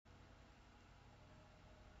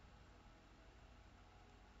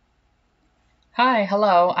Hi,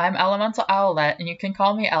 hello, I'm Elemental Owlet, and you can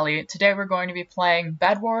call me Ellie. Today we're going to be playing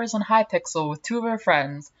Bedwars on Hypixel with two of our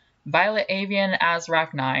friends, Violet Avian and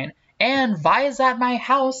Azrak9. And Vi is at my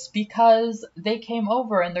house because they came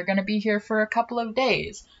over and they're going to be here for a couple of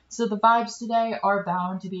days. So the vibes today are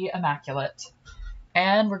bound to be immaculate.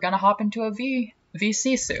 And we're going to hop into a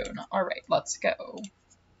VC soon. Alright, let's go.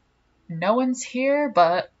 No one's here,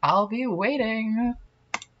 but I'll be waiting.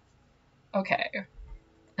 Okay.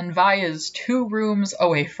 And Vi is 2 rooms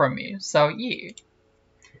away from me, so yee.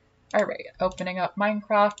 Alright, opening up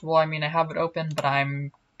Minecraft. Well, I mean, I have it open, but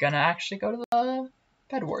I'm gonna actually go to the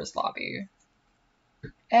Bedwars lobby.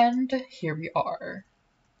 And here we are.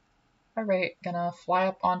 Alright, gonna fly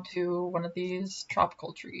up onto one of these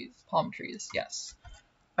tropical trees. Palm trees, yes.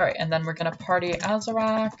 Alright, and then we're gonna party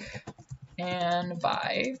Azrak and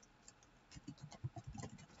Vi.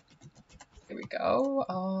 Here we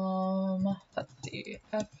go. Let's see.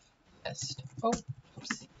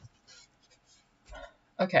 Oops.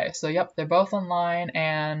 Okay, so yep, they're both online,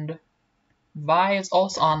 and Vi is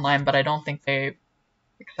also online, but I don't think they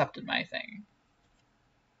accepted my thing.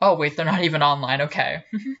 Oh, wait, they're not even online, okay.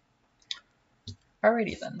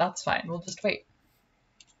 Alrighty then, that's fine, we'll just wait.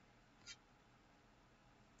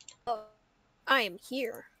 Oh, I am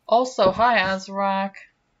here. Also, hi Azrak.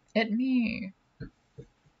 It me.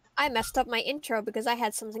 I messed up my intro because I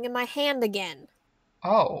had something in my hand again.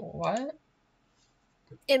 Oh, what?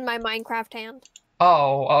 In my Minecraft hand.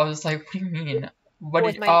 Oh, I was like, what do you mean? What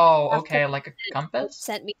did oh, okay, like a compass?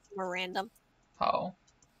 Sent me somewhere random. Oh,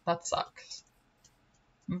 that sucks.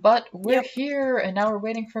 But we're here, and now we're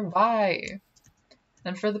waiting for Vi.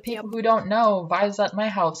 And for the people who don't know, Vi's at my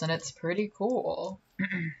house, and it's pretty cool.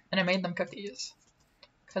 And I made them cookies.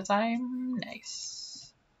 Because I'm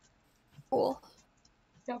nice. Cool.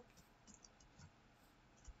 Yep.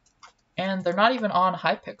 And they're not even on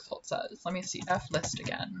Hypixel, it says. Let me see, F-list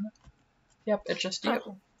again. Yep, it's just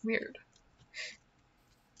you. Weird.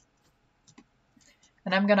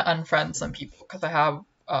 And I'm gonna unfriend some people, because I have,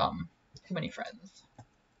 too many friends.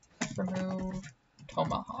 Remove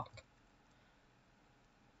Tomahawk.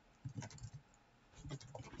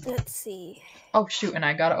 Let's see. Oh shoot, and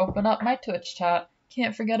I gotta open up my Twitch chat.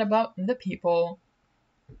 Can't forget about the people.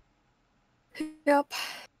 Yep.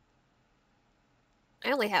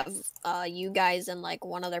 I only have you guys and like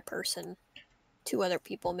one other person. 2 other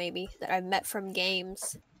people maybe that I've met from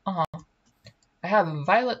games. I have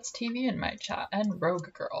Violet's TV in my chat and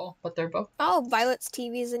Rogue Girl, but they're both. Oh, Violet's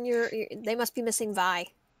TV's in your they must be missing Vi.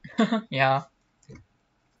 Yeah.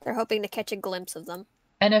 They're hoping to catch a glimpse of them.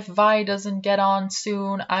 And if Vi doesn't get on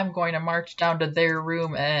soon, I'm going to march down to their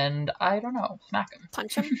room and, I don't know, smack him.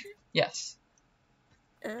 Punch him? Yes.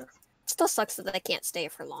 Still sucks that they can't stay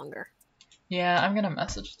for longer. Yeah, I'm gonna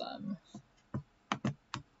message them.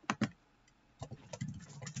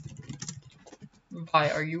 Vi,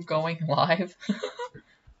 are you going live?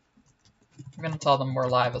 I'm gonna tell them we're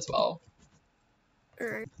live as well.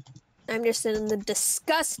 Alright. I'm just in the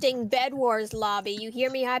disgusting Bedwars lobby. You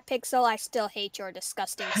hear me, Hypixel? I still hate your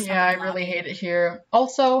disgusting Yeah, I really hate it here.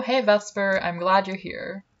 Also, hey Vesper, I'm glad you're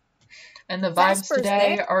here. And the vibes Vesper's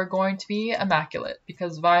today there? are going to be immaculate,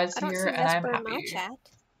 because Vi's here and I'm happy. In my chat.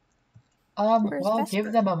 Well, Vesper?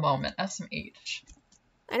 give them a moment. SMH.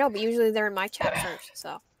 I know, but usually they're in my chat first,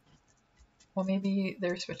 so. Well, maybe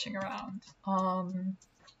they're switching around.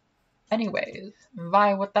 Anyways,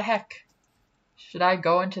 Vi, what the heck? Should I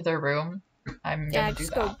go into their room? I'm gonna do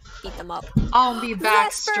that. Go beat them up. I'll be back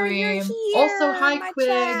Vesper, stream. you're here Also, hi in my Quig.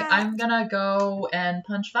 chat. I'm gonna go and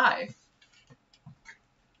punch Vi.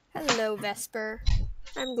 Hello, Vesper.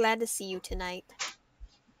 I'm glad to see you tonight.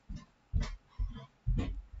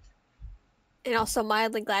 And also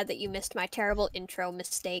mildly glad that you missed my terrible intro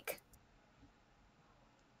mistake.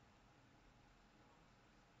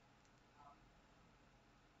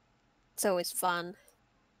 It's always fun.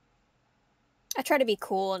 I try to be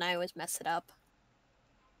cool and I always mess it up.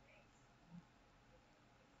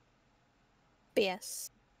 But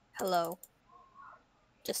yes. Hello.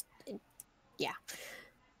 Just, yeah.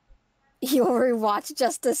 You'll rewatch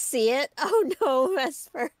just to see it? Oh no,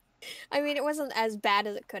 Vesper. I mean, it wasn't as bad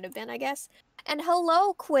as it could have been, I guess. And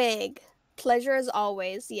hello, Quig. Pleasure as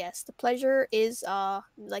always. Yes, the pleasure is,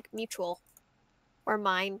 like, mutual. Or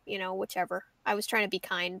mine, you know, whichever. I was trying to be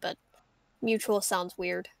kind, but mutual sounds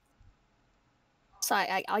weird. So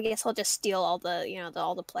I guess I'll just steal all the, you know,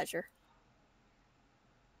 all the pleasure.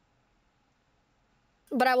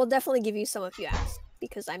 But I will definitely give you some if you ask,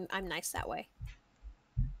 because I'm nice that way.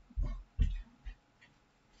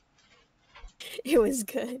 It was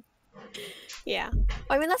good. Yeah.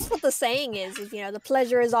 I mean, that's what the saying is, you know, the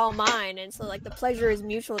pleasure is all mine, and so, like, the pleasure is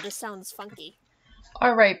mutual just sounds funky.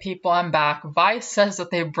 Alright, people, I'm back. Vice says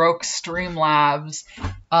that they broke Streamlabs,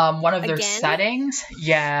 one of their Again? settings.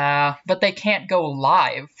 Yeah, but they can't go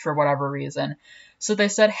live for whatever reason. So they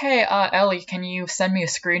said, hey, Ellie, can you send me a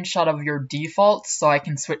screenshot of your defaults so I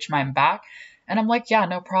can switch mine back? And I'm like, yeah,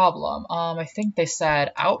 no problem. I think they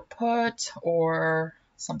said output or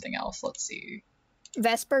something else. Let's see.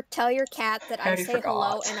 Vesper, tell your cat that I say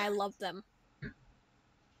hello forgot. and I love them.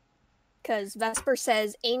 Because Vesper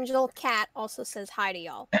says Angel Cat also says hi to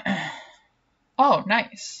y'all. Oh,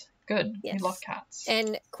 nice. Good. Yes. We love cats.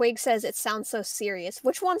 And Quig says it sounds so serious.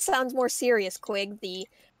 Which one sounds more serious, Quig? The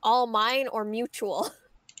all mine or mutual?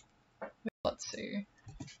 Let's see.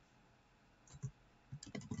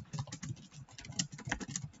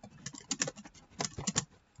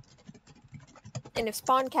 And if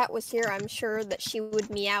Spawn Cat was here, I'm sure that she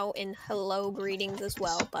would meow in hello greetings as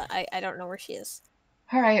well, but I don't know where she is.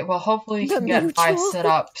 Alright, well, hopefully you The can get mutual. Vice set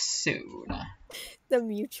up soon. The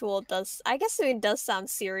mutual does, I guess it does sound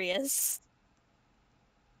serious.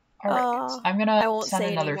 Alright, I'm I gonna won't send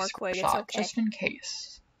say another anymore, Quig, it's screenshot, okay. just in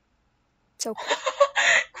case. It's okay.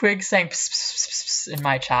 Quig saying pss, pss, pss, pss in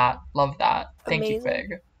my chat. Love that. Thank you, Amazing.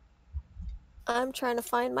 Quig. I'm trying to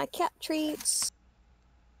find my cat treats.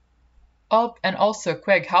 Oh, and also,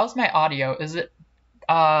 Quig, how's my audio? Is it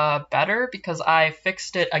better? Because I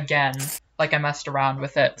fixed it again, like I messed around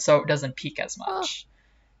with it, so it doesn't peak as much.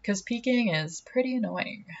 Because peaking is pretty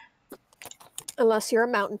annoying. Unless you're a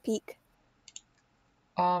mountain peak.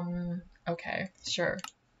 Okay, sure.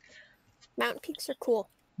 Mountain peaks are cool.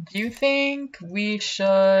 Do you think we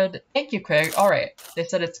should... Thank you, Quig. Alright, they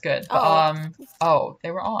said it's good. But, oh,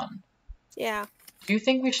 they were on. Yeah. Do you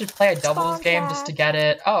think we should play a doubles game just to get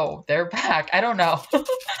it? Oh, they're back. I don't know.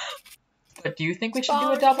 But do you think we should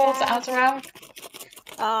do a doubles, Azrak?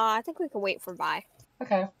 I think we can wait for Vi.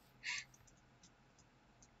 Okay.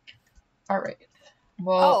 Alright.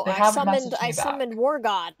 Well, they haven't messaged me back. I summoned War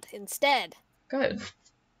God instead. Good.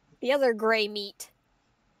 The other gray meat.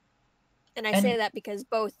 And I say that because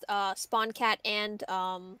both Spawn Cat and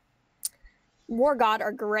War God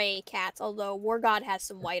are gray cats, although War God has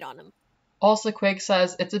some white on him. Also, Quig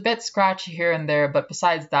says, it's a bit scratchy here and there, but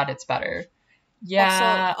besides that, it's better.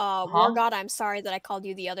 Yeah. Also, War God, I'm sorry that I called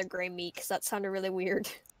you the other gray meat, because that sounded really weird.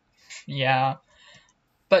 Yeah.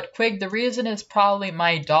 But Quig, the reason is probably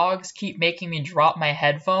my dogs keep making me drop my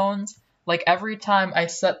headphones. Like, every time I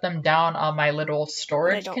set them down on my little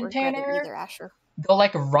storage container, regret it either, Asher. They'll,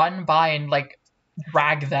 like, run by and, like,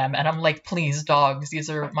 drag them. And I'm like, please, dogs, these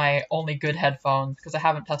are my only good headphones, because I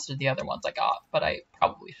haven't tested the other ones I got, but I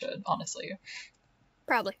probably should, honestly.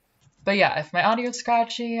 Probably. But yeah, if my audio's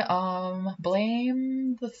scratchy,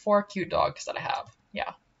 blame the 4 cute dogs that I have.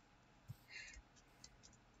 Yeah.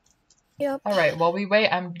 Yep. Alright, while we wait,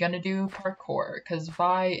 I'm gonna do parkour, because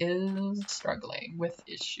Vi is struggling with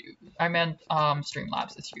issues. I meant,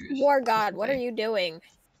 Streamlabs issues. War God, what are you doing?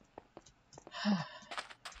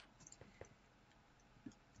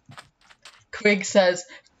 Quig says,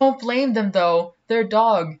 don't blame them though. They're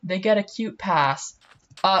dog. They get a cute pass.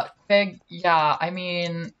 Quig, yeah, I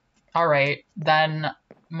mean, alright, then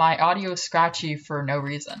my audio is scratchy for no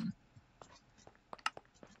reason.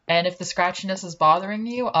 And if the scratchiness is bothering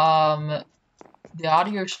you, the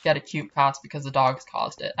audio should get a cute pass because the dogs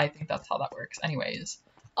caused it. I think that's how that works. Anyways.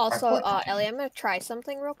 Also, Ellie, I'm gonna try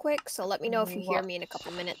something real quick, so let me know if you hear me in a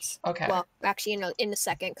couple minutes. Okay. Well, actually, in a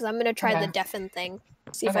second, because I'm gonna try the deafen thing.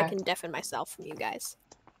 See if I can deafen myself from you guys.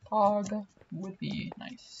 Dog would be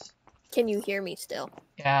nice. Can you hear me still?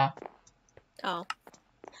 Yeah. Oh.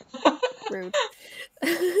 Rude.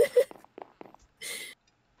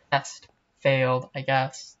 Test failed, I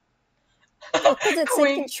guess. Oh, because it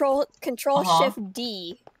said control Shift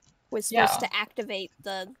D was supposed to activate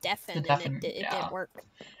the deafen, and it didn't work.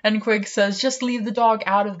 And Quig says, just leave the dog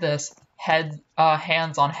out of this. Hands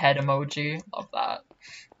on head emoji. Love that.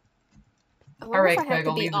 Alright, Quig,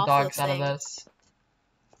 I'll leave the dogs out of this.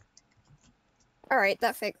 Alright,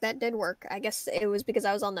 that did work. I guess it was because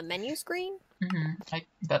I was on the menu screen?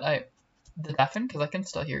 The deafen? Because I can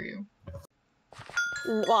still hear you.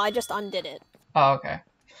 Well, I just undid it. Oh, okay.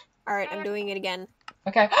 Alright, I'm doing it again.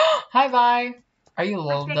 Okay. Hi, Vi! Are you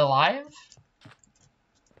live?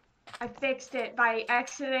 I fixed it by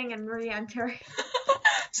exiting and re-entering.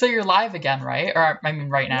 So you're live again, right? Or, I mean,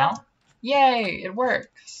 right now? Yep. Yay! It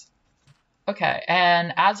works. Okay,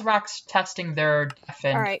 and Azrak's testing their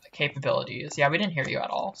deafen capabilities. Yeah, we didn't hear you at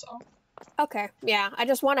all, so. Okay, yeah. I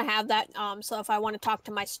just want to have that, so if I want to talk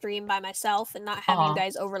to my stream by myself and not have you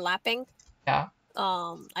guys overlapping, yeah,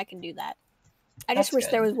 I can do that. I just That's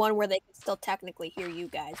wish there good. was one where they could still technically hear you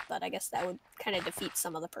guys, but I guess that would kind of defeat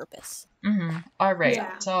some of the purpose. Alright,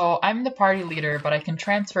 Yeah. so I'm the party leader, but I can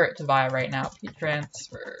transfer it to Vi right now.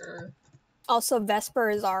 Transfer. Also, Vesper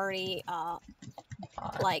is already,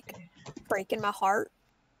 like, breaking my heart.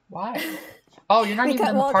 Why? Oh, you're not even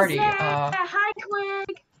in the party. Yeah, hi,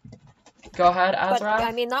 Quig. Go ahead, But Azra.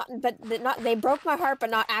 I mean, they broke my heart, but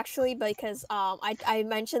not actually, because I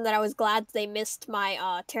mentioned that I was glad they missed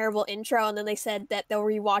my terrible intro, and then they said that they'll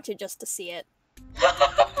rewatch it just to see it.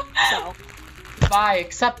 So Vi,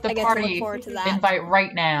 accept the I get to look party forward to that. invite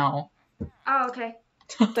right now. Oh, okay.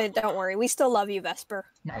 But don't worry, we still love you, Vesper.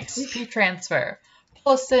 Nice. P-transfer.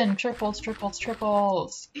 Plus in triples, triples,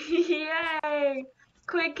 triples. Yay!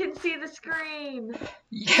 Quig can see the screen.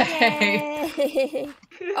 Yay! Yay!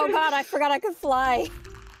 Oh god, I forgot I could fly.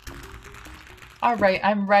 Alright,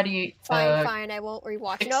 I'm ready. Fine, I won't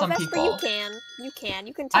rewatch. pick No, some Vesper, people. you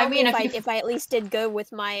can tell I mean, me if if I at least did good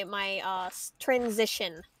with my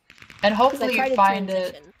transition. And 'Cause I hopefully tried you to find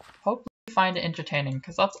transition. it entertaining,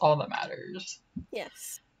 because that's all that matters.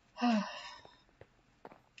 Yes.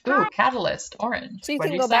 Ooh, catalyst, orange. So you What'd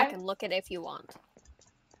can you go say? back and look at it if you want.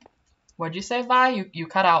 What'd you say, Vi? You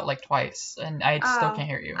cut out like twice, and I still can't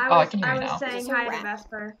hear you. I can hear you I now. was saying This is a hi to rat.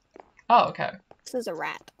 Vesper. Oh, okay. This is a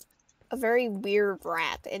rat. A very weird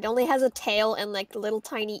rat. It only has a tail and like little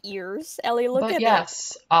tiny ears. Ellie, look But at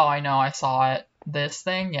yes. Oh, I know, I saw it. This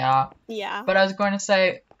thing, yeah. it. Yeah. But I was going to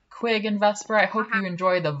say, Quig and Vesper, I hope you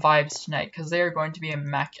enjoy the vibes tonight, because they are going to be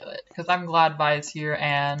immaculate. Because I'm glad Vi is here,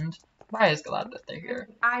 and Vi is glad that they're here.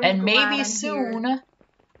 And maybe soon,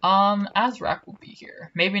 Azrak will be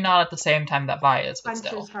here. Maybe not at the same time that Vi is, but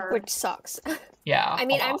still. Which sucks. Yeah. I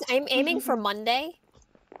mean, a I'm lot. aiming for Monday.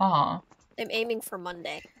 Uh-huh. I'm aiming for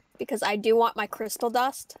Monday because I do want my crystal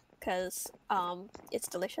dust because it's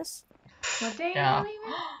delicious. What day Yeah. are you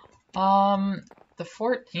leaving? The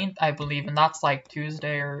 14th, I believe, and that's like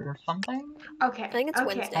Tuesday or something? Okay. I think it's okay.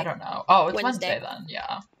 Wednesday. I don't know. Oh, it's Wednesday then,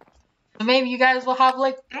 yeah. So maybe you guys will have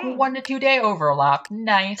like 1 to 2 day overlap.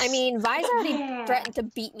 Nice. I mean, Vi's already Yeah. threatened to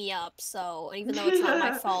beat me up, so even though it's not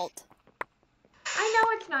my fault. I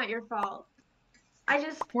know it's not your fault. I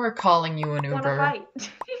just We're calling you an want to Uber. fight.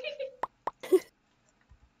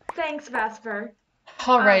 Thanks, Vesper.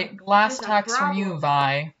 Alright, last there's a tax from you, problem.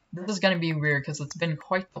 Vi. This is gonna be weird because it's been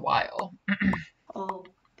quite a while. Oh,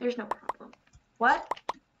 there's no problem. What?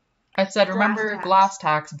 I said, Glass remember tax. glass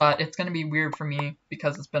tax, but it's gonna be weird for me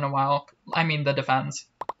because it's been a while. I mean, the defense.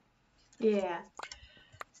 Yeah.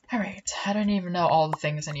 Alright, I don't even know all the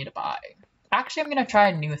things I need to buy. Actually, I'm gonna try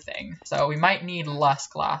a new thing, so we might need less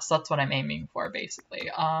glass. That's what I'm aiming for, basically.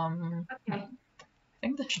 Okay. I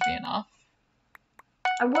think this should be enough.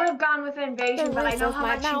 I would have gone with invasion, but I know how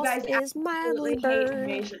much you guys is mildly absolutely hate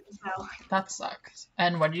burned. invasion. So That sucks.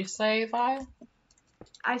 And what did you say, Vi?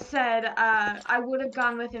 I said I would have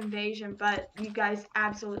gone with invasion, but you guys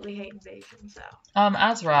absolutely hate invasion. So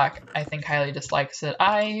Azrak, I think, highly dislikes it.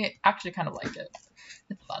 I actually kind of like it.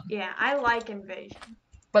 It's fun. yeah, I like invasion.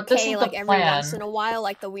 But this Okay, is like the every plan. once in a while,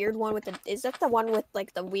 like the weird one with the. Is that the one with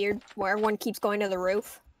like the weird where everyone keeps going to the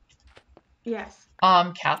roof? Yes.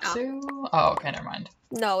 Katsu? Oh, okay, never mind.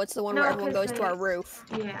 No, it's the one No, where everyone 'cause goes to our roof.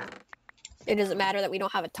 Yeah. It doesn't matter that we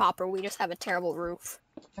don't have a topper, we just have a terrible roof.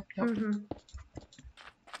 Yep, yep. Mhm.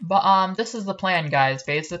 But, this is the plan, guys.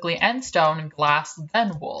 Basically, end stone, glass,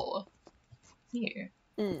 then wool. Here.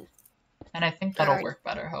 Mm. And I think that'll Alright. work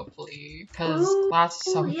better, hopefully. Because Ooh, glass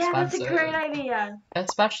is so yeah, expensive. that's a great idea.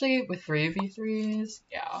 Especially with 3v3s.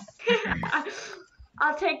 Yeah.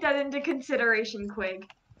 I'll take that into consideration, Quig.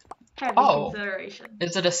 Heavy Oh. consideration.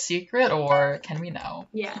 Is it a secret, or can we know?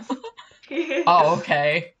 Yes. Oh,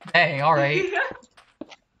 okay. Dang, alright.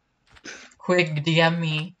 Quick, DM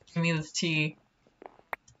me. Give me this tea.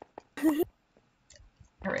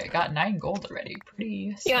 Alright, I got 9 gold already.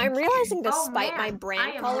 Pretty Yeah, I'm sneaky. realizing Oh, despite my man, I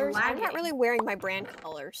brand am colors, I'm lagging. not really wearing my brand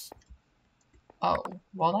colors Oh,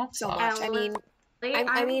 well that so sucks. much. I mean,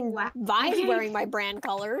 Vi's wearing my brand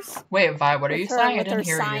colors. Wait, Vi, what are you saying? I With her didn't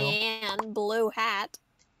hear you. cyan blue hat.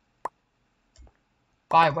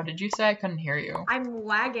 Vi, what did you say? I couldn't hear you. I'm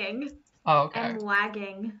lagging. Oh, okay. I'm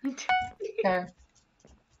lagging. Okay.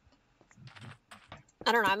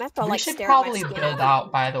 I don't know. I'm gonna have to We like should stare probably at my build skin.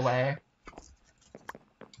 out, by the way.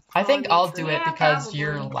 I Oh, think I I'll mean, do it yeah, because probably.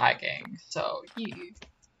 you're lagging. So,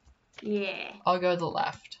 Yeah. I'll go to the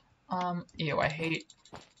left. Ew, I hate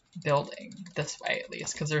building this way, at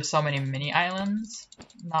least, because there's so many mini islands.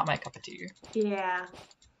 Not my cup of tea. Yeah.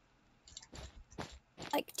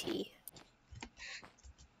 Like tea.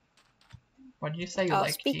 What did you say you Oh,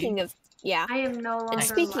 like speaking tea? of yeah. I am no longer And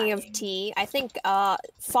speaking of lagging. tea, I think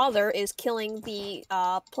father is killing the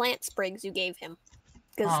plant sprigs you gave him.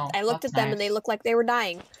 Because Oh, I looked that's at them and they nice. looked like they were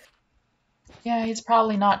dying. Yeah, he's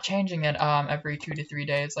probably not changing it every 2 to 3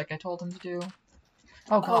 days like I told him to do.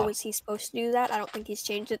 Oh Oh, god. is he supposed to do that? I don't think he's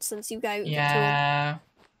changed it since you gave it to him. Yeah.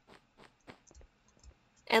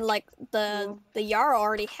 And like the yarrow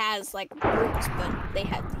already has like roots, but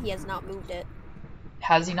he has not moved it.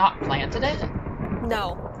 Has he not planted it?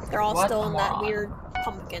 No, they're all What still a in that moron. weird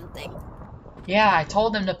pumpkin thing. Yeah, I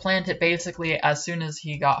told him to plant it basically as soon as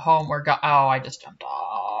he got home or oh, I just jumped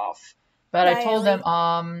off. But I told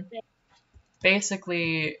him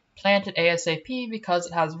basically plant it ASAP because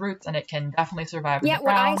it has roots and it can definitely survive in the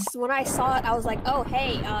ground. When I saw it, I was like, "Oh,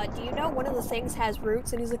 hey, do you know one of the things has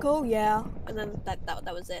roots?" And he's like, "Oh, yeah." And then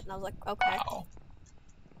that was it. And I was like, "Okay." Wow.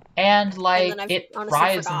 And like it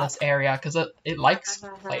thrives in forgot. this area because it likes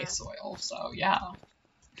clay soil. So yeah.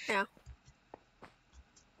 Yeah.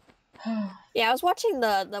 Yeah, I was watching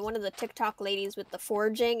the one of the TikTok ladies with the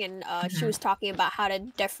foraging, and she was talking about how to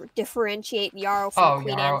differentiate yarrow from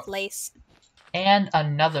Queen Anne's lace. And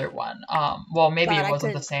another one. Well, maybe God, it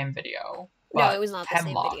wasn't the same video. No, it was not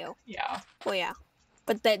hemlock, the same video. Yeah. Well, yeah.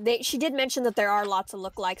 But she did mention that there are lots of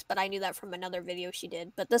lookalikes, but I knew that from another video she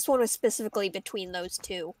did. But this one was specifically between those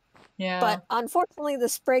two. Yeah. But unfortunately, the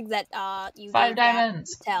sprig that you 5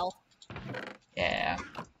 diamonds. Tell. Yeah.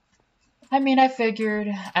 I mean, I figured,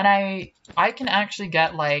 and I can actually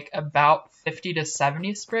get like about 50 to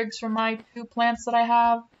 70 sprigs from my 2 plants that I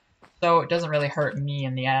have, so it doesn't really hurt me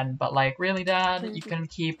in the end. But like, really, Dad, you can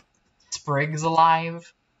keep sprigs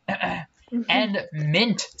alive, and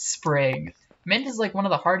mint sprig. Mint is like one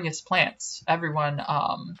of the hardiest plants. Everyone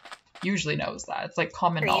usually knows that. It's like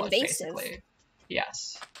common knowledge, basically.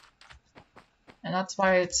 Yes. And that's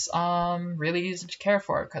why it's really easy to care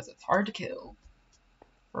for, because it's hard to kill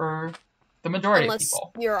for the majority of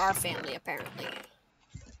people. Unless you're our family, apparently.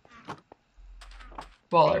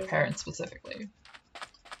 Well, our parents specifically.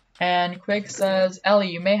 And Quig says, Ellie,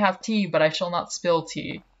 you may have tea, but I shall not spill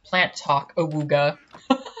tea. Plant talk, awooga.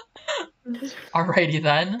 Alrighty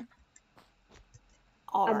then.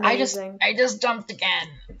 Amazing. I just jumped again.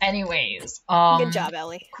 Anyways. Good job,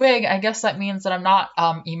 Ellie. Quig, I guess that means that I'm not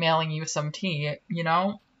emailing you some tea, you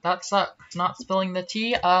know? That's not spilling the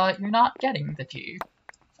tea, you're not getting the tea.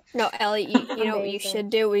 No, Ellie, you know what you should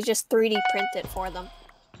do is just 3D print it for them.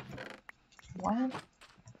 What?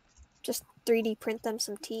 Just 3D print them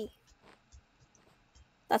some tea.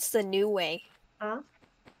 That's the new way. Huh?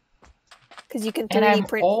 Because you can 3D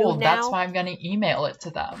print food now. That's why I'm gonna email it to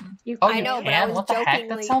them. I know, but I was what the heck?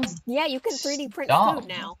 That sounds yeah, you can 3D print dumb. food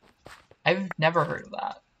now. I've never heard of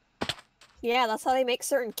that. Yeah, that's how they make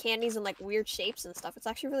certain candies in like weird shapes and stuff. It's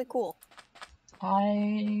actually really cool.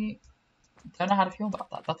 I don't know how to feel about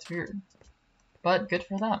that. That's weird. But good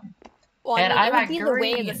for them. Well, I mean, it would be the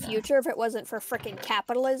way of the future if it wasn't for frickin'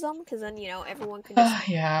 capitalism, because then, you know, everyone could just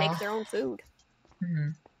make their own food.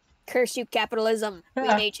 Curse you, capitalism. We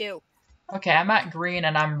hate you. Okay, I'm at green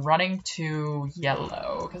and I'm running to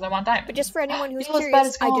yellow because I want diamond. But just for anyone who's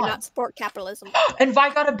curious, I do not support capitalism. And Vi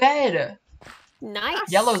got a bed! Nice.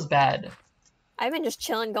 Yellow's bed. I've been just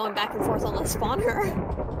chilling, going back and forth on the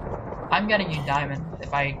spawner. I'm getting you diamond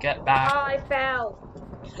if I get back. Oh, I fell.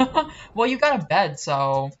 Well, you got a bed,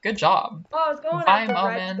 so good job. Oh, I was going after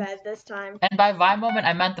Red's bed this time. And by Vi moment,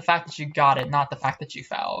 I meant the fact that you got it, not the fact that you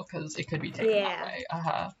fell, because it could be taken that way.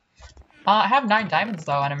 I have 9 diamonds,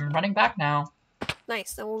 though, and I'm running back now.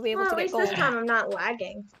 Nice, then we'll be able to get gold. At least this time I'm not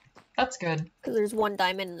lagging. That's good. Because there's 1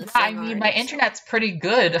 diamond in the I mean, my internet's pretty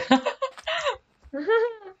good.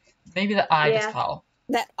 Maybe the eye just fell.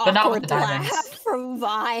 That but not with awkward the diamonds. laugh from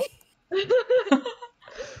Vi.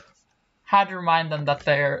 Had to remind them that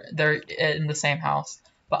they're in the same house.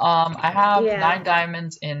 But I have 9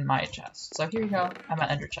 diamonds in my chest. So here you go. I'm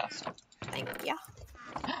at ender chest. Thank you.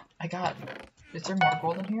 I got. Is there more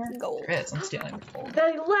gold in here? Gold. There is. I'm stealing the gold.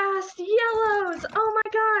 The last yellows. Oh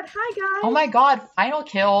my god. Hi guys. Oh my god. Final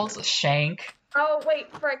kills. Shank. Oh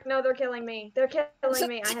wait, frick. No, they're killing me. They're killing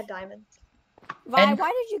me. I had diamonds. Vi,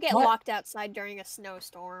 why did you get locked outside during a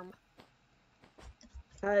snowstorm?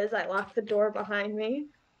 Because I locked the door behind me.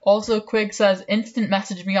 Also, Quig says, instant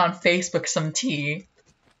message me on Facebook some tea.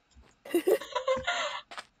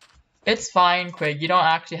 It's fine, Quig. You don't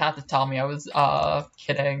actually have to tell me. I was,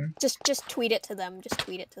 kidding. Just tweet it to them. Just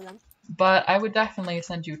tweet it to them. But I would definitely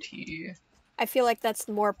send you tea. I feel like that's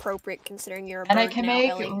more appropriate considering you're a And I can now, make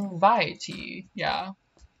Ellie. Vi tea. Yeah.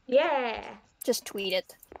 Yeah. Just tweet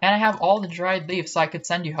it. And I have all the dried leaves, so I could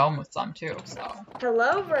send you home with some, too, so.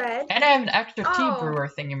 Hello, Red. And I have an extra tea brewer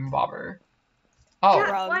thingamabobber. Oh.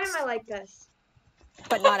 God, why am I like this?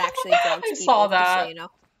 But not actually drugs. I saw that. So you know.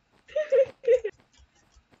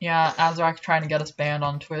 Yeah, Azrak trying to get us banned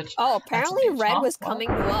on Twitch. Oh, apparently That's Red huh? was What? coming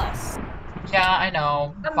to us. Yeah, I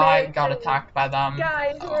know. Vi got Amazing. attacked by them.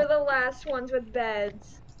 Guys, so. we're the last ones with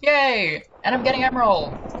beds. Yay! And I'm getting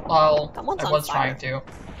emerald! Well, Someone's I on was fire. trying to.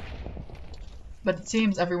 But it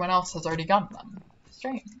seems everyone else has already gotten them.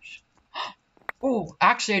 Strange. Ooh,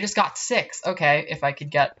 actually I just got 6. Okay, if I could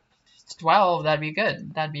get 12, that'd be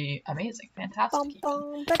good. That'd be amazing. Fantastic.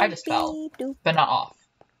 I just fell, but not off.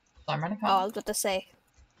 So I'm running home. Oh, I was about to say.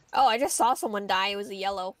 Oh, I just saw someone die. It was a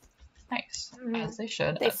yellow. Nice. Mhm. As they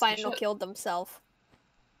should. They as final should. killed themselves.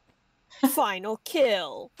 Final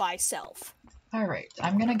kill by self. Alright,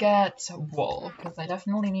 I'm gonna get wool, because I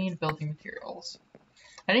definitely need building materials.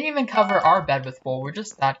 I didn't even cover our bed with wool, we're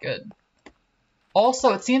just that good.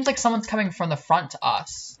 Also, it seems like someone's coming from the front to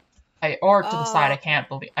us. Or to the side, I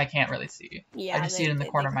can't really see. Yeah, I just see it in the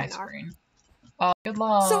corner of my kinda are. screen. Good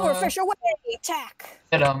luck. Silverfish away! Attack!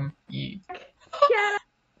 Hit him. Yeet. Yeah.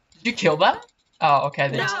 Did you kill them? Oh, okay,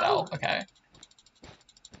 they just No. fell. Okay.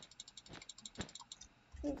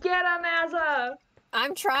 Get him, Azza!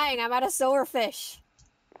 I'm trying. I'm out of silverfish.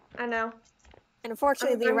 I know. And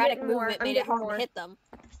unfortunately, the I'm erratic getting more. movement I'm made it getting hard more. to hit them.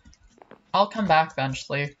 I'll come back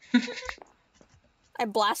eventually. I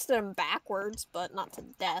blasted them backwards, but not to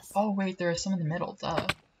death. Oh, wait, there are some in the middle, duh.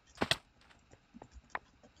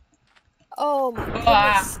 Oh my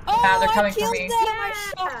Ah, goodness. ah, they're Oh, coming I for killed me. them!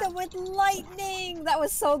 I shot them with lightning! That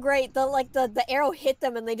was so great. The arrow hit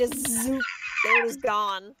them and they just zoop. They were just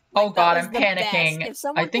gone. Oh Like, that god, was I'm the panicking. best. If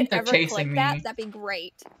someone I think could they're ever chasing click me. that'd be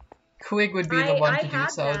great. Quig would be the one I to do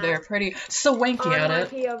had so. that They're pretty swanky on at my it.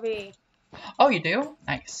 POV. Oh, you do?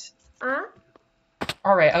 Nice. Huh?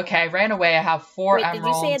 Alright, okay, I ran away. I have 4 Wait, emeralds. did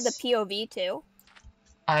you say it had the POV too?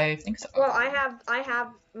 I think so. Well, I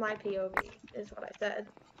have my POV, is what I said.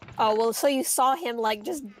 Oh, well, so you saw him, like,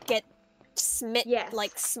 just get Yes.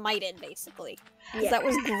 like, smited, basically. 'Cause Yeah. that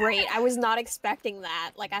was great. I was not expecting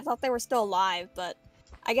that. Like, I thought they were still alive, but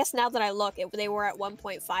I guess now that I look, they were at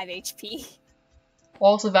 1.5 HP.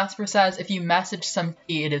 Also, Vesper says, if you message some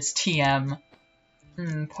key, it is TM. Oh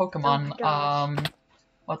my Pokemon, gosh.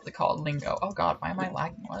 what's it called? Lingo. Oh god, why am I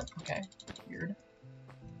lagging? What? Okay. Weird.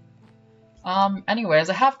 Anyways,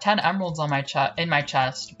 I have 10 emeralds on my in my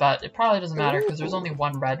chest, but it probably doesn't matter because there's only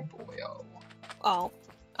one red boyo. Oh.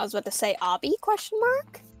 I was about to say, Obby, question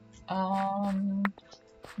mark?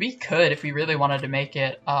 We could if we really wanted to make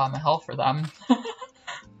it, hell for them.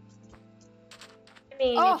 I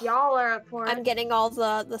mean, Oh, if y'all are up for it. I'm getting all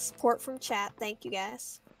the support from chat. Thank you,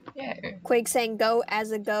 guys. Yay. Quig saying, go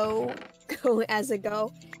as a go, go as a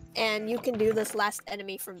go. And you can do this last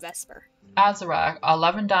enemy from Vesper. Azarac,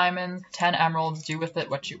 11 diamonds, 10 emeralds, do with it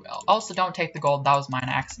what you will. Also, don't take the gold, that was mine,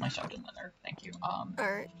 I accidentally shoved it in there. Thank you.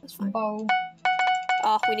 Alright, that's fine. Bow.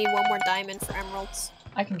 Oh, we need one more diamond for emeralds.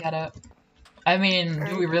 I can get it. I mean,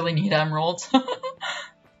 do we really need emeralds?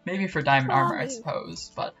 Maybe for diamond armor, I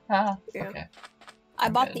suppose, but, Yeah. okay. I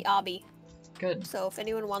I'm bought good. the Obby, Good. so if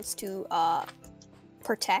anyone wants to,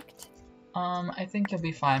 protect. I think you'll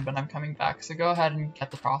be fine, but I'm coming back, so go ahead and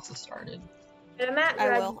get the process started. I'm at I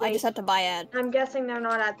Red will. I just Base. have to buy a I'm guessing they're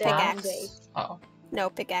not at their own pickaxe. base. Oh, No,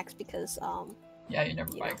 pickaxe because, yeah, you never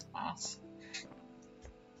You buy know. glass.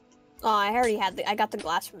 oh, I already had I got the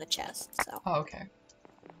glass from the chest, so. Oh, okay.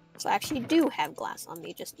 So I actually do have glass on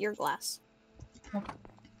me, just your glass.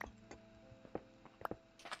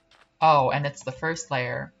 Oh, and it's the first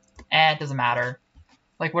layer. It doesn't matter.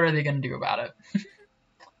 Like, what are they gonna do about it?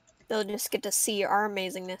 They'll just get to see our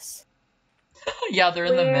amazingness. Yeah, they're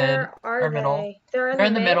in the mid. Where are or middle. they? They're in They're the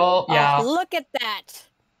in the middle, yeah. Oh, look at that!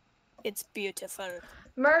 It's beautiful.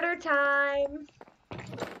 Murder time.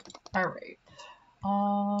 Alright.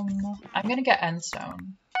 I'm gonna get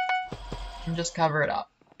endstone. And just cover it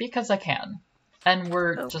up. Because I can. And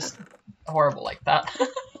we're Okay. just horrible like that.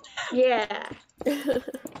 Yeah.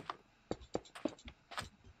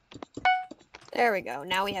 There we go.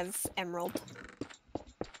 Now we have emerald.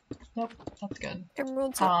 Nope, that's good.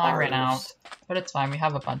 Emeralds Oh, are I ran out. ours. But it's fine, we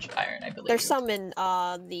have a bunch of iron, I believe. There's some in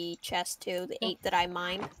the chest too, the 8 that I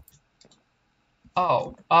mined.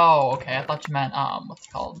 Oh, okay, I thought you meant, what's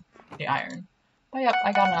it called? The iron. But yep,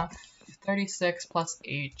 I got enough. 36 plus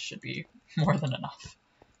 8 should be more than enough.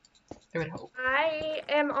 I would hope. I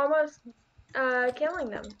am almost killing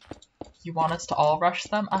them. You want us to all rush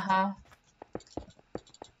them? Uh-huh.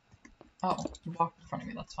 Oh, you walked in front of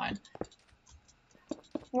me, that's fine.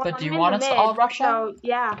 Well, But do I'm you in want the us to all mid, rush So,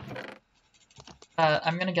 yeah.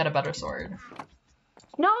 I'm gonna get a better sword.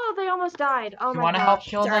 No, they almost died. Oh Do you my want to gosh. help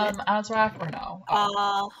kill darn them, Azrak, or no?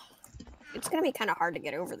 Oh. It's gonna be kind of hard to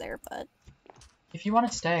get over there, but... If you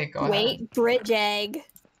want to stay, go ahead. Wait, bridge egg.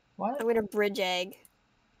 What? I'm gonna bridge egg.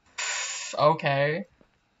 Okay.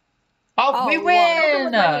 Oh, we Oh,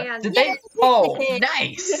 win! wow. Look at Did my they? hand. Oh,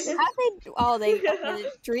 nice! How they? Oh, they had a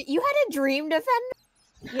dream. You had a dream defender.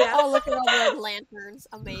 Yeah. Oh, look at all the lanterns.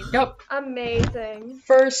 Amazing. Yep. Amazing.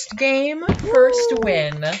 First game, first Woo!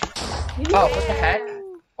 win. Oh, what the heck? Yeah.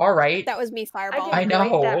 Alright. That was me I fireball. did I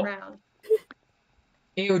great that know. round.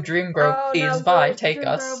 Ew, Dream Grove, Oh, please, no, bye. Grove, Take Dream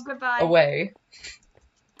us Grove, goodbye. away.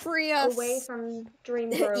 Free us. Away from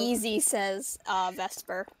Dream Grove. Easy, says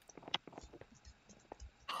Vesper.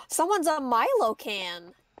 Someone's a Milo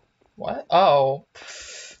can. What? Oh,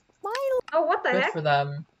 Milo. Oh, what the good heck? for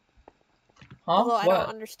them. Huh? Although I What? don't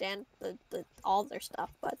understand all their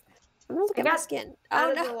stuff, but I'm gonna look I at my got skin. Out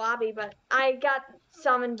Oh of the no. lobby, but I got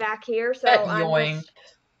summoned back here, so Get I'm yoinked. just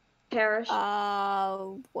perished.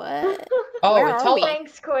 What? Oh, Where it are tells we?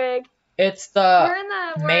 Thanks, Quig. it's We're the in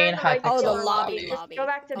the main like, Hypixel Oh, the regular lobby. Just go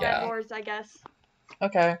back to Yeah. Bedwars, I guess.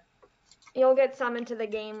 Okay. You'll get summoned to the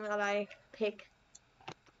game that I pick.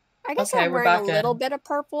 I guess Okay, I'm we're wearing a back little in. bit of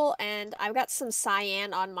purple, and I've got some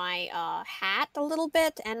cyan on my hat a little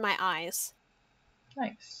bit, and my eyes.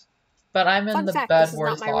 Nice. But I'm in Fun the fact, this is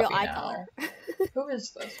not Bedwars my real lobby eye now. color. Who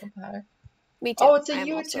is this? What the heck? Me too. Oh, it's a I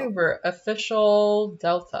am also. YouTuber, official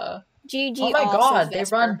Delta. GG. Oh my all, god, says they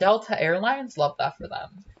Vesper. run Delta Airlines? Love that for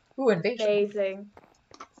them. Ooh, Invasion. Amazing.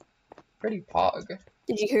 Pretty pog.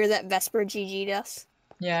 Did you hear that Vesper GG'd us?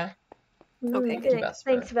 Yeah. Okay, Thank you, Vesper.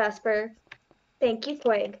 Thanks, Vesper. Thank you,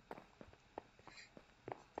 Quig.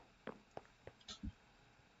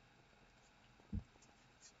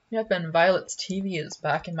 Yep, and Violet's TV is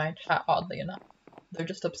back in my chat, oddly enough. They're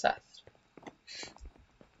just obsessed.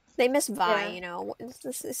 They miss Vi, Yeah. you know.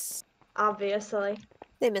 This is Obviously.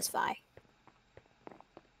 they miss Vi.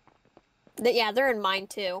 Yeah, they're in mine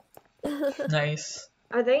too. Nice.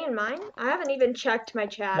 Are they in mine? I haven't even checked my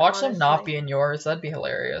chat. Watch honestly. them not be in yours, that'd be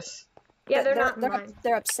hilarious. Yeah, they're not in mine.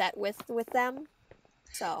 They're upset with them.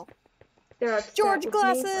 So They're upset George with me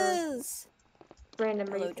for Glasses. random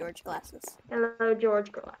Hello, reason. George Glasses. Hello,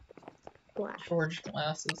 George Glass. George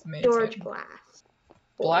Glass is amazing. George Glass.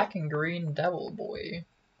 Black and Green Devil Boy.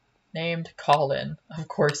 Named Colin. Of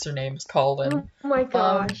course their name's Colin. Oh my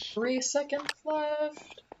gosh. 3 seconds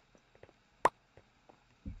left.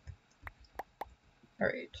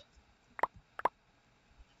 Alright.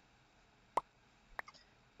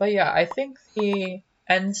 But yeah, I think the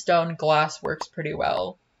Endstone glass works pretty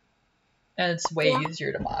well. And it's way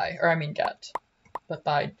easier to buy. Or I mean get. But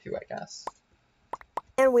buy too, I guess.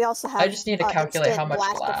 And we also have I just need to calculate instant how much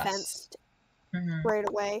blast glass. defense Mhm. right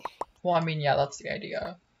away. Well, I mean, yeah, that's the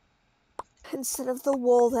idea. Instead of the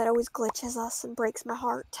wool that always glitches us and breaks my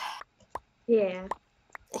heart. Yeah.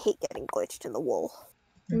 I hate getting glitched in the wool.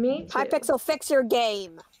 Me too. Hypixel, fix your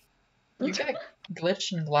game. You get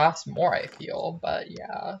glitch in glass more, I feel, but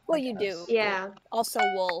yeah. Well, I you guess. do. Yeah. Also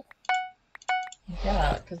wool.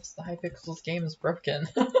 Yeah, because the Hypixel's game is broken.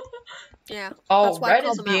 Yeah. Oh, That's why I red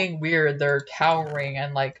called is them out. being weird. They're towering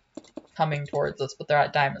and, like, coming towards us, but they're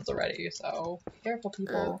at diamonds already, so be careful,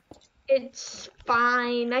 people. It's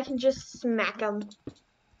fine. I can just smack them.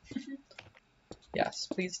 Yes,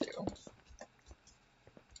 please do.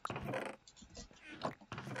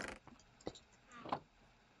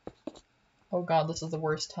 Oh god, this is the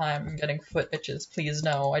worst time. I'm getting foot itches. Please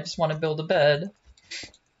no. I just want to build a bed.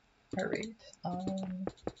 Alright.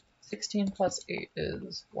 16 plus 8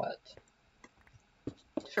 is what?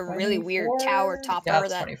 A really weird tower 24? topper Yeah,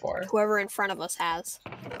 that's that 24. whoever in front of us has.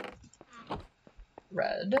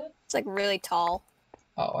 Red. It's like really tall.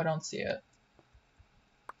 Oh, I don't see it.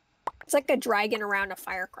 It's like a dragon around a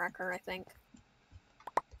firecracker, I think.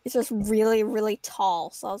 It's just really, really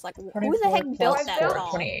tall. So I was like, who the 24 heck built plus that 4,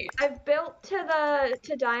 tall? 28. I've built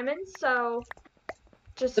to diamonds, so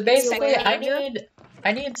just So be basically, aware.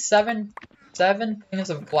 I need seven things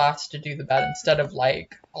of glass to do the bed instead of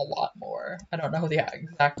like a lot more. I don't know the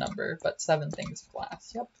exact number, but 7 things of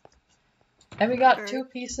glass. Yep. And we got 2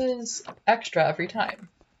 pieces extra every time.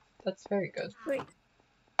 That's very good. Wait.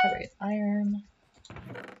 Alright, iron.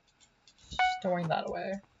 Storing that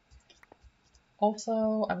away.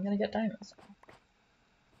 Also, I'm gonna get diamonds.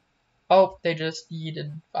 Oh, they just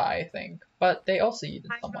yeeted by, I think. But they also yeeted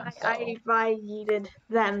someone, so... I yeeted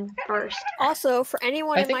them first. Also, for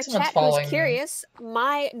anyone I in think my someone's chat following who's me. curious,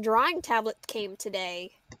 my drawing tablet came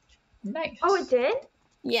today. Nice. Oh, it did?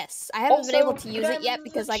 Yes, I haven't been able Also, to use it yet put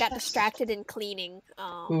because in I got the chest. distracted in cleaning.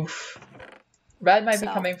 Oof. Red might be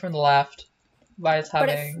So. coming from the left. Vi's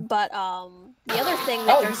having... But the other thing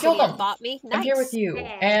that Oh, you killed Darcy them! bought me. Nice. I'm here with you.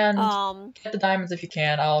 Yeah. And get the diamonds if you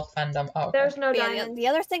can. I'll fend them. Oh, okay. There's no Yeah, diamond. the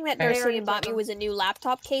other thing that There. Darcy already bought took me them. was a new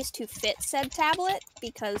laptop case to fit said tablet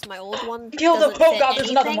because my old one Killed them! doesn't Oh fit god, there's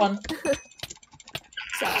another anything. one!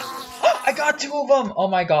 So, I got 2 of them! Oh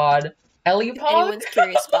my god. Ellie If Pog? anyone's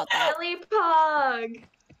curious about that. Ellie Pog!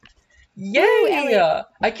 Yay! Ellie.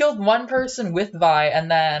 I killed one person with Vi, and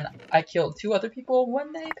then I killed 2 other people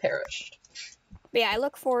when they perished. But yeah, I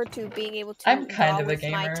look forward to being able to I'm kind draw of a with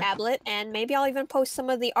my gamer. tablet, and maybe I'll even post some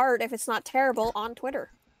of the art if it's not terrible on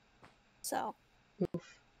Twitter. So,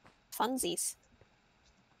 funsies.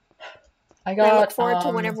 I And got, I look forward to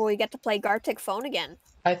whenever we get to play Gartic Phone again.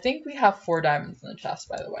 I think we have 4 diamonds in the chest,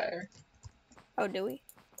 by the way. Oh, do we?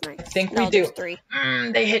 Nice. I think no, we do. There's 3.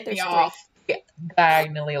 They hit There's me 3. off.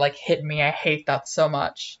 Diagonally, like, hit me. I hate that so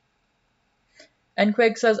much. And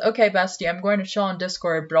Quig says, okay, bestie, I'm going to chill on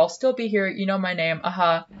Discord, but I'll still be here. You know my name.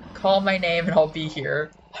 Call my name and I'll be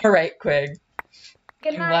here. Alright, Quig.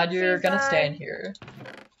 Good I'm night, glad you're Susan. gonna stay in here.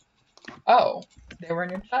 Oh, they were in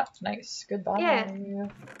your chat. Nice. Goodbye. Yeah.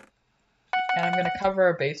 And I'm gonna cover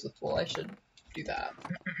our base with wool. I should do that.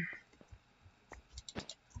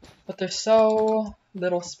 But there's so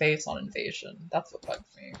little space on Invasion. That's what bugs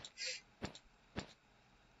me.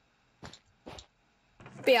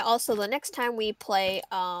 But yeah, also, the next time we play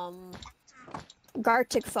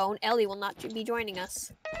Gartic Phone, Ellie will not be joining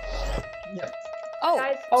us. Yep. Oh,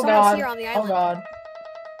 Guys, Oh someone's god. here on the Oh island. god.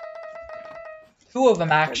 2 of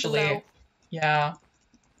them, actually. below. Yeah.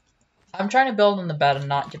 I'm trying to build on the bed and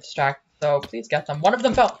not get distracted, so please get them. One of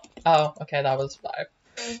them fell. Oh, okay, that was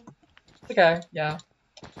 5. Okay, yeah.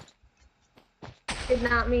 Did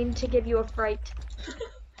not mean to give you a fright.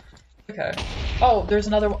 Okay. Oh, there's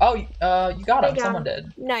another one. Oh, you got him. got Someone him.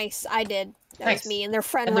 did. Nice, I did. That Nice. was me, and their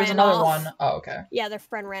friend And ran there's another off. one. Oh, okay. Yeah, their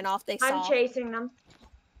friend ran off. They I'm saw. chasing them.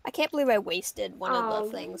 I can't believe I wasted one of Oh,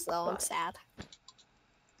 the things, though. I'm fuck. sad.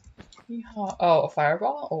 Yeehaw. Oh, a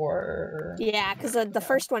fireball or? Yeah, because the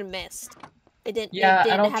first one missed. It didn't. Yeah, it and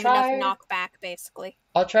didn't I'll have try- enough knockback, basically.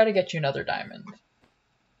 I'll try to get you another diamond.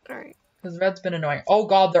 All right. Because red's been annoying. Oh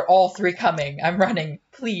god, they're all 3 coming. I'm running.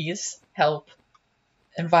 Please help.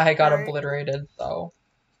 And Vi got Alright. obliterated, so.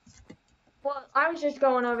 Well, I was just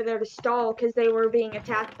going over there to stall because they were being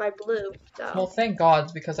attacked by blue. So. Well, thank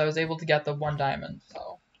gods, because I was able to get the 1 diamond,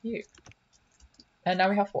 so. Yeah. And now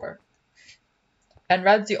we have 4. And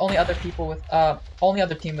red's the only other people with, only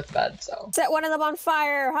other team with bed, so. Set one of them on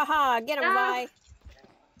fire! Haha! Get him, Ah. Vi!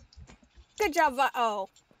 Good job, Vi! Oh.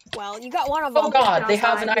 Well, you got one of them. Oh god, job, they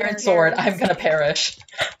have Vi. an You're iron sword. very I'm gonna perish.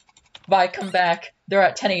 Vi, come back. They're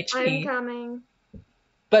at 10 I'm HP. coming.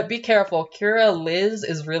 But be careful, Kira Liz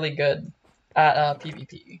is really good at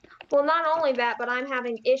PvP. Well, not only that, but I'm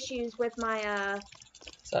having issues with my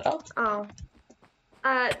Setup? oh.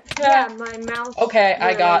 Yeah, my mouse. Okay, I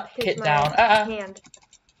really got hits hit my down. Hand.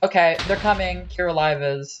 Okay, they're coming. Kira Live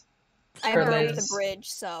is I Sure, moved the Liz. bridge,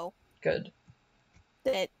 so good.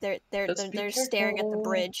 they're Just be staring at the careful.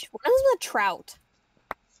 bridge. What is the trout?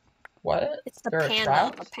 What? It's the They're a panda.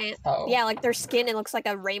 trout? Oh. Yeah, like their skin, it looks like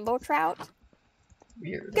a rainbow trout.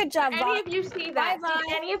 Weird. Good job, Any Vi. of you see that? Bye-bye.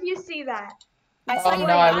 Did any of you see that? I Oh, saw you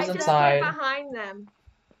no, I like, was just inside. went behind them.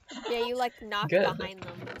 Yeah, you like knocked Good. behind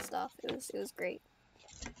them and stuff. It was great.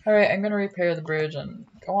 Alright, I'm gonna repair the bridge and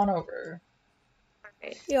go on over.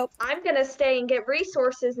 Yep. I'm gonna stay and get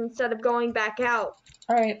resources instead of going back out.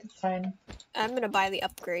 Alright, that's fine. I'm gonna buy the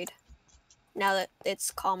upgrade. Now that it's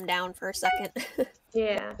calmed down for a second.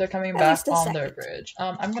 Yeah. They're coming At back least a on their second. bridge.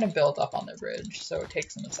 I'm gonna build up on their bridge, so it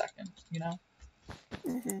takes them a second, you know?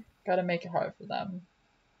 hmm Gotta make it hard for them.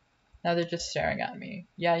 Now they're just staring at me.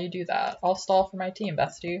 Yeah, you do that. I'll stall for my team,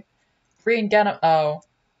 bestie. Free and get 'em. Oh.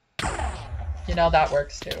 You know, that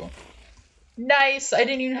works too. Nice! I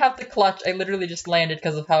didn't even have to clutch. I literally just landed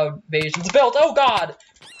because of how Invasion's built. Oh god!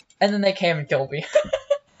 And then they came and killed me.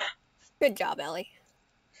 Good job, Ellie.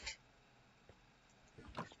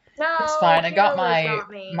 No. It's fine. I got Kira got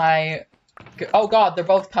me. my. Oh god, they're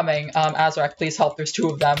both coming. Azrak, please help. There's 2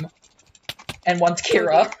 of them. And one's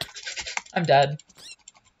Kira. I'm dead.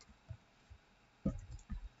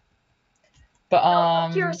 But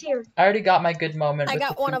Kira's here. I already got my good moment I with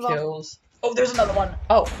got the one 2 of 'em. kills. Oh, there's another one.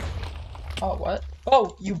 Oh. Oh, what?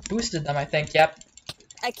 Oh, you boosted them, I think. Yep.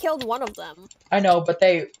 I killed one of them. I know, but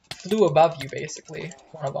they flew above you, basically.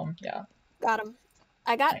 One of them, yeah. Got him.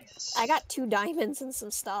 I got Nice. 2 diamonds and some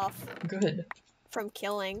stuff Good. from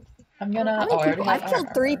killing. I'm gonna. How Oh, many I already people? have I've killed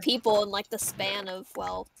iron 3 armor. people in like the span of,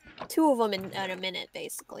 well, 2 of them in a minute,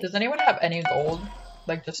 basically. Does anyone have any gold?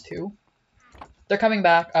 Like just 2? They're coming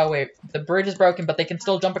back. Oh wait, the bridge is broken, but they can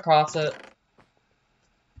still jump across it.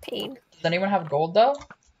 Pain. Does anyone have gold though?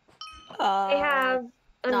 They have.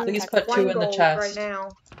 Not Please technically. put one 2 in the gold chest. right now.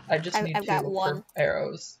 I just I've need 2 got for 1.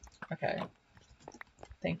 arrows. Okay.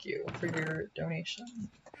 Thank you for your donation.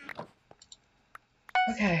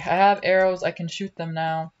 Okay, I have arrows. I can shoot them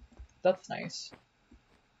now. That's nice.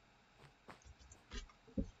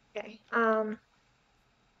 Okay.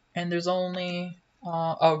 And there's only...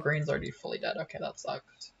 oh, green's already fully dead. Okay, that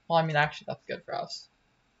sucks. Well, I mean, actually, that's good for us.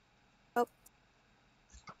 Oh.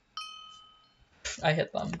 I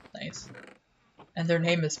hit them. Nice. And their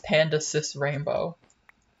name is Panda Sis Rainbow.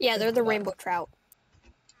 Yeah, they're Good the for them. rainbow trout.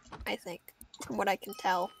 I think, from what I can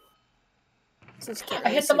tell. Since you can't I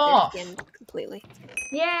really hit see them their off! skin completely.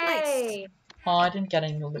 Yay! Oh, I didn't get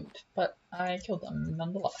any loot, but I killed them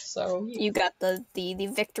nonetheless, so yeah. You got the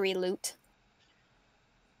victory loot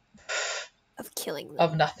of killing them.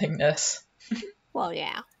 Of nothingness. Well,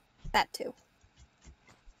 yeah, that too.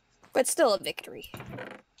 But still a victory.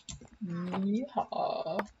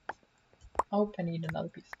 Yeehaw. Oh, I need another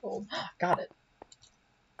piece of gold. Got it.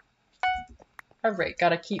 Alright,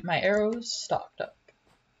 gotta keep my arrows stocked up.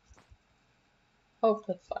 Oh,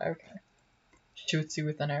 that's fire, okay. Shoots you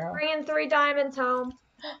with an arrow. Bringing 3 diamonds home.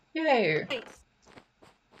 Yay! Nice.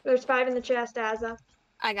 There's 5 in the chest, Azza.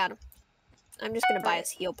 I got him. I'm just gonna buy his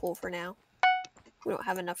heal pool for now. We don't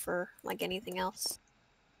have enough for, like, anything else.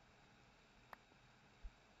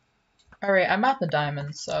 Alright, I'm at the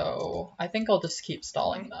diamond, so I think I'll just keep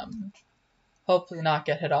stalling them. Hopefully not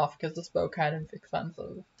get hit off, because this bow kind of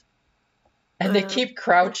expensive. And they keep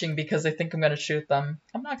crouching because they think I'm gonna shoot them.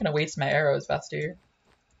 I'm not gonna waste my arrows, bestie.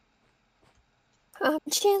 I'm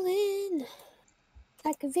chilling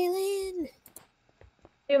like a villain.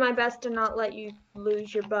 Do my best to not let you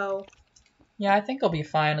lose your bow. Yeah, I think I'll be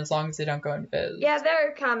fine as long as they don't go invis. Yeah,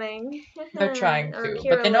 they're coming. They're trying Or to, but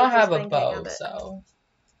they Kira don't was have a thinking bow, of it. so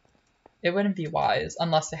it wouldn't be wise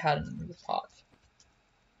unless they had it in the pot.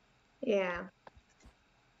 Yeah.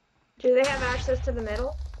 Do they have access to the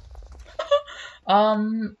middle?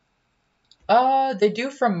 They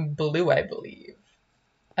do from blue, I believe.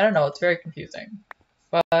 I don't know, it's very confusing.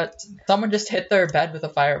 But someone just hit their bed with a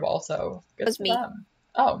fireball, so good was for me. them.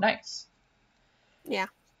 Oh, nice. Yeah.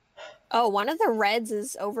 Oh, one of the reds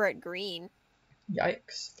is over at green.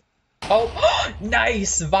 Yikes. Oh,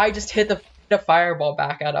 nice! Vi just hit the fireball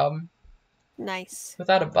back at him. Nice.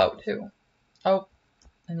 Without a bow, too. Oh,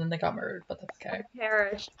 and then they got murdered, but that's okay.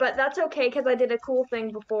 Perished. But that's okay, because I did a cool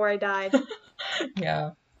thing before I died.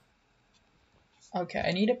 Yeah. Okay,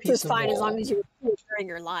 I need a Which piece is of fine wool. as long as you're cool during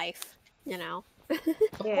your life, you know.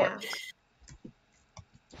 Of Yeah. course.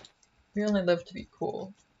 We only live to be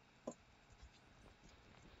cool.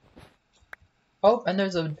 Oh, and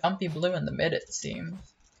there's a dumpy blue in the mid, it seems.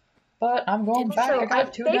 But I'm going back. So I I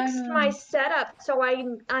got 2 fixed diamonds. my setup so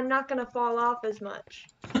I'm not gonna fall off as much.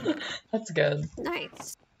 That's good.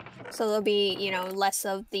 Nice. So there'll be, you know, less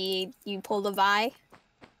of the you pull the Vi.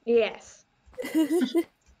 Yes.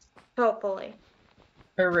 Hopefully.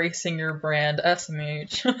 Erasing your brand,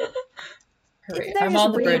 SMH. Hooray, They're I'm just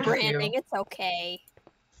on the bridge with rebranding. you. It's okay.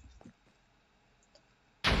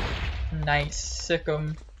 Nice, sick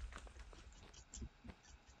 'em.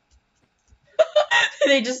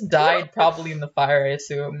 They just died probably in the fire, I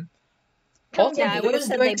assume. Also, Yeah, I blue would've is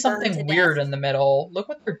said doing they burned something to weird death. in the middle. Look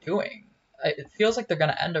what they're doing. It feels like they're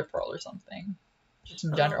gonna ender pearl or something. Just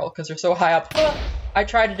in general, because they're so high up. I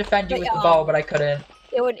tried to defend you But, with the bow, but I couldn't.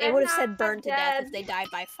 It would I'm have not said burned to death dead. if they died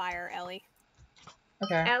by fire, Ellie.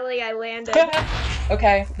 Okay. Ellie, I landed.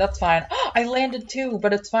 Okay, that's fine. I landed too,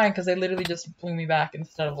 but it's fine because they literally just blew me back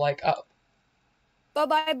instead of like up.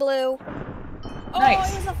 Bye-bye, Blue. Nice.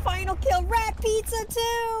 Oh, it was a final kill. Rat Pizza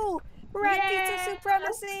too! Rat Yay! Pizza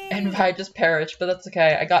supremacy! And I just perished, but that's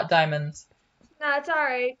okay. I got diamonds. No, it's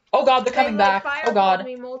alright. Oh god, they're coming They, back. like, Oh god. fireballed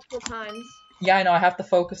me multiple times. Yeah, I know. I have to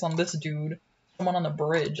focus on this dude. Someone on the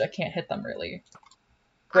bridge. I can't hit them really.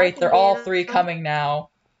 Great, they're all 3 coming now.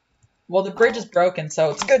 Well, the bridge is broken,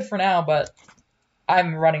 so it's good for now, but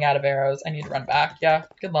I'm running out of arrows. I need to run back. Yeah,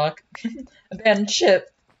 good luck. Abandoned ship.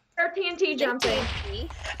 They're TNT jumping.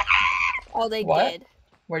 Oh, they What? did.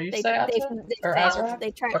 Where do you They say failed. Or They Azra?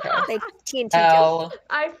 tried. Okay. They TNT jumped. L.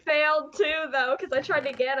 I failed too, though, because I tried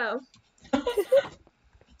to get him.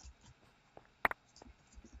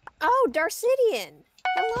 Oh, Darcidian!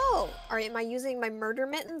 Hello! Am I using my murder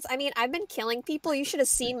mittens? I mean, I've been killing people. You should have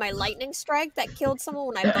seen my lightning strike that killed someone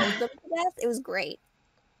when I bowed them to death. It was great.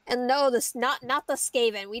 And no, this not the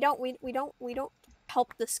Skaven. We don't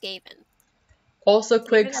help the Skaven. Also,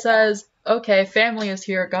 Quig Even at says, "Okay, family is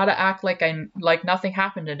here. Gotta act like nothing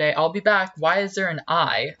happened today. I'll be back. Why is there an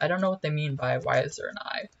eye? I don't know what they mean by why is there an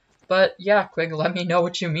eye. But yeah, Quig, let me know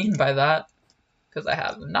what you mean by that, because I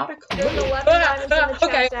have not a clue." There's 11 diamonds in the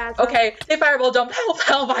Okay, chest, Azza. okay. They fireball jump.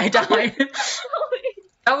 Help! I died.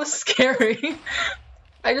 That was scary.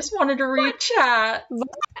 I just wanted to read chat.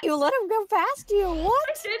 You let him go past you.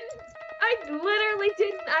 What? I literally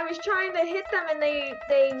didn't. I was trying to hit them and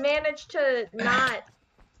they managed to not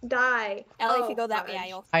Die. Ellie, if you go that fudge. way, yeah,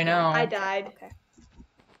 you'll. I know. I died. Okay.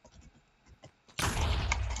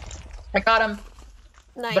 I got him.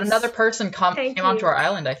 Nice. But another person Thank came onto you. our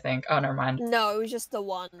island, I think. Oh, never mind. No, it was just the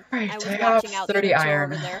one. Right, I was I watching have out the 30 other two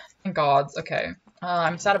iron. over there. Thank gods. Okay.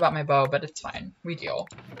 I'm sad about my bow, but it's fine. We deal.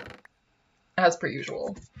 As per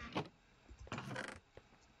usual.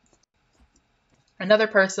 Another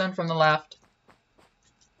person from the left.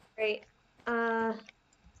 Great. I'm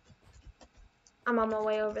on my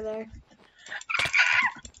way over there.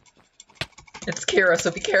 It's Kira,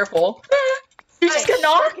 so be careful. You just I get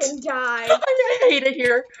knocked! fucking died. I hate it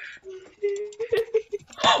here.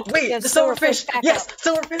 Wait, Yeah, the silverfish! silverfish back Yes, up.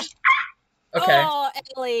 silverfish! Okay. Oh,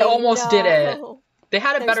 Ellie, I almost did it. no. They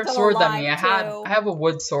had a They're better still sword than me. alive, I too. have a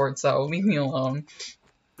wood sword, so leave me alone.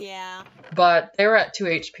 Yeah. But they were at 2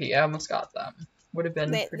 HP. I almost got them. Would have been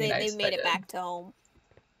pretty nice. They if I made it did. back to home.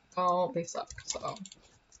 Oh, they suck, so.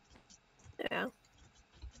 Yeah.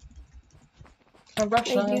 I'll rush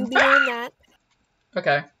They do them. be doing that.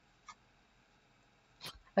 Okay.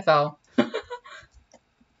 I fell.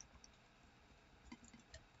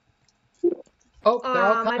 Oh, they're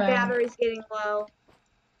all My coming. battery's getting low.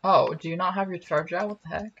 Oh, do you not have your charger out? What the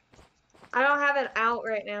heck? I don't have it out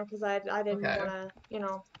right now because I didn't Okay. want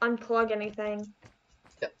to, unplug anything.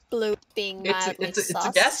 Blue being mildly It's a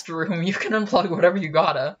sus. guest room. You can unplug whatever you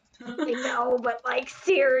gotta. I know, but like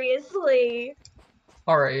seriously,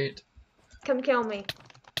 Alright. come kill me.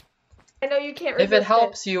 I know you can't If resist it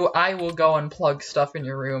helps you, I will go unplug stuff in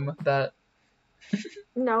your room that...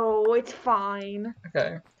 No, it's fine.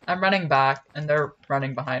 Okay. I'm running back, and they're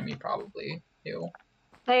running behind me, probably. Ew.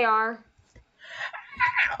 They are.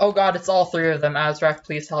 Oh god, it's all three of them. Azrak,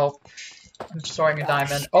 please help. I'm destroying a Gosh.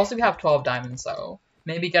 diamond. Also, we have 12 diamonds, so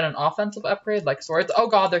maybe get an offensive upgrade, like swords. Oh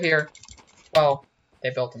god, they're here. Well, they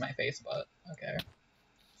built in my face, but okay.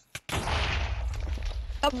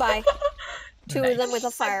 Oh, bye. Two of them with a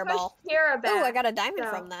I fireball. pushed Kira back. Oh, I got a diamond so-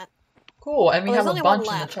 from that. Cool, and we Well, have there's a only one bunch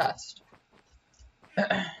in the left. chest.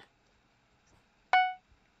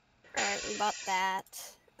 Alright, we bought that.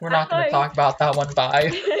 We're not going to Hi. talk about that one. Bye.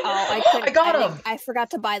 Oh, I couldn't. I got think- him! I forgot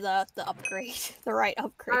to buy the upgrade. The right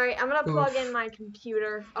upgrade. Alright, I'm gonna Oof. plug in my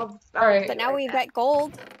computer. I'll Alright. be But now right we've back. got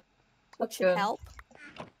gold. Which That's should good. help.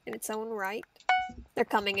 In its own right. They're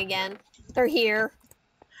coming again. They're here.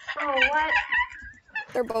 Oh, what?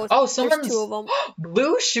 They're both. Oh, There's someone's two of them.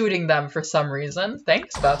 blue shooting them for some reason.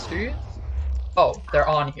 Thanks, bestie. Oh, they're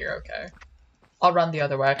on here. Okay. I'll run the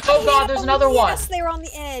other way. Oh god, there's another one! Yes, they were on the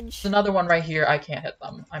edge. There's another one right here. I can't hit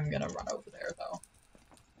them. I'm gonna run over there, though.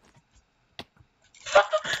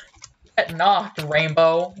 Get knocked,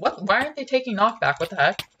 Rainbow. What? Why aren't they taking knockback? What the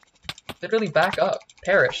heck? Literally back up.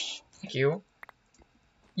 Perish. Thank you.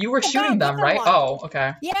 You were Oh, shooting God, them, get right? one. Oh,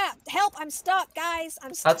 okay. Yeah, help! I'm stuck, guys.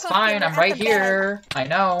 I'm stuck. That's fine. and I'm we're right at the bed. here. I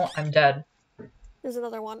know. I'm dead. There's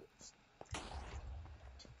another one.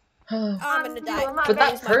 But I'm gonna die. doing my that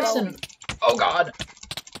Where's my bow? person... Oh god.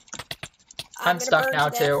 I'm gonna stuck burn now,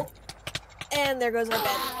 to too. death. And there goes our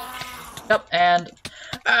bed. Yep, and...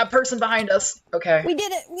 person behind us. Okay. We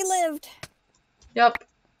did it. We lived. Yep.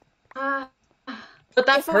 Uh, But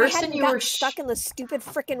that If I person hadn't you gotten were... stuck in the stupid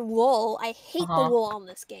freaking wool, I hate Uh-huh. the wool on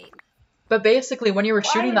this game. But basically, when you were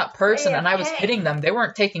shooting that person and I was AFK? hitting them, they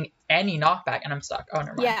weren't taking any knockback, and I'm stuck. Oh,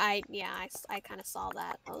 never mind. Yeah, I kind of saw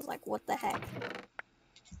that. I was like, what the heck?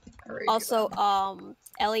 Alrighty Also, then.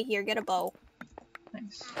 Ellie, here, get a bow.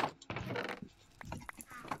 Nice.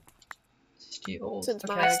 Steals. Since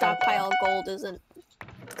Okay, my I got stockpile that. of gold isn't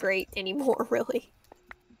great anymore, really.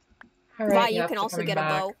 Alright, Vi, you yep, can they're also coming get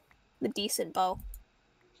back. a bow. The decent bow.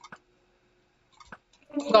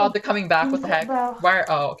 Oh god, they're coming back. What the heck? Well. Where?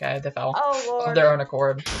 Oh, okay, they fell. oh Of lord. their own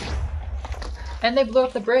accord. And they blew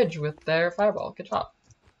up the bridge with their fireball. Good job.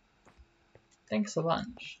 Thanks a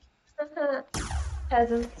bunch.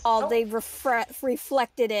 Peasants. Oh, they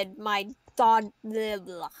reflected in my dog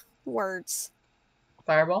words.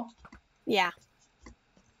 Fireball? Yeah.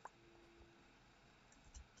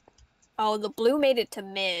 Oh, the blue made it to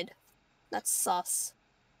mid. That's sus.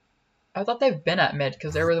 I thought they've been at mid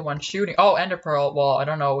because they were the ones shooting. Oh, Ender Pearl. Well, I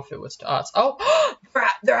don't know if it was to us. Oh,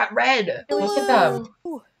 they're at red. Look at them.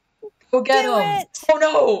 Blue! Go get Do them. it! Oh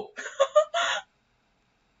no.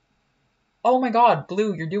 Oh my god,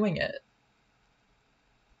 Blue, you're doing it.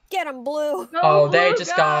 Get him, blue! No, Oh, they blue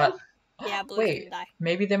just guys. got... Yeah, blue Wait, didn't die.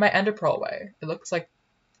 maybe they might Ender Pearl away. It looks like...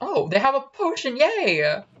 Oh, they have a potion,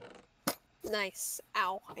 yay! Nice.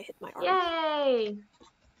 Ow, I hit my arm. Yay!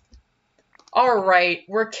 Alright,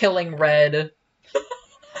 we're killing red.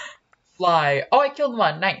 Fly. Oh, I killed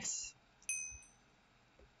one, nice.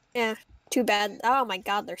 Yeah, too bad. Oh my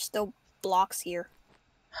god, there's still blocks here.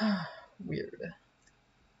 Weird.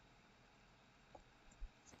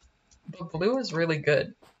 But blue is really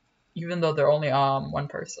good, even though they're only one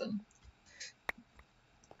person.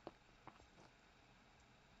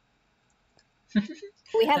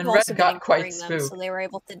 We have And also red been got quite ignoring them, so spooked. they were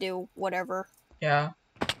able to do whatever. Yeah.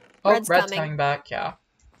 Oh, Red's red's coming. coming back, yeah.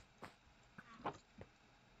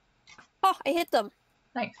 Oh, I hit them.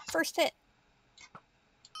 Nice. First hit.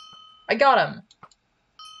 I got him!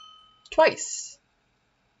 Twice!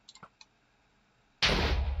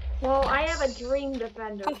 Well, I Nice. have a dream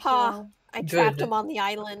defender, Haha. so... I trapped Good. him on the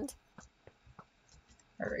island.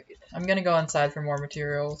 Alright. I'm gonna go inside for more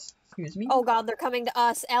materials. Excuse me? Oh god, they're coming to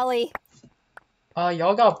us. Ellie.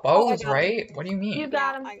 Y'all got Oh, I bows, got him. right? What do you mean? You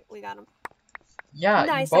got him. We got him. Yeah,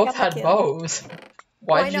 Nice, you I both got the had kill. bows.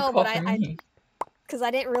 Why'd I you know, call but for me? Because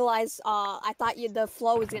I didn't realize, I thought the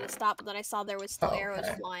flow was gonna stop, but then I saw there was still Oh, arrows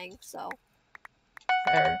okay. flying, so...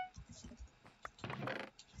 Fair.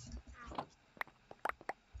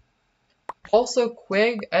 Also,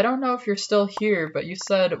 Quig, I don't know if you're still here, but you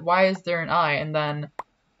said, why is there an eye? And then,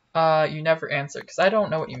 you never answered, because I don't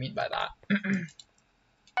know what you mean by that.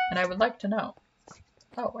 And I would like to know.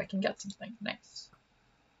 Oh, I can get something. Nice.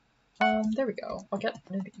 There we go. I'll get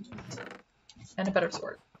nudity. And a better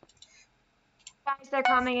sword. Guys, they're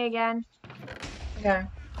coming again. Okay.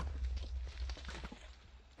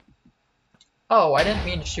 Oh, I didn't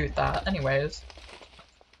mean to shoot that. Anyways.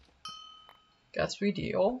 Guess we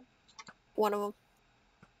deal. One of them.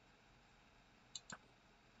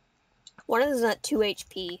 One of them's at 2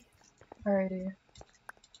 HP. Alrighty.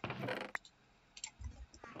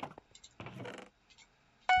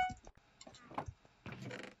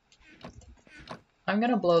 I'm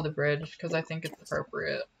gonna blow the bridge because I think it's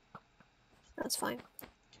appropriate. That's fine.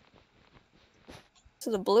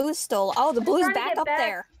 So the blue is still... Oh, the blue's trying to back get up back.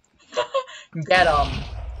 there. Get 'em!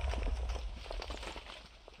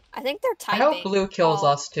 I think they're I typing. hope blue kills Oh,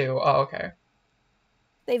 us too. Oh, okay.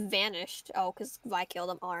 They vanished. Oh, because Vi killed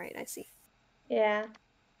them. Alright, I see. Yeah.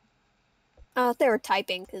 They were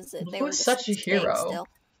typing because they Blue were is just such a staying hero. still.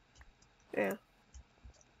 Yeah.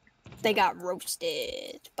 They got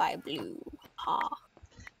roasted by blue. Ha.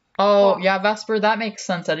 Oh, Oh. yeah, Vesper, that makes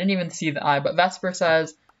sense. I didn't even see the eye, but Vesper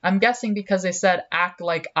says, I'm guessing because they said act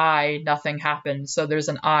like I, nothing happened, so there's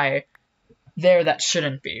an eye there that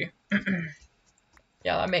shouldn't be.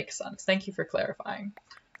 Yeah, that makes sense. Thank you for clarifying.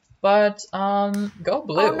 But, go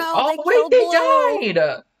blue. Oh, no, they wait, killed they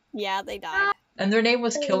died! Yeah, they died. And their name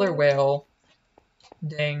was Killer Whale.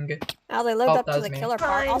 Dang. Oh, they lived Oh, up that to was the me. killer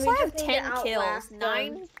part. Fine, Also, we I have just need to 10 kills. outlast them.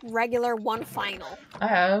 9 regular, 1 final. I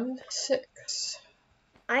have 6.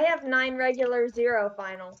 I have 9 regular, 0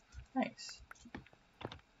 final. Nice.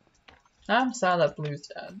 I'm sad that blue's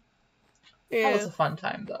dead. That was Yeah. a fun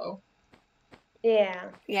time, though. Yeah.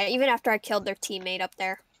 Yeah, even after I killed their teammate up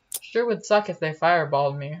there. Sure would suck if they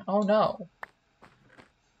fireballed me. Oh no.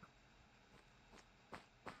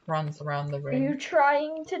 Runs around the Are ring. you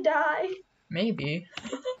trying to die? Maybe.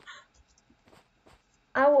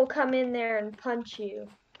 I will come in there and punch you.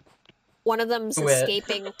 One of them's Do it.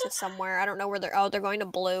 escaping to somewhere. I don't know where they're... Oh, they're going to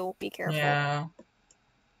blue. Be careful. Yeah.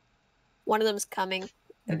 One of them's coming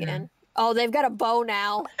Mm-hmm. again. Oh, they've got a bow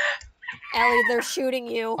now. Ellie, they're shooting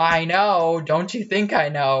you. I know. Don't you think I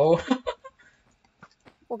know?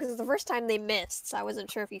 Well, because it's the first time they missed, so I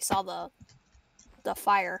wasn't sure if you saw the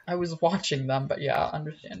fire. I was watching them, but yeah,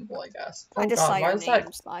 understandable, I guess. Oh I just god, saw why your is that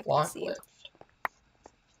name, so I can block see it. glitched?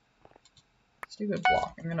 Stupid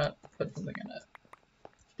block. I'm gonna put something in it.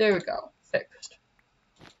 There we go. Fixed.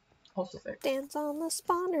 Also fixed. Dance on the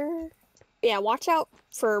spawner. Yeah, watch out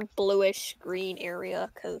for bluish green area,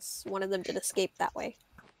 because one of them did escape that way.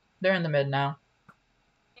 They're in the mid now.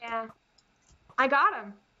 Yeah. I got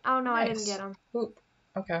him. Oh no, I didn't Nice. get him. Oop.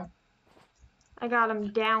 Okay. I got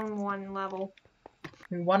him down 1 level.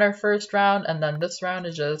 We won our first round, and then this round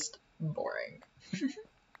is just boring.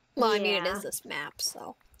 Well, I mean, it Yeah. is this map,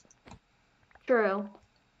 so... True.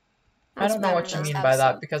 I don't know map what you does mean have by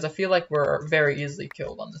that, some- because I feel like we're very easily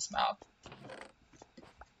killed on this map.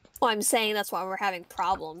 Well, I'm saying that's why we're having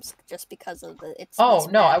problems, just because of it's Oh,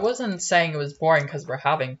 this no, I map. wasn't saying it was boring because we're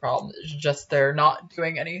having problems. It's just they're not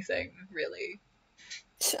doing anything, really.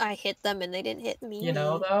 I hit them and they didn't hit me. You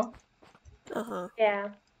know, though? Uh-huh. Yeah.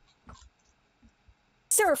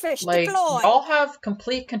 Silverfish, Like, deploy! y'all have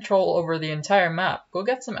complete control over the entire map. Go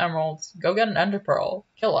get some emeralds. Go get an ender pearl.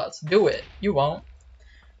 Kill us. Do it. You won't.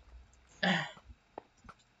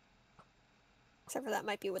 Except for that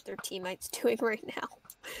might be what their teammate's doing right now.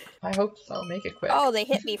 I hope so. Make it quick. Oh, they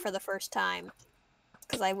hit me for the first time.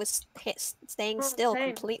 Because I was staying Oh, still same.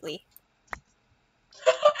 completely.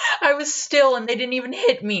 I was still and they didn't even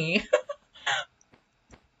hit me.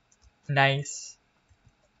 Nice.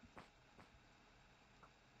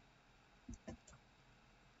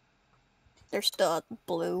 They're still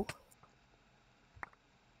blue.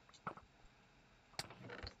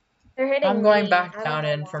 They're hitting I'm going me. back I down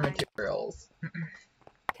don't in know for why. materials.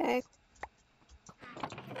 Okay.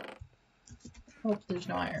 Oh, there's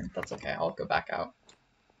no iron. That's okay. I'll go back out.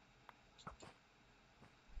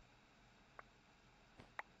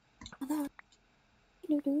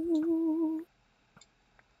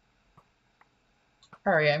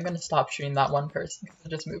 Alright, I'm gonna stop shooting that one person because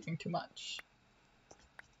they're just moving too much.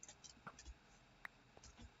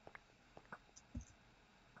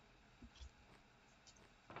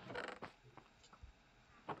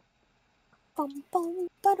 Bum, bum,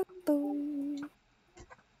 ba-dum, boom.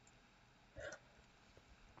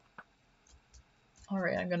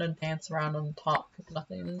 Alright, I'm gonna dance around on top because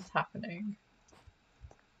nothing is happening.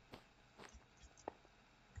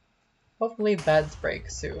 Hopefully beds break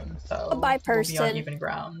soon, so Goodbye, we'll be on person. even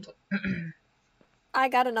ground. I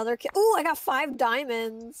got another kill. Ooh, I got 5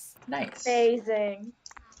 diamonds. Nice. Amazing.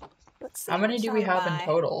 Let's see. How many what do we shall I have in buy?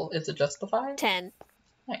 total? Is it just the 5? 10.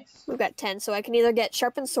 Nice. We've got 10, so I can either get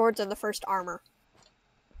sharpened swords or the first armor.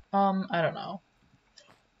 I don't know.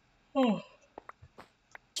 Oh.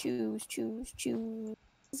 Choose.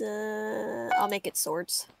 I'll make it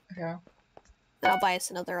swords. Okay. Then I'll buy us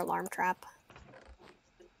another alarm trap.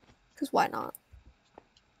 Because why not?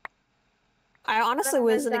 I honestly That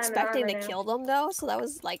wasn't has diamond expecting to armor now. kill them, though, so that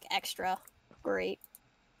was, like, extra great.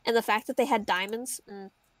 And the fact that they had diamonds,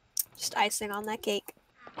 just icing on that cake.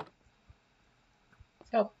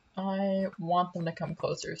 Yep. I want them to come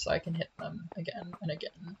closer so I can hit them again and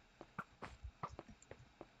again.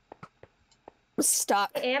 I'm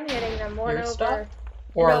stuck. I am hitting them. One You're over. stuck?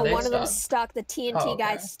 Or No, are they one of stuck? them's stuck. The TNT Oh, okay.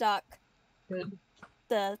 guy's stuck. Good.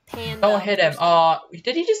 The panda. Don't hit him. person.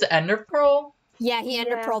 Did he just ender pearl? Yeah, he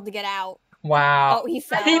ender Yeah. pearled to get out. Wow. Oh, he I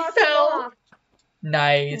fell. He knocked him fell. off.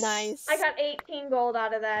 Nice. Nice. I got 18 gold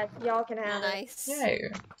out of that. Y'all can have it. Nice.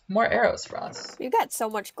 Yay. More arrows for us. You got so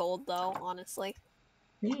much gold, though, honestly.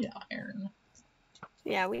 We need iron.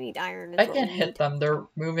 Yeah, we need iron. I can hit them. They're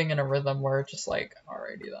moving in a rhythm where it's just like,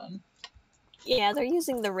 alrighty then. Yeah, they're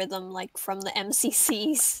using the rhythm, like, from the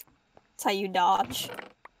MCCs. That's how you dodge.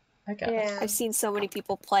 I guess. Yeah. I've seen so many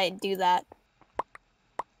people do that.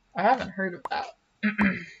 I haven't heard of that.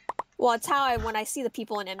 Well, it's how when I see the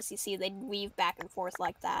people in MCC, they weave back and forth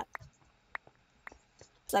like that.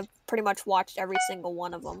 So I've pretty much watched every single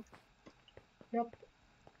one of them. Yep.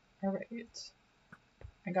 Alright.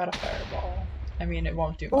 I got a fireball. I mean, it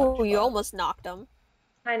won't do much. Oh, you but- almost knocked them.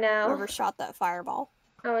 I know. Whoever shot that fireball.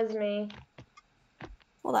 That was me.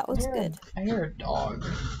 Well, that was good. I hear a dog.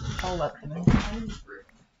 I'll let them in.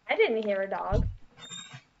 I didn't hear a dog.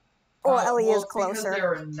 Well, Ellie is it's because closer. they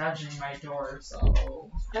were nudging my door, so...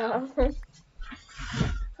 Oh.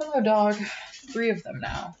 Hello, dog. 3 of them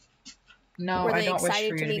now. No, Were I they don't wish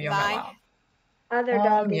excited for to you to meet be on my Vi? lap. Other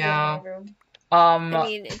dog is yeah. in my room. I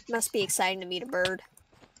mean, it must be exciting to meet a bird.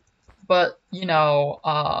 But, you know,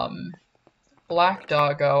 Black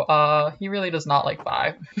Doggo, he really does not like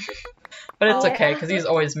Vi. But it's Oh. okay, because he's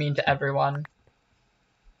always mean to everyone.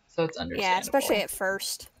 So it's understandable. Yeah, especially at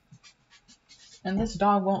first. And this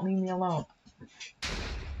dog won't leave me alone.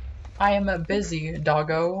 I am a busy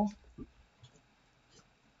doggo.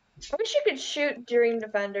 I wish you could shoot Dream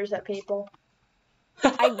Defenders at people.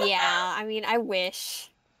 I mean, I wish.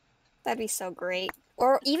 That'd be so great.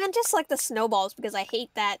 Or even just like the snowballs, because I hate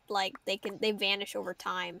that like they vanish over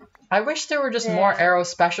time. I wish there were just more Yeah. arrow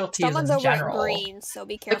specialties Someone's in over general. at green, so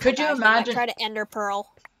be careful. could you guys. They might imagine- try to ender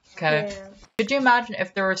pearl? Okay. Yeah. Could you imagine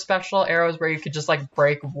if there were special arrows where you could just like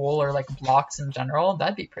break wool or like blocks in general?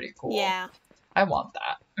 That'd be pretty cool. Yeah. I want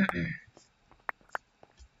that.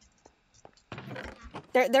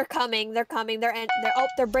 They're coming. They're coming. They're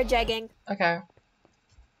bridge egging, Okay.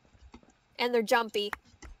 and they're jumpy.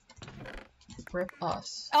 Rip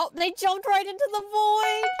us. Oh, they jumped right into the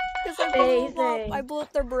void because I blew them up. Amazing. I blew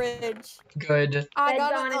up their bridge. Good. I Dead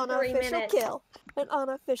got gone an in 3 unofficial minutes. kill. An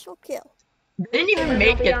unofficial kill. They didn't even then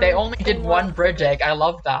make they'll be it. They on only the did same one one. bridge egg. I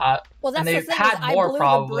love that. Well, that's And the they've thing had is I more, blew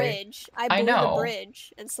probably. the bridge. I I blew know. the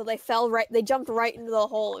bridge, and so they fell right. They jumped right into the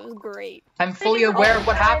hole. It was great. I'm fully did the aware whole of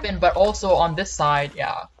what time. happened, but also on this side,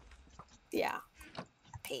 yeah. Yeah.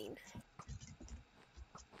 Pain.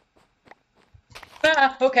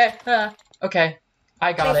 Okay. Okay.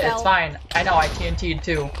 I got They it. fell. It's fine. I know. I TNT'd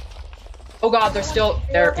too. Oh god, they're still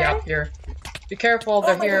there. okay? Yeah, here. Be careful.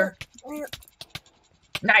 They're my here. God.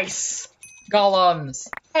 Nice. Golems.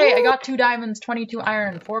 Hey, I got 2 diamonds, 22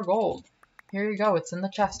 iron, 4 gold. Here you go. It's in the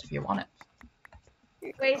chest if you want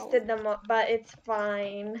it. Wasted them, but it's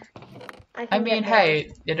fine. I can mean, get more.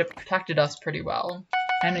 hey, it protected us pretty well.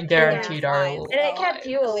 And it guaranteed our alive. And it kept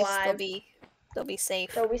you At least they'll alive. be They'll be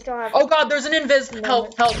safe. So we still have. Oh god, there's an invis!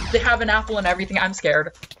 Help, help! They have an apple and everything. I'm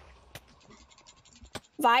scared.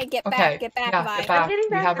 Vi, get Okay, back, get back, yeah, Vi. get back. I'm getting We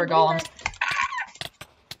back, have our I'm getting golems.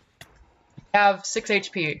 We have 6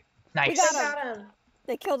 HP. Nice. We got Got him.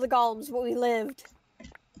 They killed the golems, but we lived.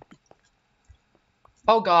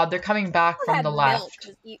 Oh god, they're coming back We from had the milk,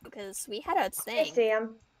 left. because we had a I thing. see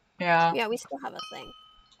him. Yeah. Yeah, we still have a thing.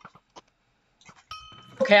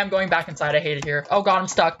 Okay, I'm going back inside. I hate it here. Oh god, I'm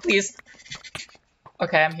stuck. Please.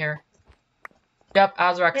 Okay, I'm here. Yep,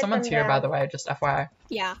 Azrak, Hit someone's them here, by down. the way, just FYI.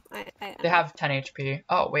 Yeah, They have 10 HP.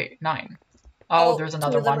 Oh, wait, 9. Oh, there's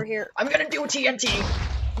another two of them one. are here. I'm gonna do a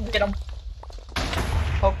TNT! Get him.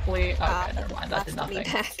 Hopefully. Okay, never mind. That did left me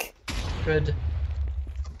nothing. back. Good.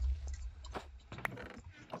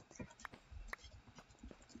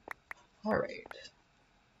 Alright.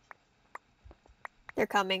 They're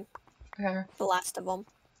coming. Okay. The last of them.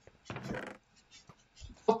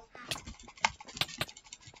 Oh.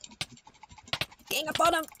 Gang up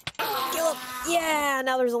on him! Kill him! Yeah,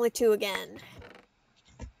 now there's only 2 again.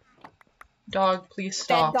 Dog, please Dead,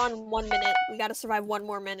 stop. gone 1 minute. We gotta survive 1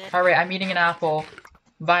 more minute. Alright, I'm eating an apple.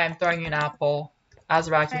 Vi, I'm throwing you an apple.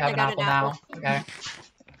 Azrak, you have I an got apple an now. apple. Okay.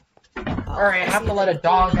 Oh, Alright, I have see to let them. a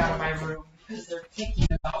dog out of my room because they're picky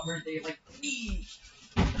about where they like be.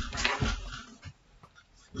 The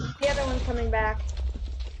other one's coming back.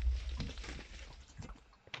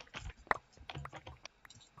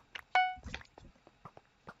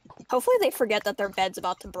 Hopefully they forget that their bed's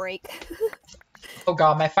about to break. Oh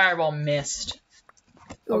god, my fireball missed.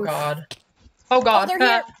 Oh Oof. god. Oh god. Oh, they're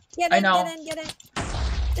here! Get in, I know. get in, get in!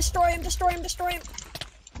 Destroy him, destroy him, destroy him!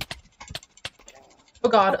 Oh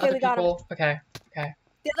god, Okay, other we got him. people. Okay, okay.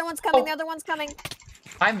 The other one's coming, Oh. the other one's coming!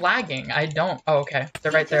 I'm lagging. I don't. Oh, okay.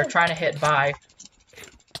 They're right there trying to hit Vi.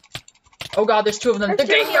 Oh god, there's 2 of them. They're There's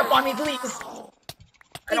two ganging here. up on me, please!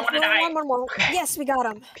 I don't want to die. One more. Okay. Yes, we got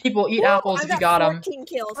him. People, eat Woo, apples I if you got them. 14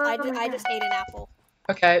 kills. Oh I my just God. ate an apple.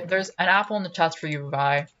 Okay, there's an apple in the chest for you,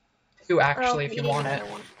 Vi. 2 actually, if We you need want it.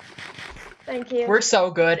 another one. Thank you. We're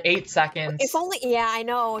so good. 8 seconds. If only, yeah, I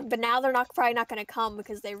know, but now they're probably not gonna come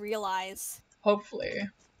because they realize. Hopefully.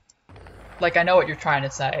 Like, I know what you're trying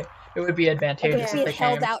to say. It would be advantageous We if had they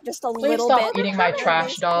held came. out just a Please little stop bit. eating my They're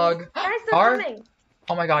trash, coming. dog. Guys, they're Are? coming.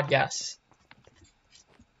 Oh my god, yes.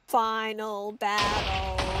 Final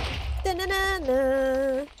battle.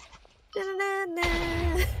 Da-na-na-na.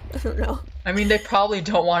 Da-na-na-na. I don't know. I mean, they probably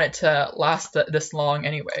don't want it to last this long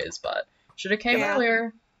anyways, but should have came Yeah.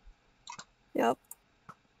 earlier. Yep.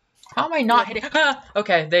 How am I not hitting? Ah!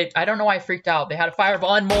 Okay, I don't know why I freaked out. They had a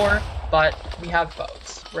fireball and more, but we have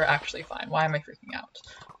bows. We're actually fine. Why am I freaking out?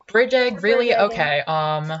 Bridge egg? Really? Bridge egg. Okay,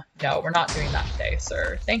 no, we're not doing that today,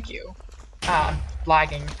 sir. Thank you.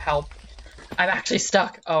 Lagging. Help. I'm actually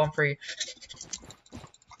stuck. Oh, I'm free.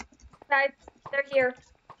 Guys, they're here.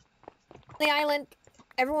 The island.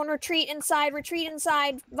 Everyone retreat inside. Retreat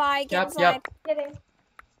inside. Vi, get Yep, inside. yep. Getting.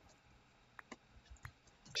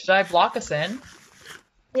 Should I block us in?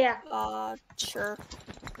 Yeah. Sure.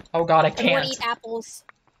 Oh god, I Everyone can't. eat apples.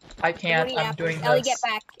 I can't. Everyone eat I'm apples. doing Ellie, this. get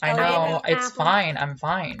back. I Ellie, get know. back. It's Apple. fine. I'm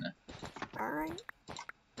fine. Alright.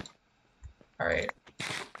 Alright.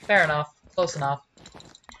 Fair enough. Close enough.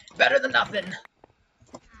 Better than nothing.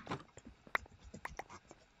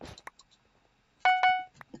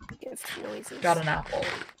 Give noises. Got an apple.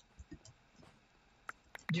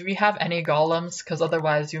 Do we have any golems? Because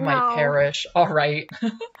otherwise you might No. perish. Alright.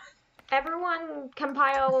 Everyone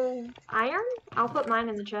compile iron? I'll put mine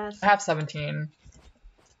in the chest. I have 17.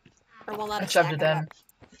 Or well, not I a shoved stack, it I in. got-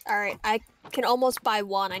 Alright, I can almost buy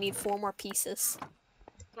 1. I need 4 more pieces.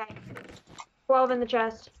 Okay. 12 in the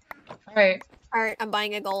chest. Alright. Alright, I'm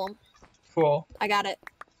buying a golem. Cool. I got it.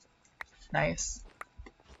 Nice.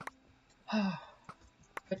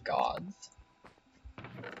 Good gods.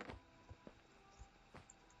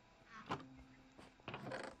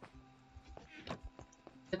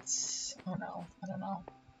 It's... oh no. I don't know.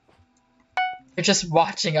 They're just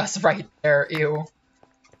watching us right there. Ew.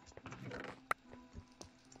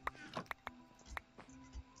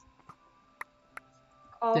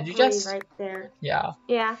 All Did you 3 just- right there. Yeah.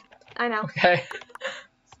 Yeah, I know. Okay.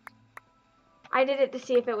 I did it to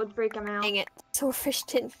see if it would freak him out. Dang it. So fish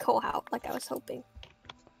didn't go out like I was hoping.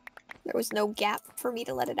 There was no gap for me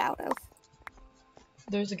to let it out of.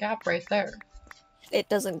 There's a gap right there. It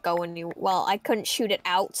doesn't go any. Well, I couldn't shoot it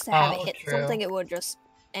out to have Oh, it hit true. something. It would just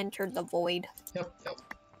enter the void. Yep, yep.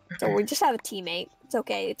 So we just have a teammate. It's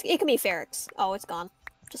okay. It can be Ferrex. Oh, it's gone.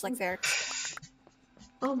 Just like Ferrex.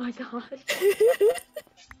 Oh my god.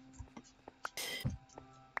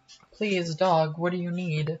 Please, dog, what do you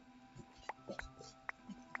need?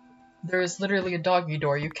 There is literally a doggy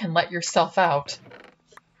door. You can let yourself out.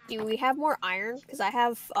 Do we have more iron? Because I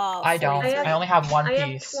have, I don't. 43. I only have one I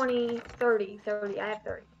piece. have 20, 30, 30. I have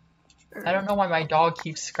 30. I don't know why my dog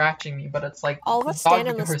keeps scratching me, but it's like All of the us stand doggy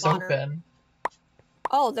in the door's spawner. open.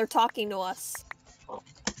 Oh, they're talking to us.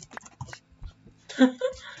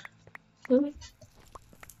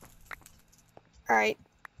 Alright.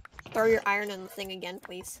 Throw your iron in the thing again,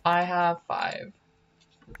 please. I have 5.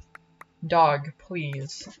 Dog,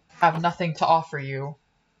 please. Have nothing to offer you.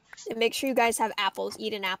 And make sure you guys have apples.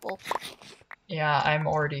 Eat an apple. Yeah, I'm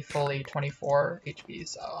already fully 24 HP,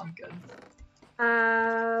 so I'm good.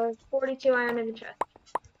 42 iron in the chest.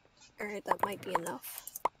 Alright, that might be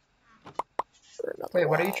enough. For another Wait,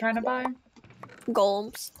 what are you while. trying to buy?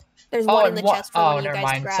 Golems. There's Oh, one in and the what? chest for Oh, when you never guys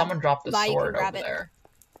mind. grab. Someone dropped the Vi, you can sword grab over it. there.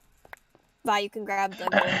 Vi, you can grab the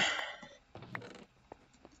golem.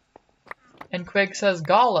 And Quig says,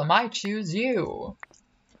 Gollum, I choose you.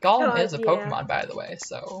 Gollum is a yeah. Pokemon, by the way,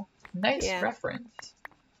 so nice Yeah. reference.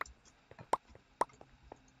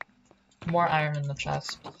 More iron in the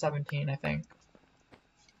chest. 17, I think.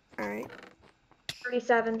 Alright.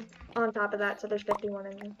 37 on top of that, so there's 51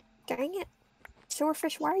 in there. Dang it.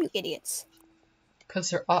 Swordfish, why are you idiots? Because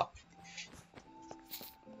they're up.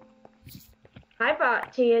 I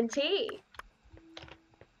bought TNT.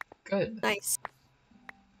 Good. Nice.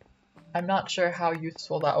 I'm not sure how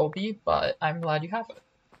useful that will be, but I'm glad you have it.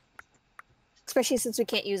 Especially since we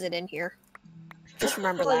can't use it in here. Just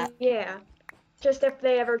remember Well, that. yeah. Just if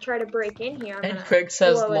they ever try to break in here, I'm And gonna Quig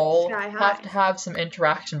says, blow it lol, sky have high. to have some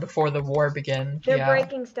interaction before the war begins. They're Yeah.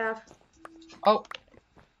 breaking stuff. Oh.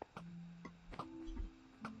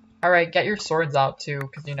 Alright, get your swords out too,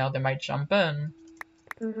 because you know, they might jump in.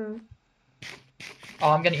 Mm-hmm. Oh,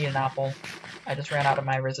 I'm gonna eat an apple. I just ran out of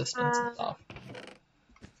my resistance and stuff.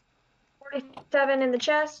 47 in the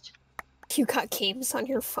chest. You got games on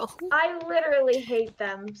your phone. I literally hate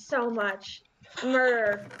them so much.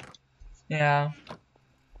 Murder. Yeah.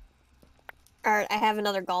 Alright, I have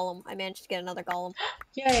another golem. I managed to get another golem.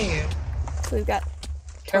 Yay! So we've got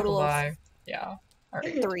Careful, total of bye. Yeah.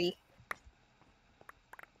 Alright. 3.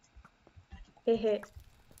 Hit.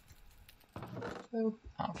 Oh,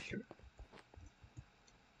 shoot.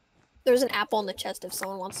 There's an apple in the chest if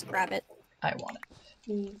someone wants to grab it. I want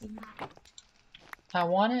it. I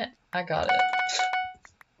want it. I got it.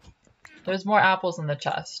 There's more apples in the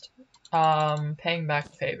chest. Paying back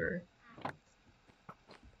the favor.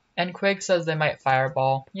 And Quig says they might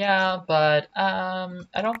fireball. Yeah, but,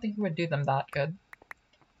 I don't think he would do them that good.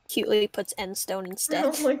 Cutely puts end stone instead.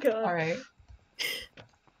 Oh my god. Alright.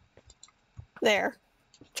 There.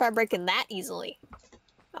 Try breaking that easily.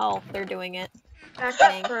 Oh, they're doing it. Back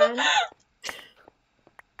Dang. up, friend.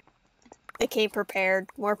 They came prepared.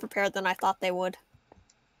 More prepared than I thought they would.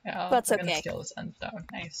 Yeah, That's I'm gonna okay. steal this end stone.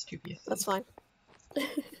 Nice, 2 pieces. That's fine.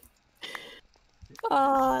 Oh,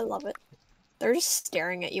 I love it. They're just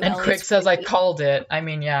staring at you, And Ellie. Quick It's says I creepy. called it. I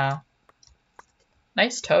mean, yeah.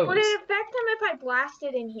 Nice toes. Would it affect them if I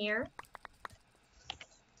blasted in here?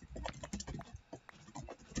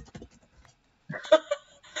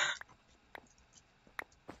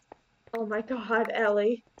 Oh my god,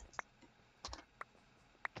 Ellie.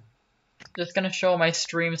 Just gonna show my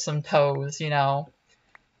stream some toes, you know.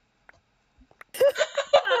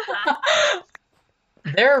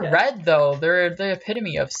 They're red though. They're the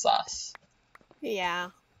epitome of sus. Yeah,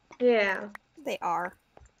 Yeah. they are.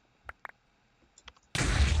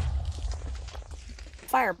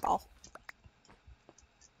 Fireball.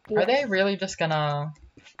 Are they Yes. really just gonna,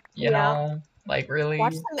 you Yeah. know, like really?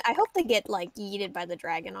 Watch them. I hope they get like yeeted by the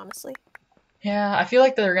dragon. Honestly, Yeah, I feel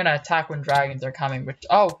like they're gonna attack when dragons are coming. Which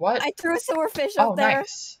what? I threw a swordfish up Oh, there.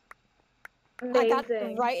 nice. I got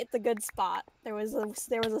Amazing. right at the good spot. There was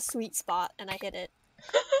a sweet spot, and I hit it.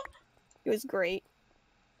 It was great.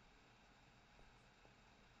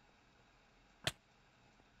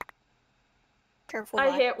 Careful. I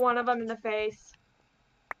Vi. hit one of them in the face.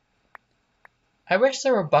 I wish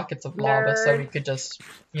there were buckets of lava so we Nerd. could just,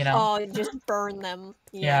 you know. Oh, just burn them.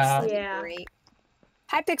 Yes, Yeah. that'd be Yeah. great.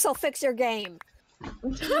 Hypixel, fix your game.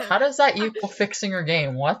 How does that equal fixing your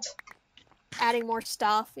game? What? Adding more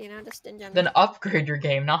stuff, just in general. Then upgrade your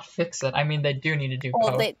game, not fix it. I mean, they do need to do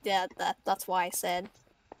Well, code. that's why I said.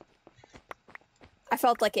 I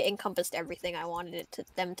felt like it encompassed everything I wanted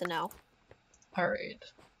them to know. Alright.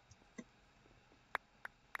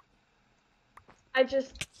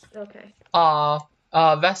 Okay.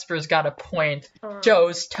 Vesper's got a point. Um,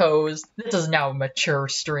 Joe's toes. This is now a mature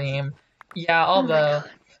stream. Yeah, Oh my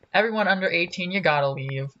everyone under 18, you gotta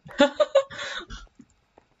leave. But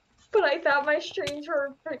I thought my streams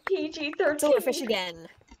were for PG-13. Silverfish again.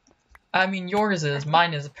 I mean, yours is.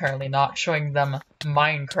 Mine is apparently not, showing them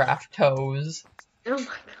Minecraft toes. Oh my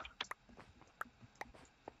god.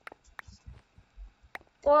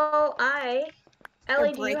 Well, Ellie,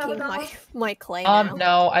 You're do you have a breaking golem? my clay now.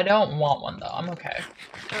 No, I don't want one though. I'm okay.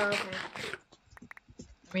 Oh, okay.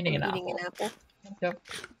 I'm eating an Eating apple. an apple. Yep.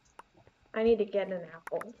 I need to get an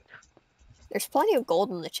apple. There's plenty of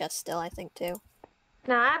gold in the chest still, I think, too.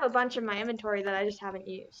 Now, I have a bunch in my inventory that I just haven't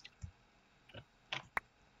used.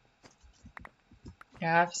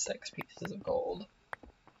 Yeah, I have 6 pieces of gold.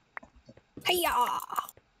 Hiya!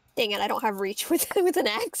 Dang it, I don't have reach with an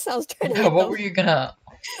axe. I was trying to Yeah, hit what them. were you gonna...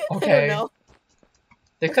 I don't Okay. know.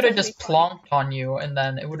 They That's could have gonna just be funny. plonked on you and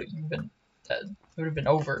then it would have been dead. It would have been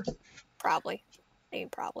over. Probably. I mean,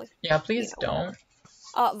 probably. Yeah, please You know. don't.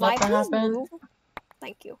 Vi, Let that please happen. move.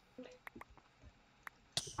 Thank you.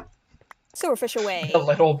 Silverfish away. The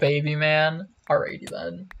little baby man. Alrighty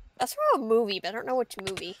then. That's from a movie, but I don't know which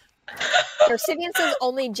movie. Obsidian says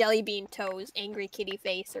only jelly bean toes, angry kitty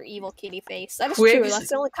face, or evil kitty face. That is true. Quigs- That's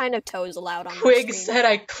the only kind of toes allowed on Quig this stream. said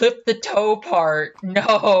I clipped the toe part.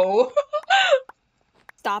 No.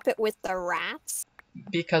 Stop it with the rats.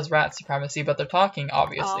 Because rat supremacy, but they're talking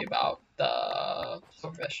obviously Oh. about the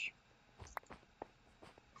silverfish.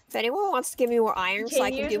 If anyone wants to give me more iron so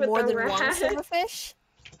I can Continues do with more the than one rat. silverfish,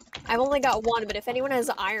 I've only got one, but if anyone has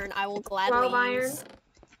iron, I will gladly 12 iron. use.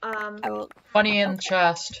 I will. Funny in the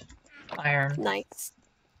chest. Iron. Nice.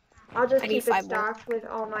 I'll just I need keep it 5 more. stocked with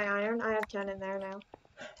all my iron. I have 10 in there now.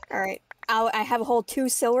 All right. I have a whole 2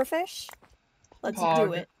 silverfish. Let's do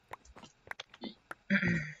Pog. it.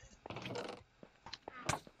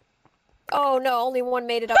 Oh no, only one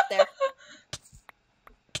made it up there.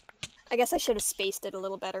 I guess I should have spaced it a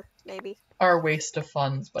little better, maybe. Are a waste of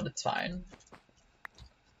funds, but it's fine.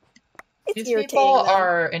 It's These irritating. people though.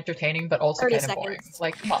 are entertaining, but also 30 kind of boring. seconds.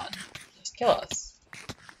 Like, come on. Just kill us.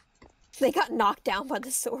 They got knocked down by the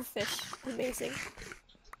silverfish. Amazing.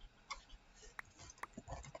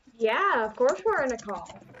 Yeah, of course we're in a call.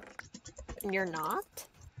 And you're not?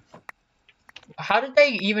 How did they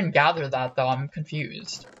even gather that, though? I'm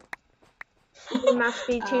confused. We must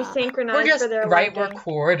be too We're synchronized We're just for their right, we're working.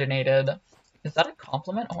 coordinated. Is that a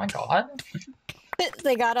compliment? Oh my god.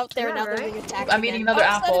 They got up there and Yeah, now they're right? being attacked. I'm eating again. another Oh,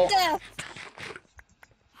 apple. sudden death!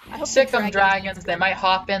 I hope the Sick 'em dragon dragons, eats they them. might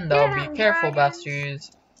hop in though. Get Be 'em, careful, dragons.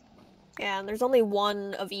 besties. Yeah, and there's only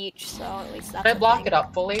one of each, so at least that's Did I a block thing. it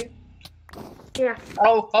up fully? Yeah.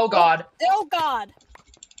 Oh god. Oh god!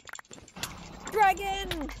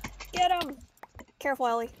 Dragon! Get him! Careful,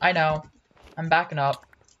 Ellie. I know. I'm backing up.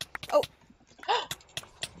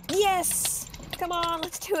 Yes! Come on,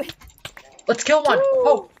 let's do it. Let's kill one! Woo!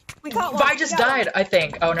 Oh! We caught one. Vi we just got one. died, I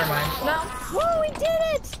think. Oh, never mind. No. Woo, we did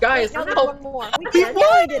it! Guys, Wait, no, there's help. one more. We We did it.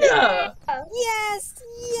 won! We did it. Yes!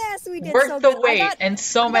 Yes, we did Worth so the good. wait, I got, and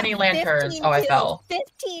so I got many lanterns. 15 Oh, I kills. fell.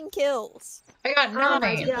 15 kills. I got Oh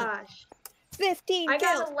my 9! gosh. 15 I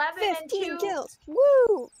kills. got 11 and 15 2. kills.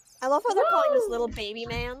 Woo! I love how they're calling us Woo! little baby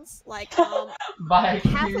mans. Like, Bye.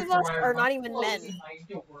 half of us are not even men.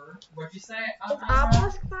 What'd you say? Is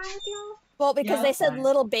Obelisk fine with y'all? Well, because Yeah, they said fine.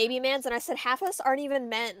 little baby mans, and I said half of us aren't even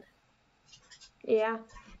men. Yeah.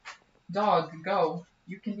 Dog, go.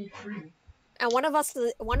 You can be free. And one of us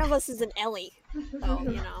is an Ellie. So,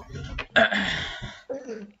 you know.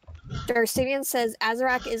 Darcidian says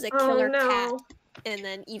Azrak is a Oh killer cat, no. and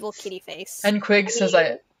then evil kitty face. And Quig says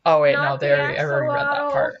I... Oh wait, no, Not they the already, I already read that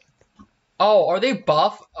axolotl. part. Oh, are they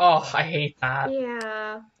buff? Oh, I hate that.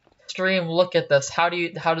 Yeah. Stream, look at this. How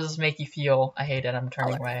does this make you feel? I hate it. I'm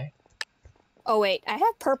turning Color. away. Oh wait, I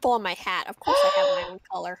have purple on my hat. Of course I have my own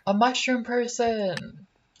color. A mushroom person.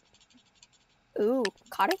 Ooh,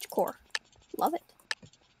 cottage core. Love it.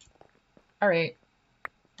 All right.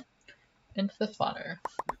 Into the funner.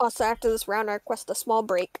 Also, after this round, I request a small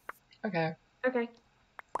break. Okay. Okay.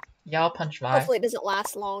 Yeah, I'll punch Vi. Hopefully it doesn't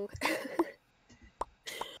last long.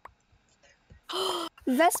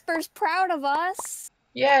 Vesper's proud of us.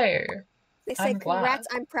 Yay! They say, I'm glad. congrats,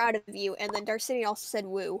 I'm proud of you. And then Darcini also said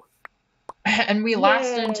woo. And we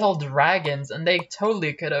lasted Yay. until dragons, and they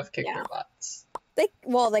totally could have kicked Yeah. our butts. They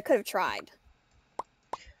could have tried.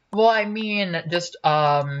 Well, I mean, just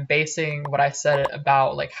basing what I said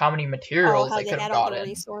about like how many materials how they they could had have all the gotten.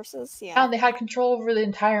 resources. Yeah, Yeah. and they had control over the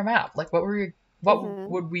entire map. Like, what Mhm.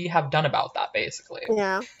 would we have done about that, basically?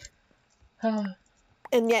 Yeah.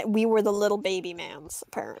 And yet we were the little baby mans,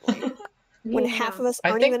 apparently. When half of us I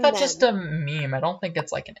aren't think even that's men. just a meme. I don't think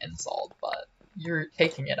it's like an insult, but you're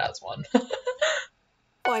taking it as one.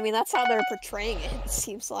 Well, I mean, that's how they're portraying it, it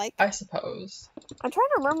seems like. I suppose. I'm trying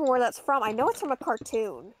to remember where that's from. I know it's from a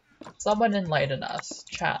cartoon. Someone enlighten us,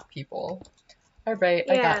 chat people. Alright,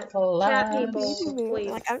 I Yeah, got collapse. chat people, please.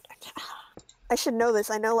 Like, I should know this.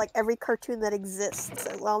 I know like every cartoon that exists.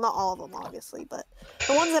 Well, not all of them, obviously, but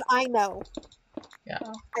the ones that I know. Yeah.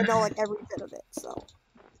 I know like every bit of it. So,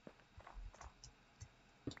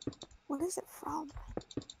 what is it from?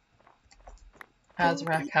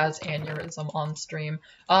 Azrak has aneurysm on stream.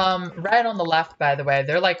 Red on the left, by the way.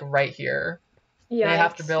 They're like right here. Yeah. They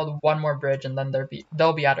have to build one more bridge and then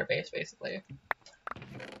they'll be at our base, basically.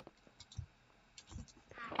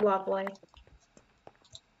 Lovely.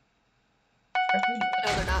 No,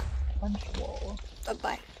 they're not. Wonderful.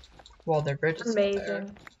 Bye. Well, their bridge is still there.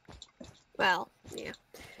 Amazing. Well, yeah.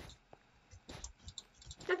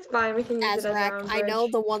 That's fine. We can use it as our own Azrak, bridge. I know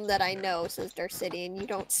the one that I know, says Darcidian. You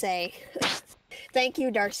don't say. Thank you,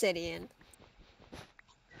 Darcidian.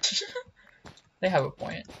 They have a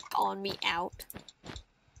point. Calling me out.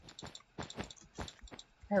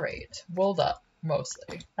 Alright. Wooled up,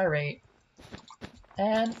 mostly. Alright.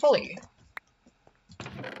 And fully.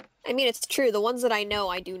 I mean, it's true. The ones that I know,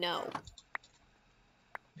 I do know.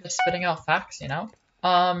 Just spitting out facts, you know?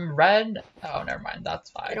 Red... Oh, never mind. That's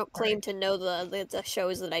fine. I don't claim to know the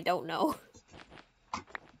shows that I don't know.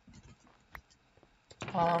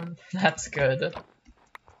 That's good.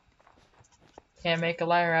 Can't make a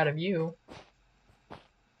liar out of you.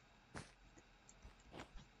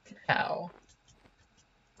 Now.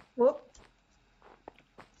 Whoop.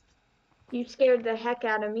 You scared the heck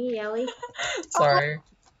out of me, Ellie. Sorry.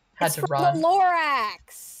 Had It's to from run. the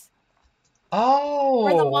Lorax! Oh!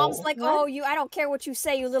 Where the mom's like, oh, I don't care what you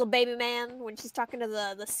say, you little baby man, when she's talking to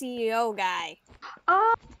the CEO guy.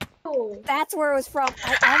 Oh! That's where it was from.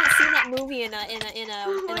 I haven't seen that movie in a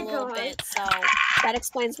my little God. bit, so that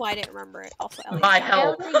explains why I didn't remember it. Also, Ellie. My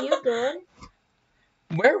help. Ellie, you good?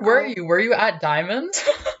 Where were you? Were you at Diamond?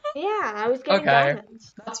 Yeah, I was getting Okay.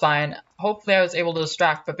 diamonds. That's fine. Hopefully I was able to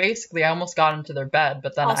distract, but basically I almost got into their bed,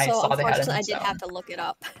 but then I Also, saw they had unfortunately, a I did stone. have to look it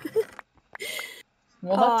up.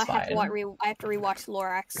 Well, that's I have fine. I have to rewatch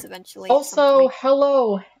Lorax eventually. Also,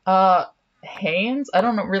 hello, Haynes? I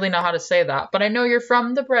don't really know how to say that, but I know you're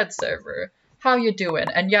from the bread server. How you doing?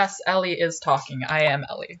 And yes, Ellie is talking. I am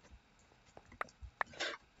Ellie.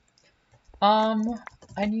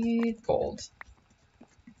 I need gold.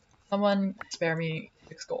 Someone spare me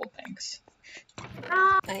 6 gold, thanks. No,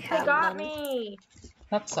 I they have got none. me.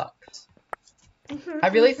 That sucks. I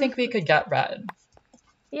really think we could get red.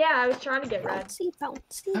 Yeah, I was trying to get red.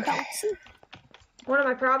 Bouncy. One of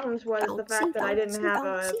my problems was the fact that I didn't have a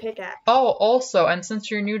Bouncy. pickaxe. Oh, also, and since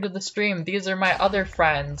you're new to the stream, these are my other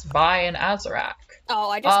friends, Vi and Azrak. Oh,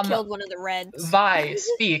 I just killed one of the reds. Vi,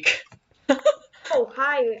 speak. Oh,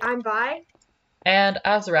 hi, I'm Vi. And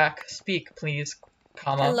Azrak, speak, please,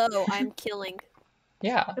 comma. Hello, I'm killing.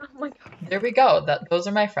 Yeah, Oh my god. there we go. Those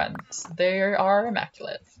are my friends. They are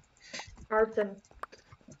immaculate. Arson.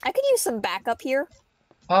 I could use some backup here.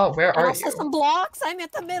 Oh, where And are also you? some blocks. I'm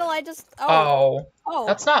at the middle. I just Oh, oh.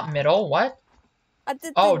 that's not middle. What?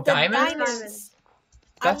 The diamonds? Diamonds.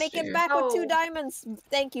 I'm Got making you. back with 2 Oh. diamonds.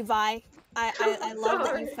 Thank you, Vi. I love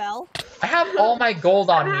that you Sorry. fell. I have all my gold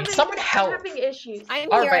on me. Someone I'm help. having issues. I'm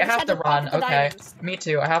All here. right, I just have had to talk run. with the Okay, diamonds. me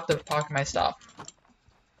too. I have to pocket my stuff.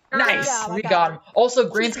 Ah, Nice, job, I we got got him. him. Also,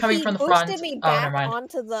 Green's coming He from the boosted front. me Oh, back never mind.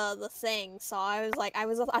 onto the thing, so I was like, I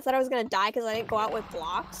thought I was gonna die because I didn't go out with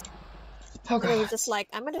blocks. Oh And it was god. just like,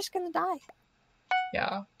 I'm just gonna die.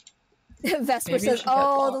 Yeah. Vesper Maybe you says, should get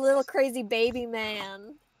 "Oh, the blocks." little crazy baby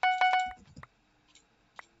man."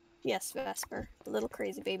 Yes, Vesper, the little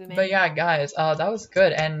crazy baby man. But yeah, guys, that was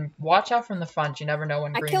good. And watch out from the front. You never know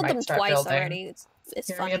when I Green killed might them start twice building. already. It's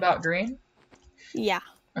Hear funny. me about Green? Yeah,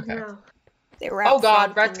 Okay. No. they were. Oh out god,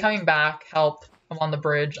 front Red's and- coming back. Help. I'm on the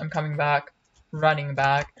bridge. I'm coming back. Running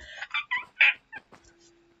back.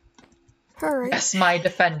 All right. Yes, my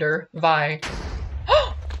defender, Vi.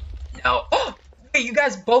 No. Wait, you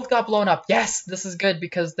guys both got blown up. Yes, this is good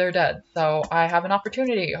because they're dead. So I have an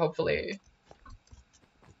opportunity, hopefully.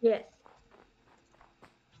 Yes.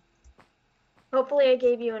 Hopefully I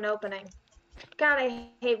gave you an opening. God, I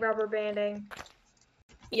hate rubber banding.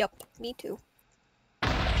 Yep, me too.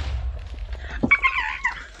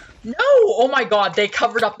 No! Oh my god, they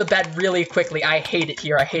covered up the bed really quickly. I hate it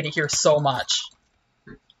here. I hate it here so much.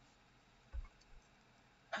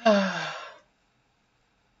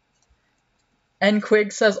 And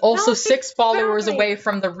Quig says, also No, 6 followers me. away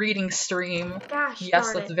from the reading stream. Gosh, Yes,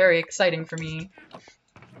 darn that's it. very exciting for me.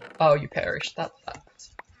 Oh, you perished. That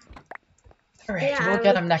sucks. Alright, Yeah, we'll I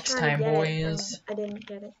get was him next trying time, to get it, boys. and I didn't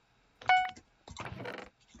get it.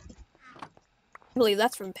 I believe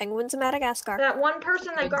that's from Penguins of Madagascar. That one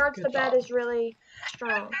person that Good- guards good the bed job. is really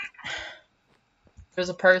strong. There's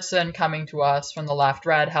a person coming to us from the left.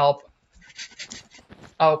 Red, help.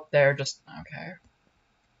 Oh, they're just okay.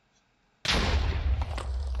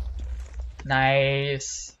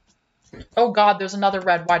 Nice. Oh god, there's another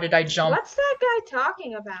red. Why did I jump? What's that guy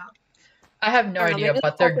talking about? I have no I don't know, idea, maybe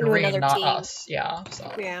but they're they're talking to green, another not team. us. Yeah,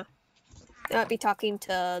 so. Yeah. They might be talking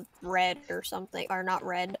to red or something, or not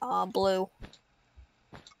red, blue.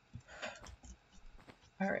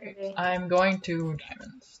 Alright, Okay. I'm going to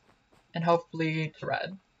diamonds. And hopefully to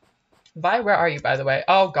red. Vi, where are you, by the way?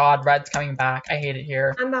 Oh god, red's coming back. I hate it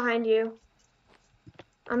here. I'm behind you.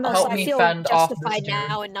 I'm Help Also, behind me I feel fend off this justified dude.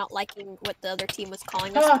 now in not liking what the other team was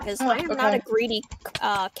calling us because I am not a okay. greedy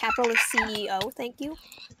capitalist CEO. Thank you.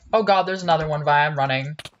 Oh god, there's another one, Vi. I'm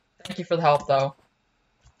running. Thank you for the help, though.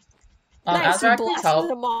 Nice, you Azrak, please blasted help.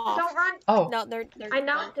 them off. Don't run. Oh, No, they're I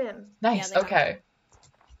knocked him. nice. Yeah, they Okay.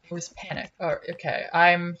 It was panic. Oh, okay.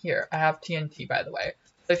 I'm here. I have TNT, by the way.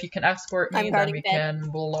 So if you can escort me, I'm then guarding we bed. can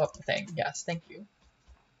blow up the thing. Yes, thank you.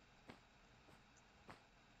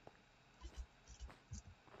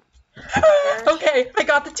 Okay, I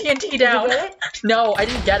got the TNT down. Did you get it? No, I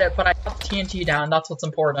didn't get it, but I got the TNT down. That's what's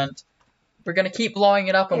important. We're gonna keep blowing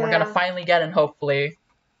it up, and we're gonna Yeah. finally get it, hopefully.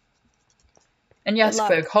 And yes, Good luck.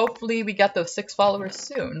 Quig, hopefully we get those 6 followers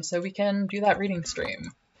soon, so we can do that reading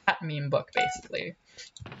stream. That meme book, basically.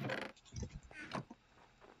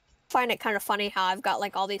 Find it kind of funny how I've got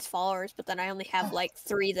like all these followers, but then I only have like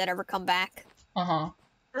 3 that ever come back. Uh-huh.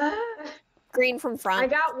 Green from I front,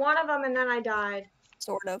 got one of them and then I died.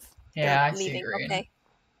 sort of. Yeah, They're I see leaving. green. Okay.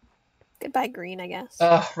 Goodbye, green, I guess.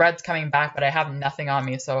 Ugh, red's coming back, but I have nothing on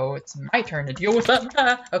me, so it's my turn to deal with them.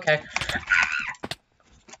 Okay.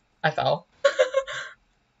 I fell.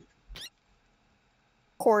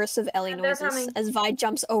 Chorus of Ellie They're noises coming. as Vi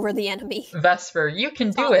jumps over the enemy. Vesper, you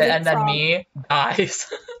can do Oh, it, and then leapfrog. me dies.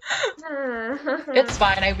 It's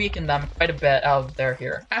fine, I weakened them quite a bit. Oh, they're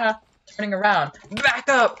here. Turning around. Back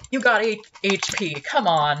up! You got 8 HP. Come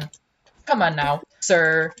on. Come on now,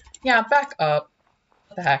 sir. Yeah, back up.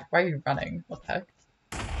 What the heck? Why are you running? What the heck?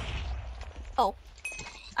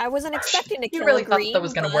 I wasn't expecting to kill You really a thought green. that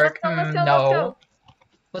was gonna but work? Let's go, No. let's go.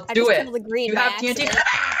 Let's I do just it. killed the green You by have TNT? accident.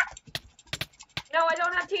 No, I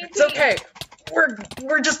don't have TNT. It's okay.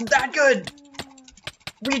 We're just that good.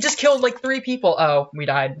 We just killed like 3 people. Oh, we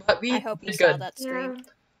died. But we I hope you did saw good. that stream.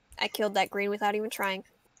 I killed that green without even trying.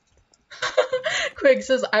 Quig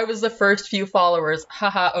says, I was the first few followers.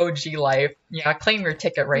 Haha, OG life. Yeah, claim your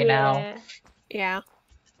ticket right now. Yeah.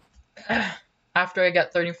 After I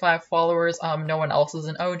get 35 followers, no one else is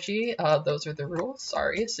an OG. Those are the rules.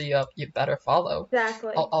 Sorry. So you better follow.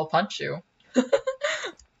 Exactly. I'll punch you.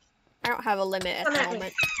 I don't have a limit at Come the at me.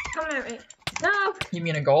 moment. Come at me. No. You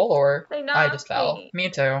mean a goal or? They I knocked just fell. me. Me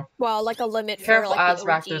too. Well, like a limit Careful, for like the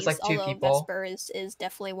Azrak, OGs, there's, like, 2 although people. Vesper is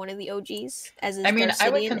definitely one of the OGs, as is I mean, I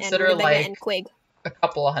would Garcidian consider, and Rutabaga like, and Quig. A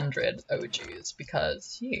couple of hundred OGs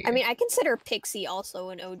because I mean, I consider Pixie also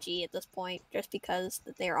an OG at this point, just because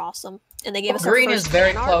that they're awesome and they gave us our green first is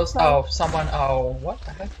very fan art, close. so Oh, someone. Oh, what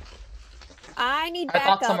the heck? I need I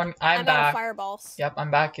backup. thought someone. I'm out of back. fireballs. Yep,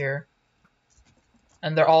 I'm back here.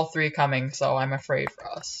 And they're all 3 coming, so I'm afraid for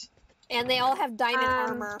us. And they all have diamond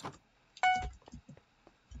armor.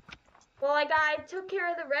 Well, I took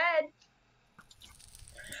care of the red.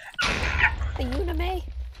 The Unime.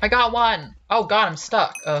 I got 1! Oh god, I'm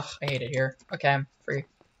stuck. Ugh, I hate it here. Okay, I'm free.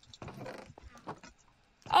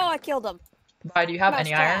 Oh, I killed him. Vi, do you have any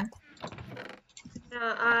Mousetrap.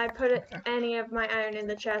 iron? I put any of my iron in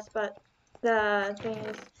the chest, but the thing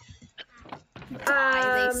is,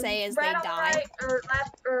 Die, they say as they red on the die. right or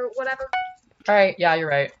left or whatever. Alright, yeah, you're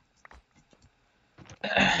right.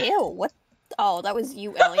 Ew, what? Oh, that was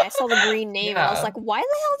you, Ellie. I saw the green name and I was Yeah. like, why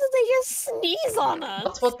the hell did they just sneeze on us?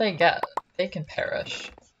 That's what they get. They can perish.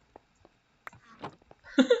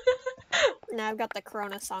 Now I've got the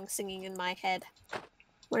Corona song singing in my head.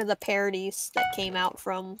 One of the parodies that came out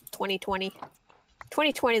from 2020.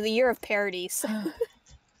 2020, the year of parodies.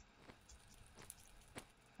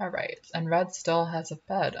 Alright, and red still has a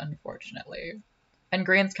bed, unfortunately. And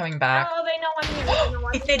green's coming back. Oh, they know I'm here. They know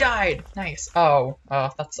I'm They died! Nice. Oh,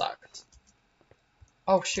 that sucks.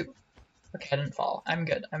 Oh, shoot. Okay, I didn't fall. I'm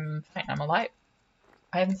good. I'm fine. I'm alive.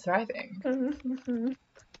 I'm thriving. here.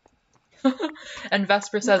 And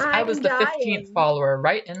Vesper says, I was the I'm 15th dying. follower,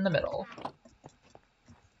 right in the middle.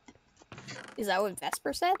 Is that what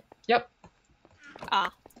Vesper said? Yep.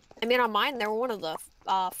 Ah. I mean, on mine, they were one of the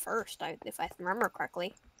first, if I remember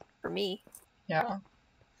correctly. For me. Yeah.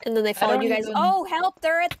 And then they followed don't you guys. even- Oh, help!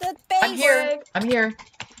 They're at the base! I'm here. I'm here.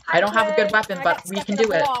 I don't have a good weapon, I but got we stuck can in a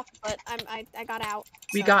do it. block, but I got out.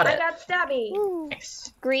 We so- got I it. got stabby. Woo.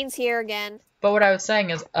 Nice. Green's here again. But what I was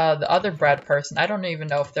saying is, the other bread person, I don't even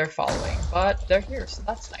know if they're following, but they're here, so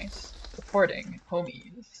that's nice. Supporting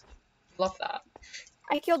homies. Love that.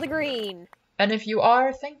 I killed the green. And if you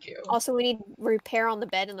are, thank you. Also, we need repair on the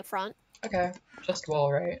bed in the front. Okay, just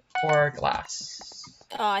wool, right? Or glass.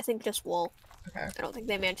 I think just wool. Okay. I don't think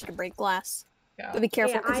they managed to break glass. Yeah. But be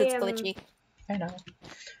careful Yeah, because I it's am- glitchy. I know.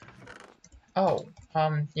 Oh,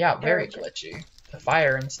 yeah, very glitchy. The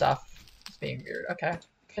fire and stuff is being weird. Okay.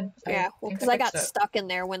 Good. Yeah, well, think because I got fixed it. stuck in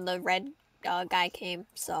there when the red guy came,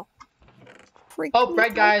 so. Freak Oh, me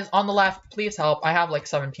red out. guys on the left, please help. I have like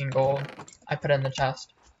 17 gold. I put it in the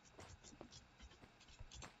chest.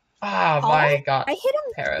 Ah, my god. I hit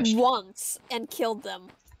him Perished. once and killed them.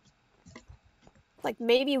 Like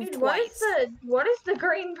maybe Dude, twice. what is the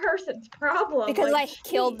green person's problem? Because Like, I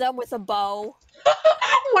killed them with a bow.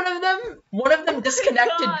 one of them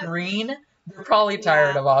disconnected God. green. They're probably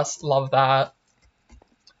tired Yeah. of us. Love that.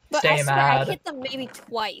 But Stay I swear mad. I hit them maybe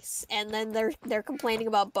twice, and then they're complaining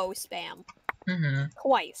about bow spam. Mm-hmm.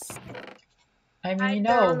 Twice. I mean, Right you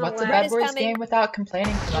there know, on the what's a left. Red is Bedwars coming. game without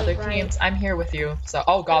complaining from other Right. teams? I'm here with you. So,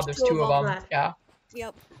 oh god, there's two of them. left. Yeah.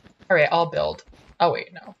 Yep. Alright, I'll build. Oh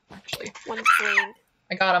wait, no, actually. One's fleeing.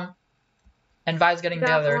 I got him. And Vi's getting the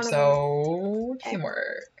Got other, one of so Okay.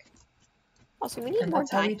 teamwork. Also, we need And more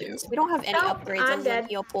that's how we diamonds. do. We don't have any Oh, upgrades I'm other than dead.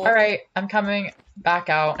 heal pool. Alright, I'm coming back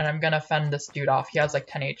out, and I'm gonna fend this dude off. He has like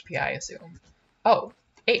 10 HP, I assume. Oh,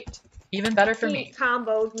 8. Even better for He me.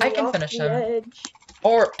 comboed me I can off finish the him. edge.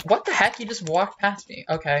 Or, what the heck? He just walked past me.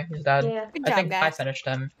 Okay, he's dead. Yeah. Good I job, think guys. I finished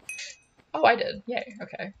him. Oh, I did. Yay,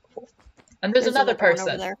 okay, cool. And there's There's another one over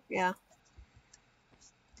person. there. Yeah.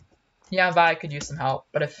 Yeah, Vi could use some help,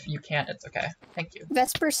 but if you can't, it's okay. Thank you.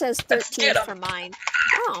 Vesper says Let's 13 get 'em. for mine.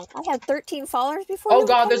 Oh, I had 13 followers before. Oh you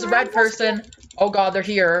god, came there's a around, red person. Oh god, they're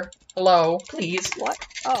here. Hello, please. What?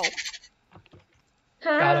 Oh,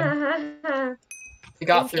 Got We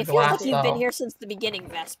got through it feels glass like you've been though. here since the beginning,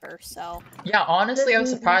 Vesper. So Yeah, honestly, I was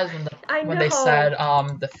This- surprised I when they know. said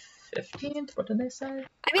the 15th. What did they say? I mean,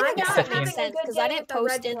 I'm I guess not that having makes a sense good because day I with didn't the post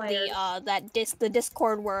red in players. the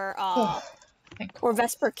Discord where Thank where God.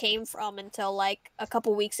 Vesper came from until like a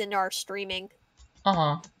couple weeks into our streaming.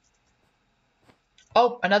 Oh,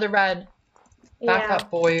 another red. Back Yeah. up,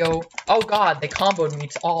 boyo. Oh god, they comboed me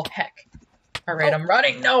to all heck. Alright, Oh. I'm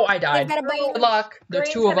running. No, I They've died. got a bow. Good luck. There's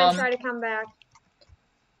Green's two of gonna them. try to come back.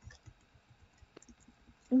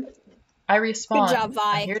 I respawn. Good job, Vi.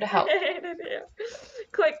 I'm here to help.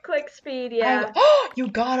 Click speed, yeah. You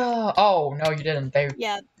gotta. Oh no, you didn't. They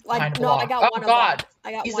Yeah, like kind of no, I blocked. got Oh one god. of them.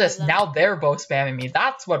 I got one Jesus, of them. now they're bow spamming me.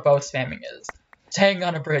 That's what bow spamming is. Staying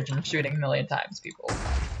on a bridge and shooting a million times, people.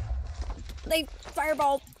 They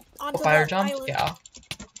fireball onto Oh, fire the jump? island. Yeah.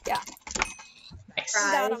 Yeah. Nice.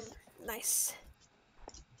 Right. Got 'em. Nice.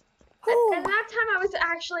 And that time I was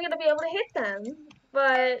actually gonna be able to hit them,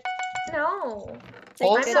 but no.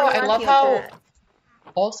 Also, I'm not I lucky love with how. that.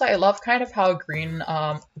 Also, I love kind of how green.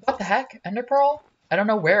 What the heck? Ender Pearl? I don't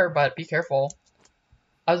know where, but be careful.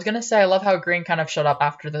 I was gonna say I love how green kind of shut up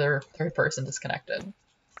after their third person disconnected.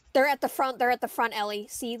 They're at the front. They're at the front, Ellie.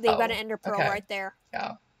 See, they've got Oh, an ender pearl okay. right there.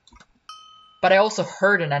 Yeah. But I also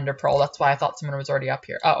heard an Ender Pearl. That's why I thought someone was already up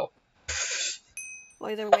here. Oh.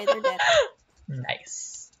 Well, either way, they're dead.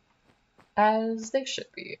 Nice. As they should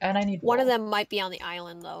be. And I need One of wool. them might be on the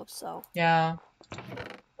island though. So Yeah.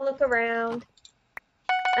 Look around.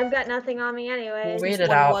 I've got nothing on me anyway. We'll This wait it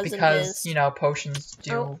one out wasn't because, his. you know, potions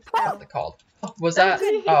do Oh. what they're called. Oh, was that?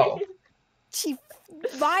 Oh. she,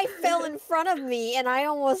 Vi fell in front of me, and I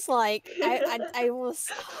almost like I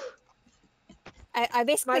almost. I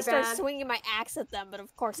basically My started bad. swinging my axe at them, but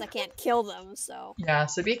of course I can't kill them. So Yeah,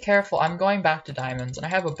 so be careful. I'm going back to diamonds, and I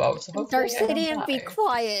have a bow, so hopefully I Darcidian, don't be die.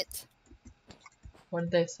 quiet. What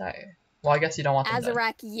did they say? Well, I guess you don't want them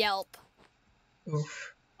Azarak yelp. to.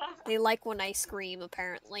 Oof. They like when I scream.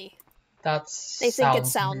 Apparently, That's They think it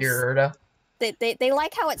sounds weird. they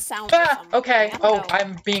like how it sounds. or Ah, something. okay. I don't Oh, know.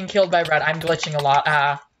 I'm being killed by red. I'm glitching a lot.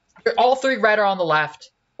 All three red are on the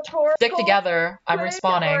left. Rhetorical Stick together. I'm quick,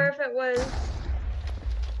 respawning. Or if it was,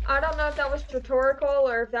 I don't know if that was rhetorical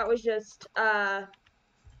or if that was just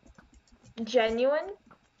genuine.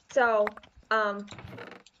 So,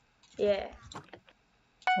 yeah,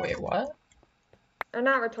 Wait, what? or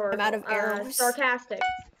not rhetorical. I'm out of arrows. Sarcastic.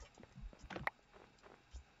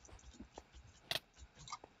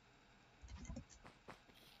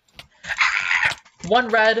 One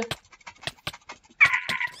red.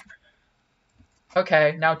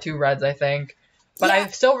 Okay, now two reds, I think. But Yeah. I've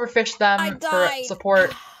silverfished I them for died.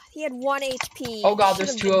 support. He had 1 HP. Oh god, Should've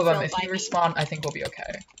there's been two of them. killed If by you me. respawn, I think we'll be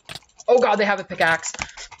okay. Oh god, they have a pickaxe.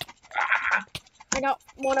 I got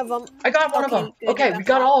one of them. I got one of Okay, them. good, Okay, you we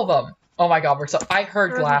got got one. all of them. Oh my god, we're so. I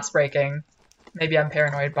heard glass breaking. Maybe I'm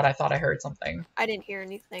paranoid, but I thought I heard something. I didn't hear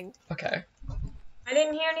anything. Okay. I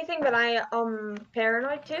didn't hear anything, but I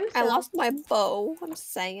paranoid too. So I lost my bow. I'm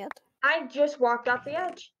saying it. I just walked off the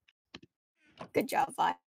edge. Good job,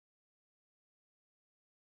 Vi.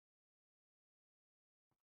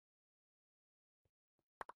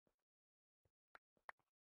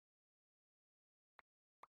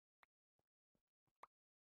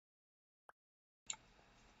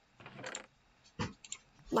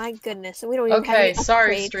 My goodness, and we don't even have Okay, any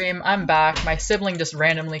sorry upgrades. stream, I'm back. My sibling just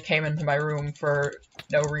randomly came into my room for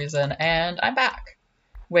no reason, and I'm back.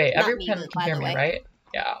 Wait, Not everyone me, can by hear the me, way. right?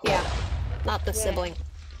 Yeah. Yeah, not the Yeah. sibling.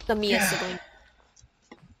 The Mia Yeah. sibling.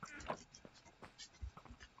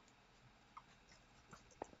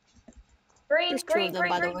 Green, There's two green, of them, green,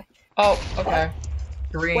 by the green. way. Oh, okay.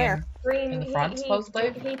 Green. Where? Green. In the front,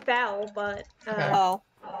 supposedly? He fell, but Okay. Oh.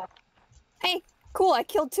 Hey, cool, I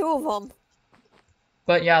killed two of them.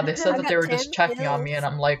 But yeah, they said I that got they were 10 just checking on me, kills.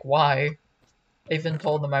 and I'm like, why? I even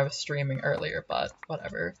told them I was streaming earlier, but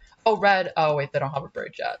whatever. Oh, red. Oh, wait, they don't have a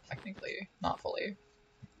bridge yet, technically. Not fully.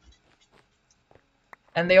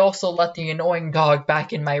 And they also let the annoying dog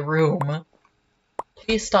back in my room.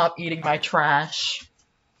 Please stop eating my trash.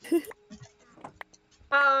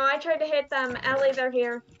 Oh, I tried to hit them. Ellie, they're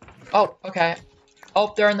here. Oh, okay.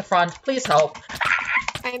 Oh, they're in the front. Please help.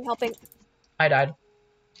 I am helping. I died.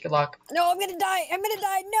 Good luck. No, I'm gonna die! I'm gonna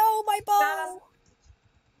die! No, my Got bow!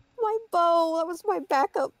 My bow! That was my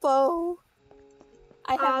backup bow.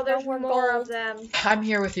 I have Oh, no there's more more gold. of them. I'm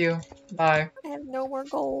here with you. Bye. I have no more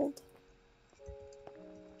gold.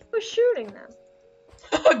 Who's shooting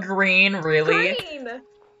them? Green, really? Green.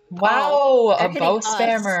 Wow, they're a hitting bow us.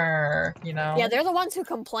 spammer, you know? Yeah, they're the ones who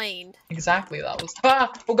complained. Exactly, that was-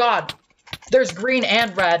 Ah! Oh god! There's green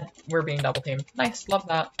and red! We're being double teamed. Nice, love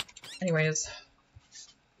that. Anyways.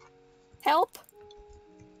 Help!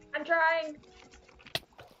 I'm trying.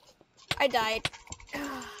 I died.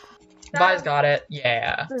 Vi's got it.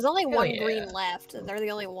 Yeah. There's only Hell one yeah. green left, and they're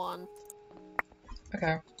the only one.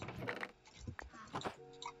 Okay.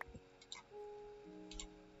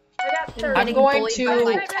 I got You're 30. I'm getting going bullied to- by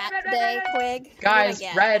my Red, cat red, red, today, red, red. Quig. What Guys, did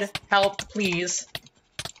I get? red, help, please.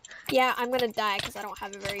 Yeah, I'm gonna die because I don't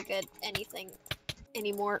have a very good anything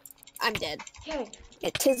anymore. I'm dead. Okay.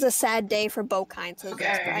 It is a sad day for Bowkind, says Okay.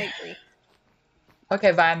 Jasper. I agree.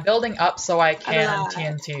 Okay, Vi, I'm building up so I can alive.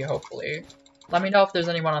 TNT, hopefully. Let me know if there's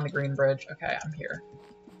anyone on the green bridge. Okay, I'm here.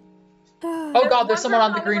 Oh, Oh god, there's one someone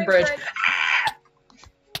on the person green bridge.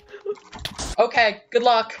 Okay, good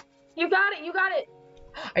luck. You got it. You got it.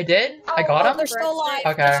 I did? I Oh, got they're him? still alive.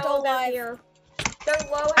 Okay. They're still Oh, they're alive. here. They're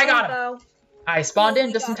low I got him. though. I spawned in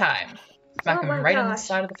we just in got time. Smack Oh him my right in the gosh.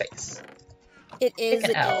 side of the face. It is.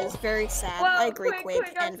 Take It an L. is very sad. Whoa, I agree, Quig quick,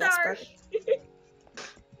 and I'm Vesper. sorry.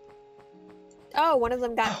 Oh, one of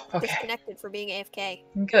them got Okay. disconnected for being AFK.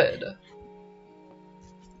 Good.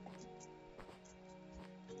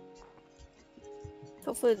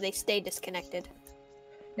 Hopefully, they stay disconnected.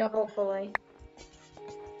 Yep. Hopefully.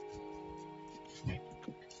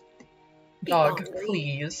 Be Dog, hungry.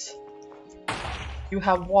 please. You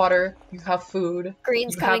have water. You have food.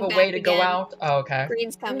 Green's You coming have a back way to go again. out. Oh, okay.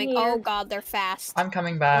 Green's coming. here. Oh god, they're fast. I'm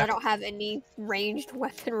coming And I back. don't have any ranged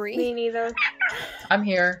weaponry. Me neither. I'm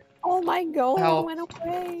here. Oh my god, Help. went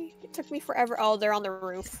away. It took me forever. Oh, they're on the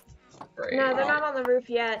roof. Great. No, they're not on the roof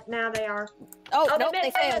yet. Now they are. Oh, Oh, nope, they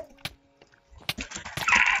missed, failed.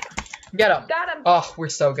 Get him. Got him. Oh, we're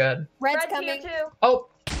so good. Red's Red's coming. here too. Oh,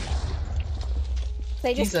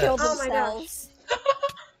 They just Jesus. killed Oh my gosh. themselves.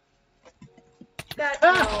 Got.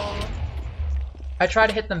 Ah. Oh. I tried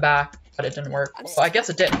to hit them back, but it didn't work. I'm Well, I guess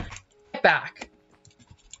it did. Get back.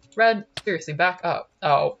 Red, seriously, back up.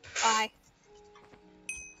 Oh, Bye.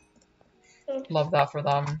 love that for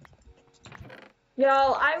them.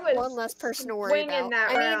 Y'all, I was One less person to worry swinging about. that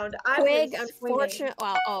I mean, round. I Quig, was swinging. unfortunate.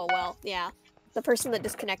 Well, oh well, yeah. The person that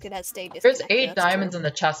disconnected has stayed There's disconnected. 8 that's diamonds true. in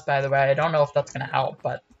the chest, by the way. I don't know if that's gonna help,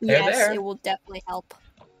 but they're Yes, there. it will definitely help.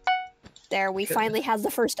 There, we Good. finally have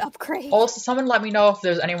the first upgrade. Also, someone let me know if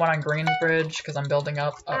there's anyone on Green's Bridge, because I'm building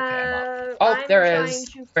up. Okay, I'm up. Oh, I'm there trying is.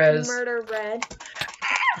 to There is. murder Red.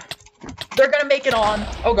 They're gonna make it on.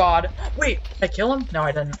 Oh god. Wait, did I kill him? No,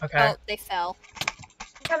 I didn't. Okay. Oh, they fell.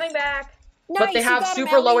 Coming back. But they Nice, you have got 'em,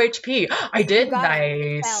 super low Ellie. HP. I did? You got 'em.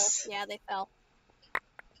 They fell. Nice. Yeah, they fell.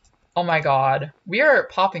 Oh my god. We are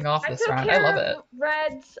popping off I this took round. I care love of it.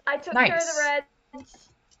 Reds. I took care of Nice. the Reds.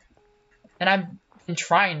 And I've been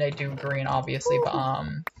trying to do green, obviously, but,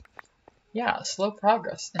 yeah, slow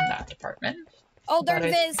progress in that department. Oh, there's But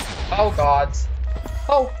I- Viz. Oh gods.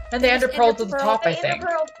 Oh, and the They ender just pearl to the ender top, I The Ender think.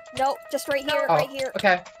 Pearl. Nope, just right here, Oh, right here.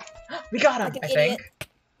 okay. We got him, Like an I idiot. think.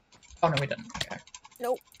 Oh no, we didn't. Okay.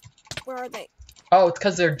 Nope. Where are they? Oh, it's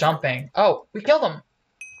because they're jumping. Oh, we killed them.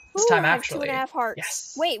 This Ooh, time, I have actually. 2.5 hearts.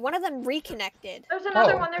 Yes. Wait, one of them reconnected. There's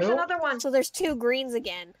another Oh, one. There's who? another one. So there's 2 greens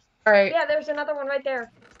again. All right. Yeah, there's another one right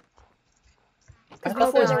there. I Because thought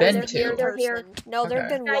before there's there been was a two. green They're here. person. No, there'd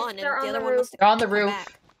Okay. been Guys, one, and they're on the other the one roof. must have They're on the come roof.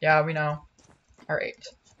 back. Yeah, we know. All right.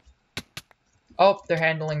 Oh, they're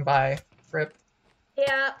handling by. Rip.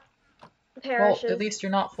 Yeah. Well, Perishes. at least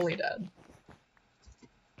you're not fully dead.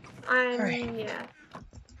 Alright. Yeah.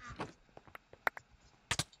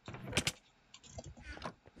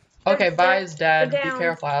 Okay, They're- Vi is dead. they're Be down.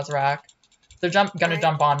 careful, Azrak. They're gonna Alright.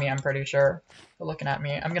 jump on me, I'm pretty sure. They're looking at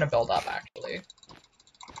me. I'm gonna build up, actually.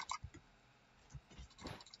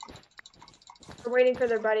 We're waiting for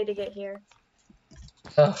their buddy to get here.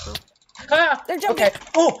 Ugh. Ah! They're jumping. Okay.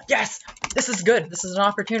 Oh, yes! This is good. This is an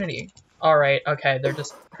opportunity. Alright, okay, they're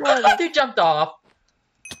just... Where are they? They jumped off.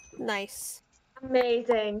 Nice.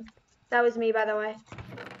 Amazing. That was me, by the way.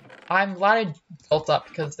 I'm glad I built up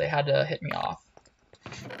because they had to hit me off.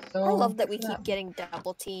 So, I love that we good for keep them. getting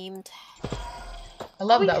double teamed. I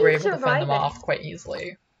love We that we're keep able to fend them surviving. off quite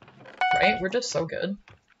easily. Right? We're just so good.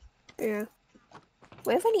 Yeah.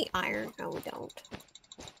 We have any iron? No, we don't.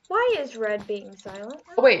 Why is Red being silent?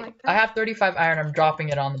 I Oh don't wait, like I that. have 35 iron. I'm dropping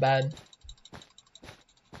it on the bed.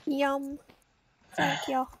 Yum. Thank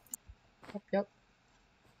you. Yep.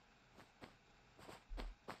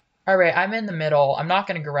 Alright, I'm in the middle. I'm not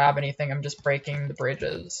gonna grab anything. I'm just breaking the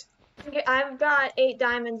bridges. Okay, I've got 8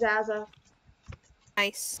 diamonds as a.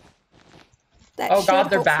 Nice. That Oh god,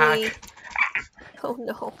 should they're hopefully- back. Oh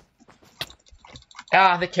no.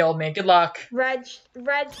 Ah, they killed me. Good luck. Red's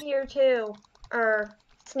here too.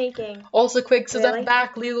 Sneaking. Also, quick says Really? I'm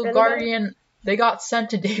back, Legal Really, Guardian. They got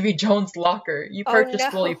sent to Davy Jones' locker. You Oh,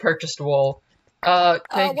 purchased no. wool, you purchased wool. Oh,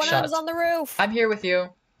 Quig, one of shut. them's on the roof. I'm here with you.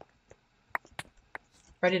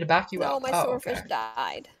 Ready to back you No, up. my Oh, swordfish okay.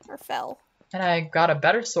 died. Or fell. And I got a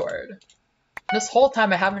better sword. This whole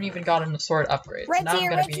time I haven't even gotten a sword upgrade. So Red's now here, I'm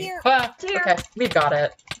gonna Red's be. here. Ah, It's here. okay, we got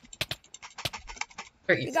it.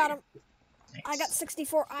 Very easy. We got him. Nice. I got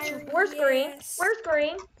 64 iron. Where's Green? yes. Where's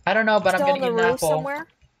Green? I don't know, but Still I'm on gonna the eat an roof apple. somewhere?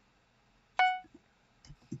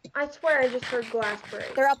 I swear I just heard glass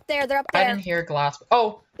break. They're up there. They're up I there. didn't hear glass.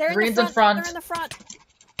 Oh, They're Green's in the front. in They're in the front.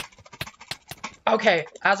 Okay,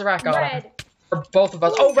 Azrak got him. Red. For both of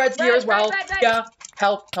us. Ooh, Oh, Red's here Red, as well. Red. Yeah,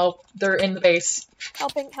 help. They're in the base.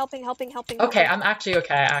 Helping. Okay, I'm actually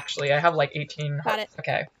okay, actually. I have like 18. Got it.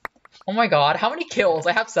 Okay. Oh my god, how many kills?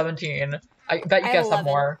 I have 17. I bet you I guys have have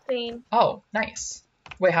more. 16. Oh, nice.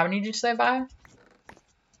 Wait, how many did you say, Vi?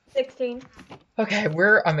 16. Okay,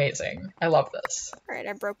 we're amazing. I love this. Alright,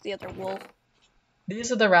 I broke the other wool.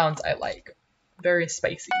 These are the rounds I like. Very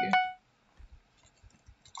spicy.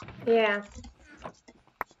 Yeah.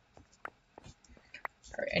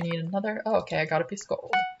 Alright, I need another. Oh, okay, I got a piece of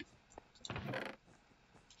gold.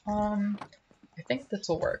 I think this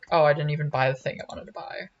will work. Oh, I didn't even buy the thing I wanted to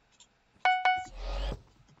buy.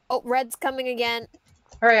 Oh, red's coming again.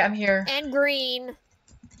 Alright, I'm here. And green.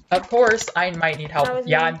 Of course, I might need help. That was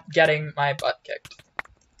Yeah, me. I'm getting my butt kicked.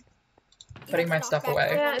 Putting my Knock stuff back away.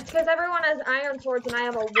 the Yeah, it's because everyone has iron swords and I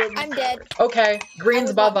have a wooden I'm dead. sword. Okay, I Green's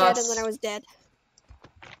was above not us. dead and then I was dead.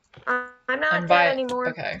 I'm not I'm dead by. anymore.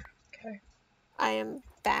 Okay. I am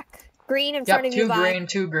back. Green in Yep, front of you, two Vi. green,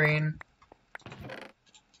 two green.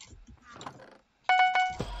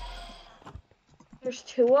 There's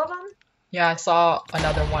 2 of them? Yeah, I saw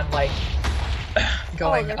another one like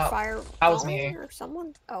going they're up. fire. That was falling me. Or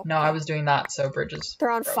someone? Oh, No, I was doing that, so bridges.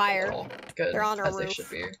 They're on broke a fire. little. Good, They're on our as they roof. should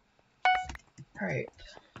be. Alright,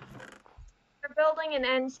 They're building an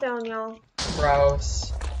end stone, y'all.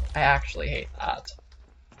 gross. I actually hate that.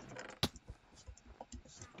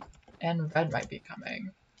 And red might be coming.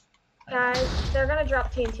 Guys, they're gonna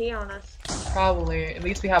drop TNT on us. Probably. At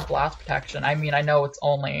least we have blast protection. I mean, I know it's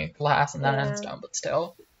only glass and then Yeah. endstone, but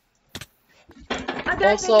still.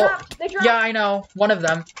 Guys, Also- they dropped. Yeah, I know. One of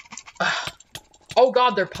them. Ugh. Oh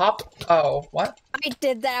god, they're popped. Oh, what? I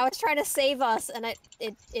did that. I was trying to save us, and it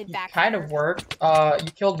It backfired. kind of worked.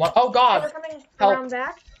 You killed one. Oh They're god! coming Help. around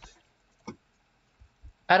back.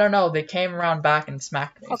 I don't know. They came around back and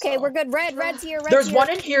smacked me. Okay, so. we're good. Red's here. Red's There's here. one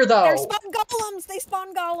in here though. There's spawn golems. They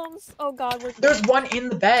spawn golems. Oh god, we're There's one in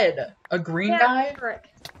the bed. A green Yeah, guy. frick.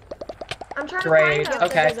 I'm trying Great. to find them.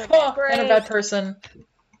 Okay. Those are Oh, bad. and a bed person.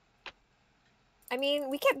 I mean,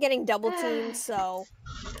 we kept getting double teamed, so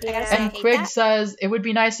I gotta say, I And hate Quig that. says it would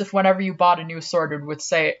be nice if whenever you bought a new sword, it would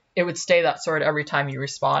stay that sword every time you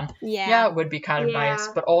respawn. Yeah, it would be kind of nice,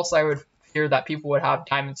 Yeah. but also I would fear that people would have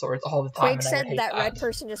diamond swords all the time. Quig and I said would hate that red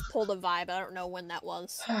person just pulled a vibe. I don't know when that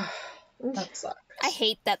was. That sucks. I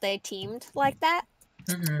hate that they teamed like that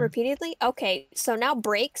Mhm. repeatedly. Okay, so now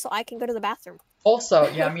break so I can go to the bathroom. Also,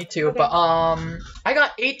 yeah, me too. Okay. But I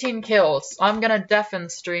got 18 kills. So I'm gonna deafen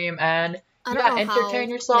stream and I yeah, don't know entertain how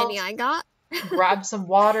yourself. many I got. Grab some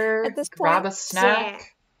water. At this Grab point. a snack. Yeah.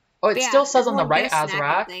 Oh, it Yeah, still says on the everyone get right a snack and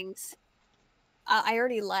Azrak. things. I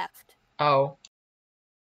already left. Oh.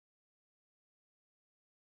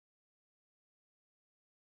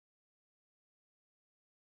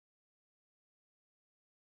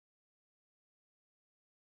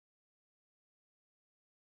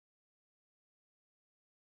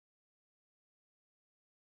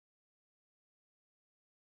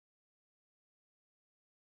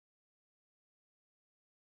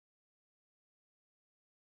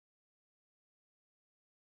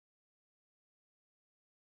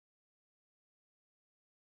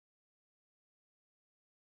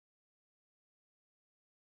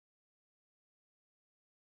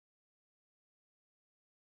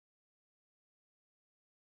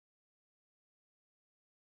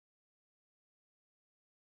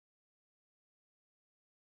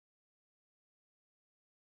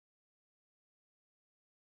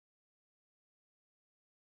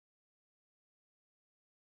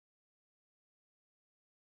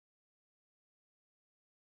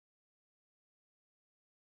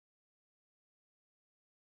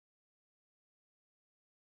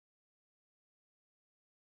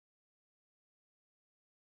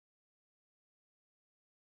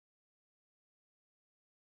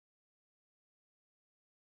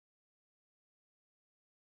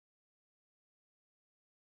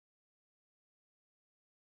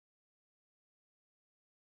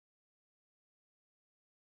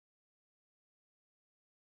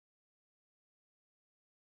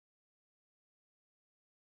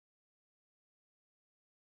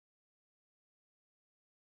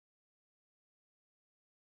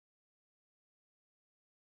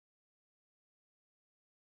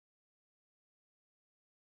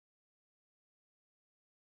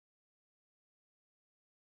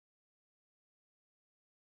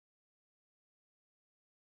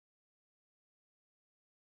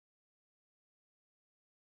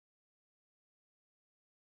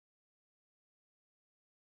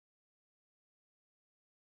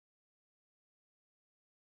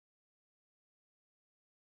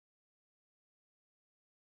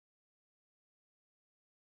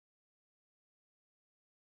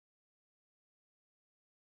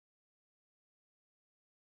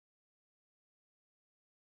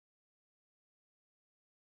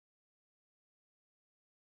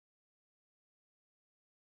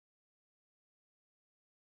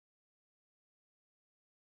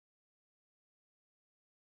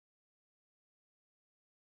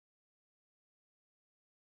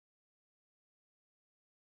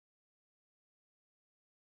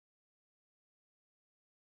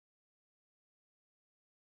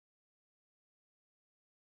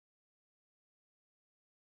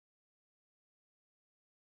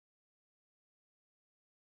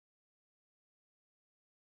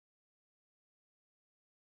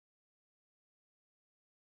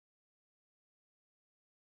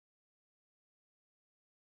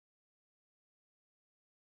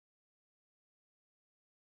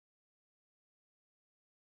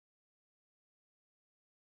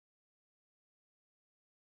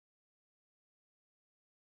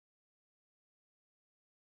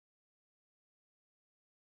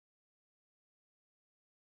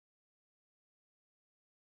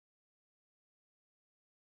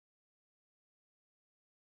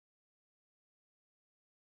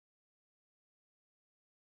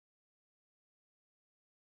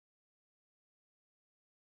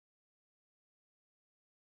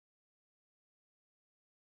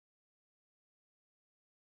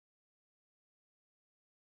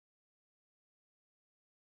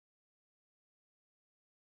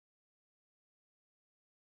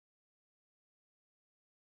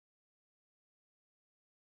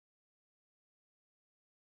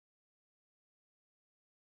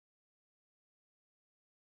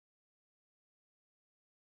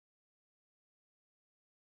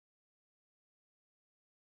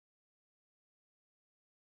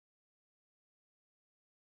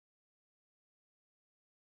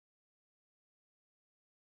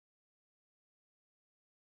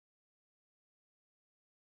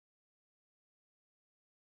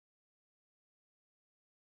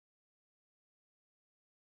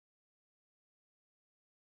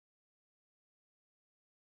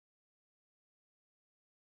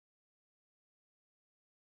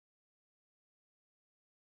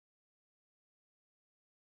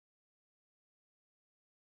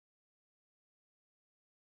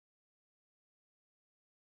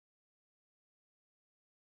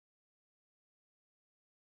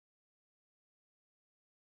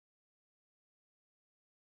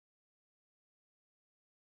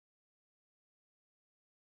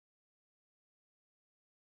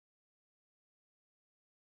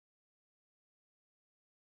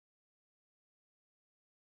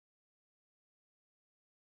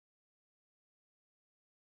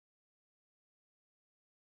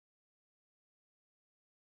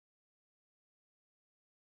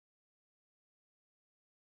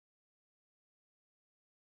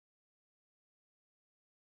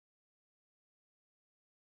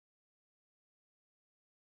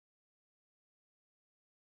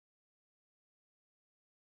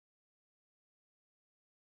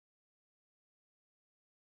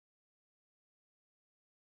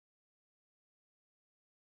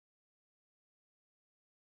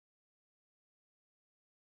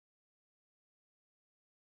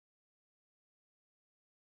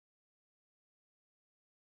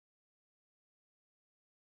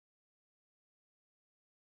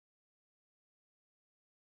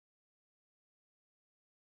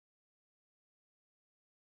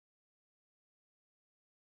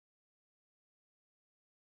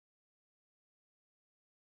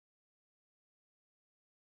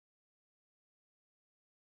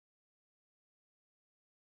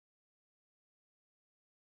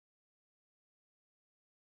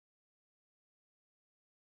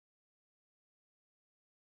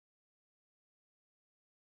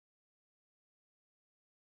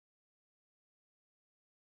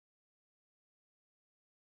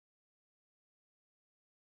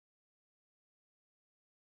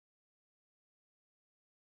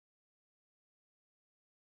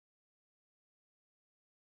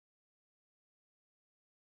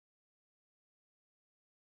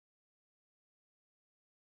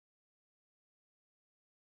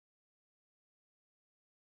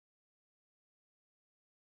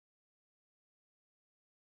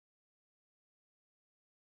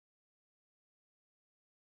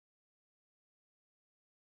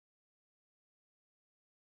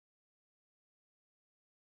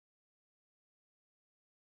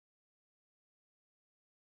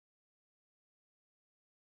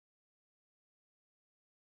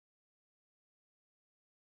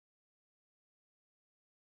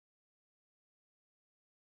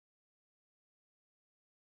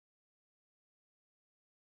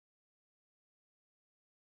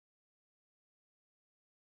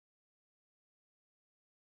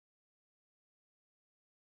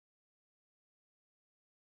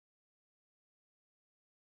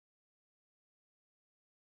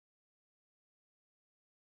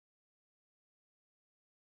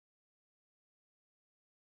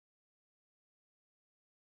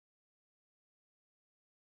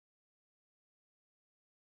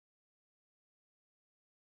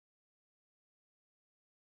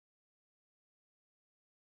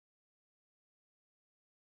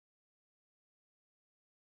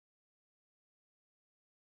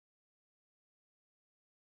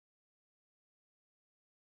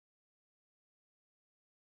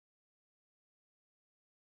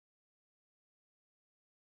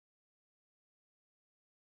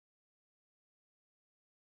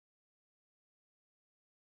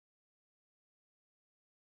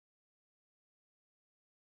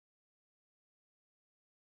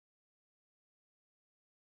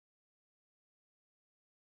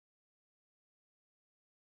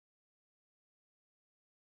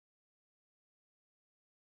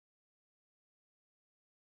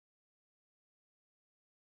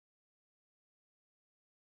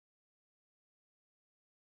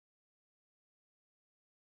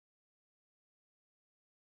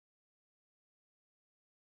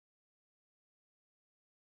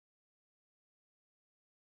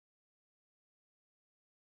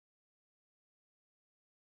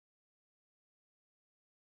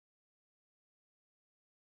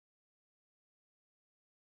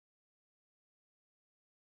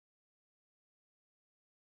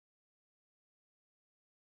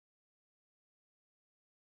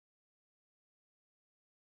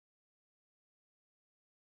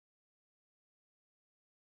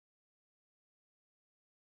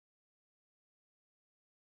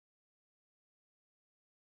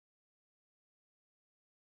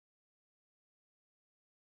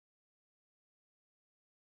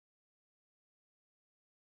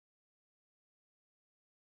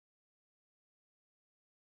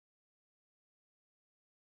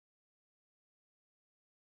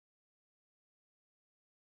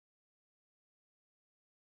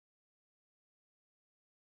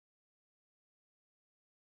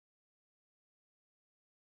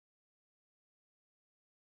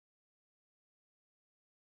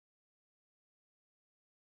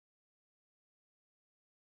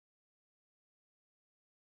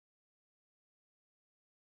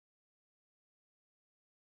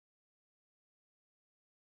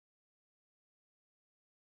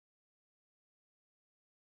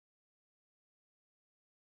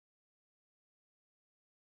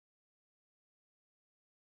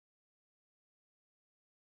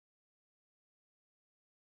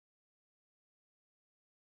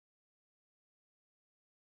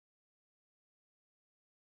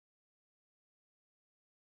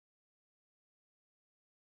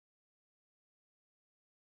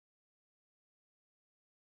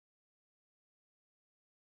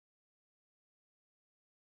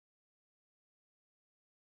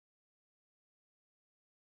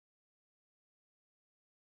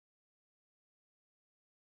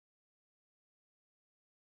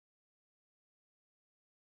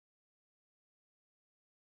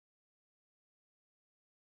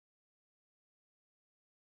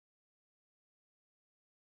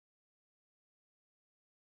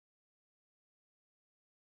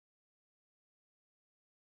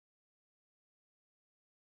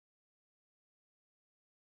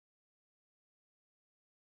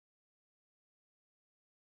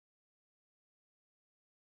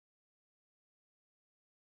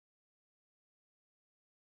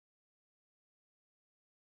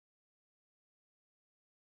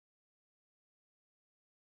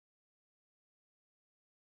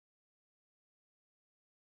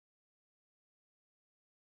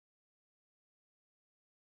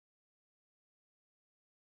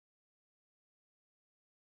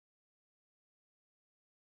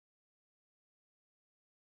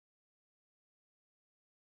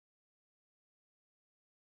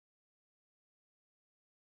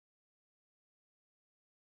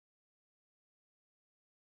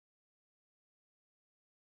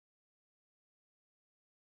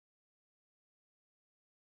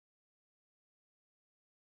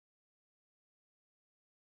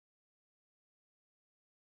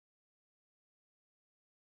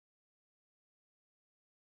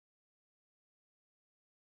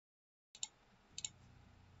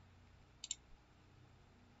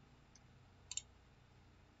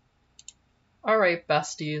 Alright,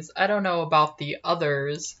 besties, I don't know about the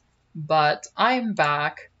others, but I'm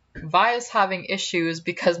back. Vi's having issues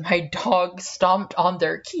because my dog stomped on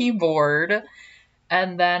their keyboard.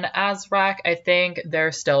 And then Azrak, I think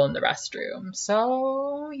they're still in the restroom.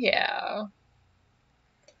 So, yeah.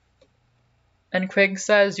 And Quig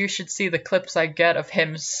says you should see the clips I get of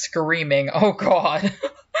him screaming. Oh god.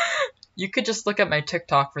 You could just look at my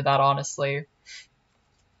TikTok for that, honestly.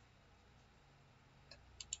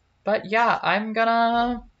 But yeah, I'm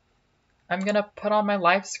gonna put on my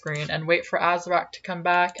live screen and wait for Azrak to come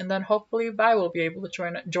back, and then hopefully Vi will be able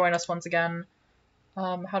to join us once again.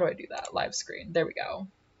 How do I do that? Live screen. There we go.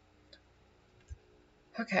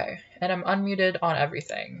 Okay, and I'm unmuted on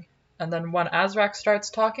everything. And then when Azrak starts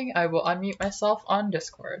talking, I will unmute myself on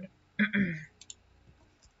Discord.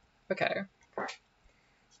 Okay.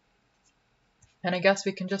 And I guess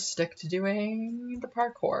we can just stick to doing the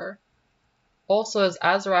parkour. Also, as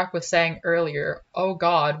Azrak was saying earlier, oh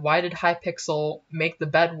god, why did Hypixel make the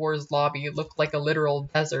Bedwars lobby look like a literal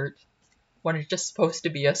desert when it's just supposed to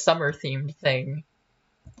be a summer-themed thing?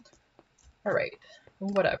 Alright,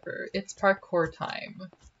 whatever. It's parkour time.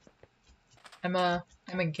 I'm a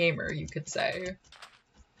gamer, you could say.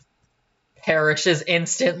 Perishes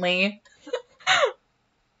instantly.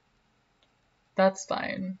 That's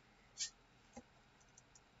fine.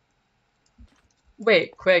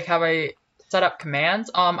 Wait, Quig, have I set up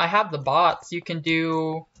commands? I have the bots. You can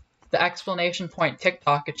do the exclamation point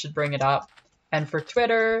TikTok, it should bring it up. And for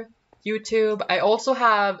Twitter, YouTube, I also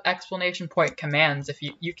have exclamation point commands if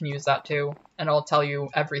you can use that too, and I'll tell you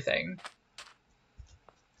everything.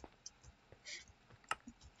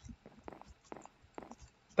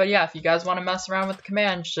 But yeah, if you guys want to mess around with the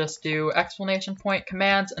commands, just do exclamation point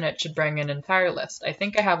commands and it should bring an entire list. I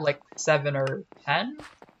think I have like 7 or 10?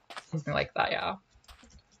 Something like that, yeah.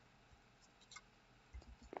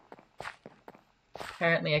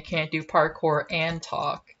 Apparently I can't do parkour and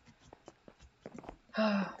talk.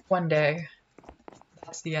 One day.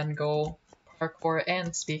 That's the end goal. Parkour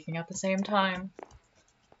and speaking at the same time.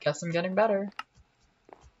 Guess I'm getting better.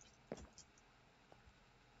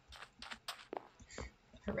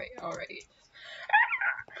 Alright.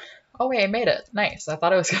 Oh wait, I made it. Nice. I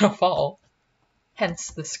thought I was gonna fall.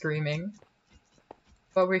 Hence the screaming.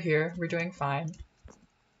 But we're here. We're doing fine.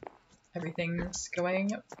 Everything's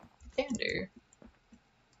going standard.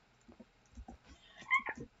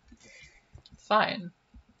 Fine.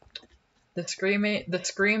 The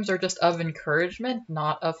screams are just of encouragement,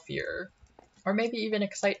 not of fear. Or maybe even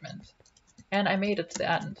excitement. And I made it to the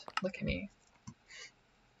end. Look at me.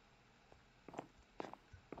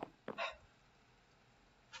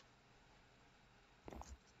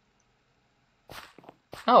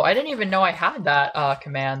 Oh, I didn't even know I had that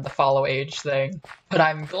command, the follow age thing. But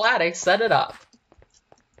I'm glad I set it up.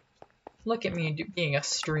 Look at me being a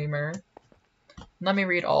streamer. Let me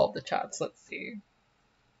read all of the chats, let's see.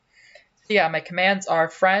 So yeah, my commands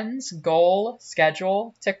are friends, goal,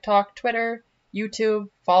 schedule, TikTok, Twitter, YouTube,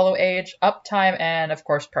 follow age, uptime, and of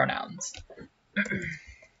course pronouns.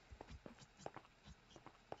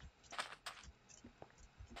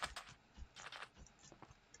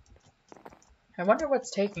 I wonder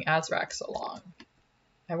what's taking Azrak so long.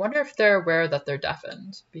 I wonder if they're aware that they're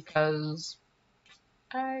deafened, because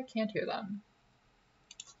I can't hear them.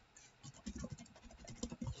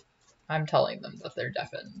 I'm telling them that they're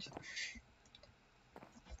deafened.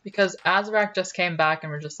 Because Azrak just came back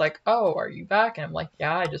and we're just like, oh, are you back? And I'm like,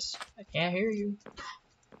 yeah, I can't hear you.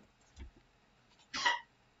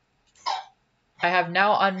 I have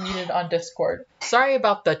now unmuted on Discord. Sorry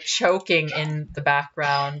about the choking in the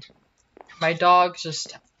background. My dogs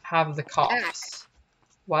just have the coughs.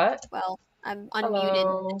 What? Well, I'm unmuted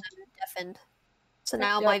and I'm deafened. So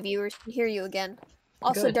now my viewers can hear you again.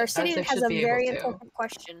 Also, Darcidian has a very important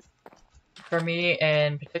question. For me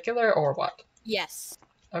in particular, or what? Yes.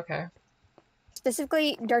 Okay.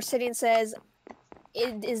 Specifically, Darcidian says,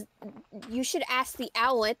 you should ask the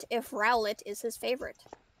Owlet if Rowlet is his favorite.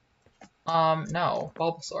 No.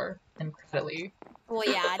 Bulbasaur. Incredibly. Well,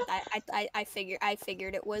 yeah, I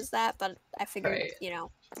figured it was that, but I figured, right. You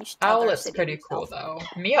know, you should tell Owlet's Darcidian pretty himself. cool, though.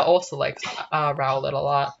 Mia also likes Rowlet a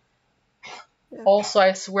lot. Yeah. Also,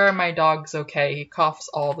 I swear my dog's okay. He coughs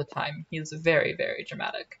all the time. He's very, very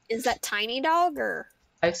dramatic. Is that Tiny Dog, or?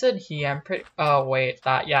 I said he, I'm pretty... Oh, wait,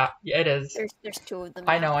 yeah, it is. There's 2 of them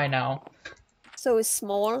I now. know, I know. So is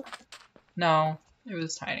Small? No, it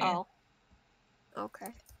was tiny. Oh.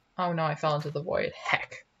 Okay. Oh no, I fell into the void.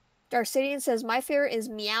 Heck. Darcidian says, my favorite is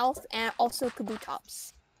Meowth and also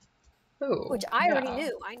Kabutops. Ooh, Which I already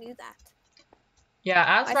knew. I knew that.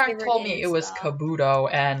 Yeah, Azrak told me is, it was Kabuto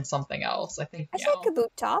and something else. I think I said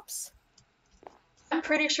Kabutops. I'm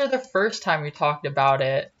pretty sure the first time we talked about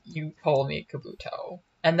it, you told me Kabuto.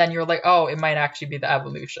 And then you were like, oh, it might actually be the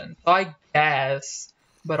evolution. So I guess,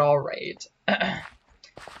 but alright.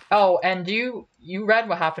 Oh, and you read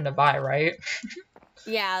what happened to Vi, right?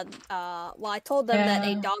 Yeah, well, I told them that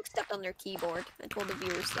a Yeah. dog stepped on their keyboard. I told the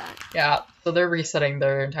viewers that. Yeah, so they're resetting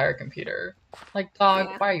their entire computer. Like, dog,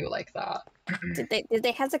 Yeah. why are you like that? Did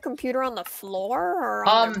they have the computer on the floor or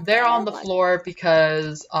on their They're on bed? the floor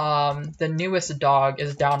because the newest dog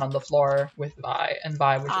is down on the floor with Vi, and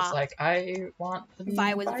Vi was just like, I want to be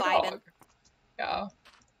Vi was my vibing. dog. Yeah.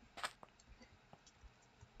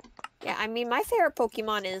 Yeah, I mean, my favorite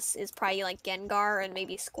Pokemon is probably like Gengar and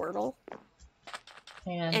maybe Squirtle.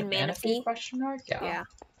 And Manaphy? question mark? Yeah.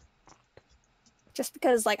 Just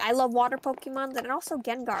because, like, I love water Pokemon, and also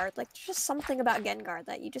Gengar. Like, there's just something about Gengar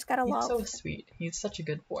that you just gotta He's love. so sweet. He's such a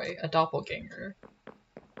good boy. A doppelganger.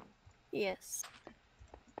 Yes.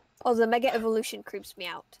 Oh, the Mega Evolution creeps me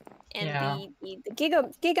out. And Yeah. the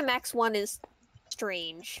Gigamax one is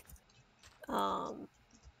strange.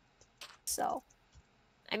 So,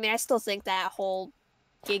 I mean, I still think that whole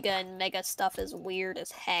Giga and Mega stuff is weird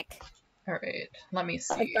as heck. Alright, let me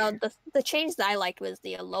see. Like, the change that I liked was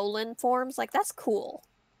the Alolan forms. Like, that's cool.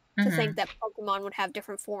 To think that Pokemon would have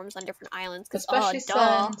different forms on different islands. Because,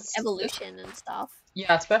 since evolution and stuff.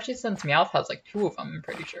 Yeah, especially since Meowth has like 2 of them, I'm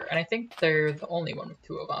pretty sure. And I think they're the only one with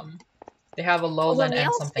 2 of them. They have a Alolan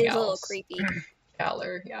and something else. A little creepy.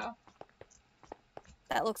 Galar, yeah.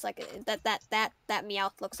 That looks like that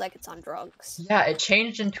Meowth looks like it's on drugs. Yeah, it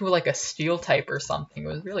changed into like a steel type or something. It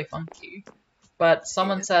was really funky. But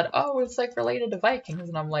someone said, oh, it's like related to Vikings,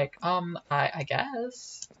 and I'm like, I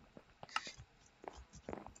guess.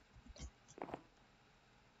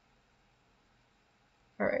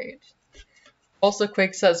 Alright. Also,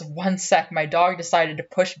 Quake says, 1 sec, my dog decided to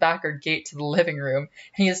push back our gate to the living room,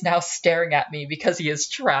 and he is now staring at me because he is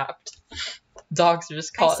trapped. Dogs are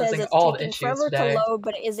just causing all the issues forever today. to load,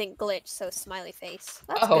 but it isn't glitched, so smiley face.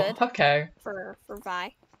 That's good. Oh, okay. For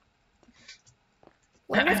Vi.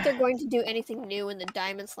 Wonder if they're going to do anything new in the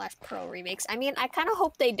Diamond/Pearl remakes. I mean, I kind of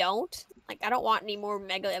hope they don't. Like, I don't want any more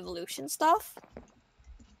Mega Evolution stuff.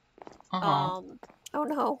 Oh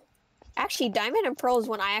no. Actually, Diamond and Pearl is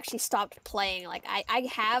when I actually stopped playing. Like, I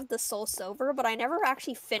have the Soul Silver, but I never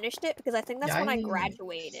actually finished it because I think that's when I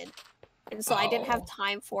graduated. And so I didn't have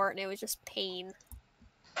time for it, and it was just pain.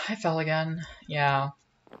 I fell again. Yeah.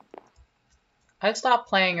 I've stopped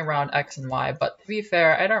playing around X and Y, but to be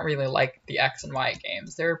fair, I don't really like the X and Y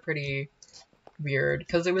games. They're pretty weird,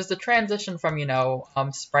 because it was the transition from, you know,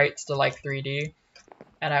 sprites to, like, 3D,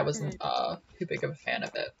 and I wasn't too big of a fan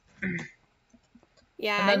of it.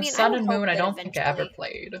 Yeah, and then I mean, Sun and Moon, I don't think I ever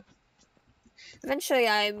played. Eventually,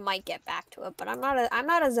 I might get back to it, but I'm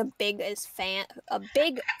not as big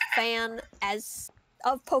fan as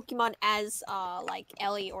of Pokemon as like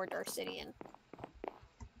Ellie or Darcidian.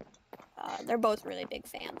 They're both really big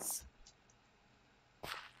fans.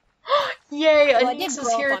 Yay, Anise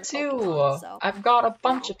is here too! Pokemon, so. I've got a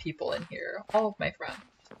bunch of people in here. All of my friends.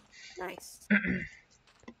 Nice.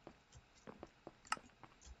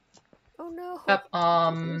 Oh no. Yep,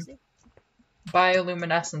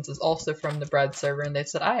 Bioluminescence is also from the Bread server, and they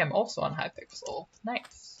said, I am also on Hypixel.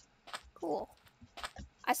 Nice. Cool.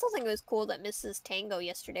 I still think it was cool that Mrs. Tango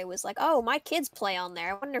yesterday was like, oh, my kids play on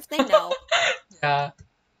there. I wonder if they know. Yeah.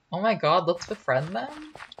 Oh my god, let's befriend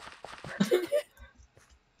them?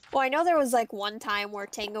 Well, I know there was, like, one time where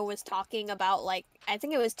Tango was talking about, like, I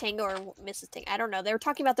think it was Tango or Mrs. Tango. I don't know. They were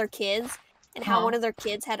talking about their kids and how one of their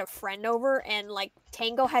kids had a friend over, and, like,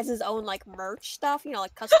 Tango has his own, like, merch stuff, you know,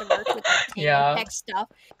 like, custom merch with, like, Tango tech stuff.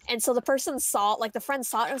 And so the person saw it, like, the friend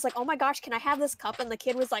saw it, and was like, oh my gosh, can I have this cup? And the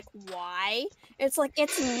kid was like, why? It's like,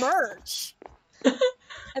 it's merch.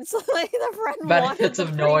 And so, like, the friend Benefits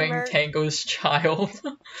wanted of knowing merch. Tango's child.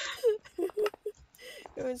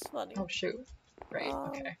 It was funny. Oh, shoot. Right,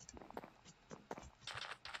 okay.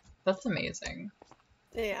 That's amazing.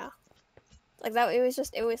 Yeah. Like, that,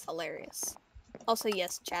 it was hilarious. Also,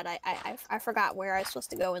 yes, Chad, I forgot where I was supposed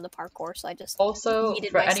to go in the parkour, so I just Also,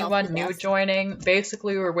 for anyone new joining,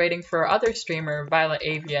 basically we're waiting for our other streamer, Violet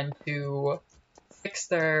Avian, to fix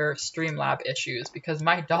their Streamlab issues, because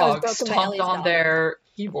my dog stomped on their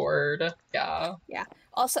keyboard. Yeah. Yeah.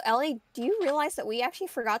 Also, Ellie, do you realize that we actually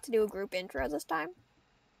forgot to do a group intro this time?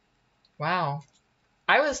 Wow.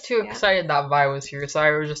 I was too excited that Vi was here, so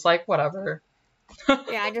I was just like, whatever.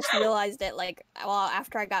 Yeah, I just realized it, like, well,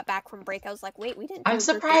 after I got back from break, I was like, wait, we didn't do I'm a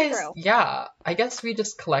surprised. intro. Yeah, I guess we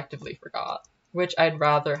just collectively forgot, which I'd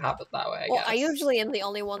rather have it that way, I guess. I usually am the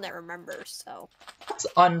only one that remembers, so. That's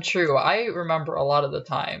untrue. I remember a lot of the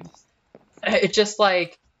times. It just,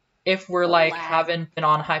 like, if we're The like lag. haven't been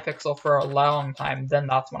on Hypixel for a long time, then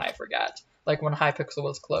that's when I forget. Like when Hypixel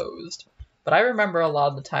was closed. But I remember a lot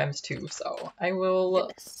of the times too, so I will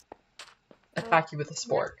Goodness. attack you with a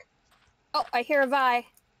spork. Oh, I hear a Vi.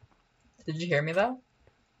 Did you hear me though?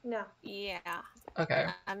 No. Yeah. Okay.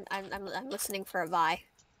 I'm listening for a Vi.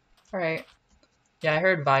 Alright. Yeah, I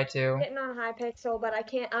heard Vi too. Getting on Hypixel, but I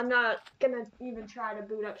can't. I'm not gonna even try to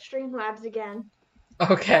boot up Streamlabs again.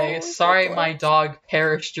 Okay, Oh, sorry so my glitch. dog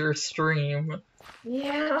perished your stream.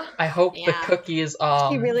 Yeah. I hope the Yeah. cookies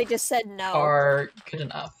He really just said no. are good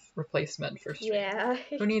enough replacement for stream. Yeah.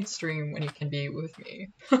 Who needs stream when you can be with me?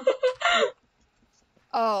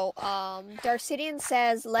 Oh, Darcidian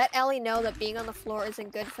says, let Ellie know that being on the floor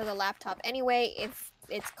isn't good for the laptop. Anyway, if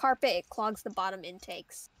it's carpet, it clogs the bottom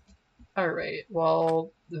intakes. Alright,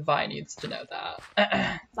 well, Vi needs to know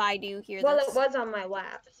that. Vi, do you hear Well, this? it was on my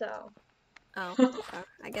lap, so. Oh, okay.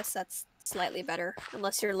 I guess that's slightly better.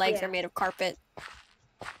 Unless your legs Yeah. are made of carpet.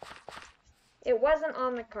 It wasn't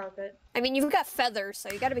on the carpet. I mean, you've got feathers,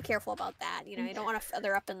 so you gotta be careful about that. You know, you don't want to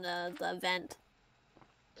feather up in the vent.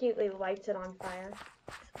 Cutely lights it on fire.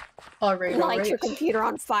 Alright, Light your alright. computer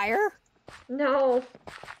on fire? No.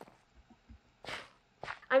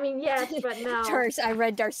 I mean, yes, but no. I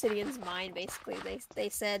read Darcidian's mind, basically. They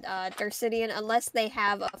said, Darcidian, unless they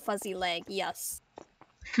have a fuzzy leg, yes.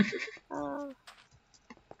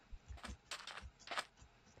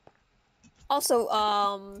 Also,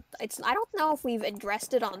 I don't know if we've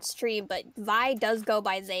addressed it on stream, but Vi does go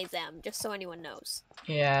by they, them, just so anyone knows.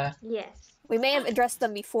 Yeah. Yes. We may have addressed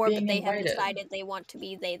them before, Being but they have invited. decided they want to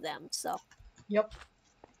be they, them, so. Yep.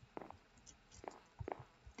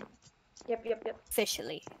 Yep.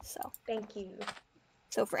 Officially, so. Thank you.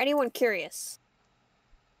 So for anyone curious,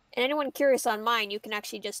 and anyone curious on mine, you can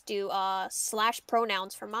actually just do /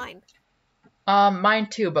 pronouns for mine. Mine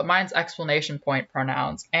too, but mine's exclamation point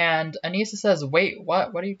pronouns. And Anissa says, wait,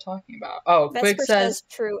 what? What are you talking about? Oh, Quig Vesper says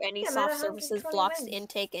true. Any Yeah, soft about surfaces 120 blocks wins.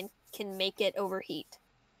 intake and can make it overheat.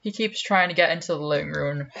 he keeps trying to get into the living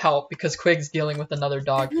room help because Quig's dealing with another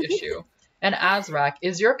dog issue. And Azrak,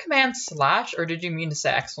 is your command / or did you mean to say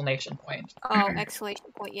exclamation point? Oh, exclamation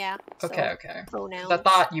point, yeah. So, Okay. pronouns. I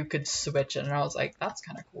thought you could switch it, and I was like, that's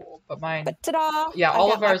kind of cool. But mine, But ta-da! yeah, I've all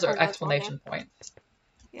got of my ours are pronouns on exclamation points. there.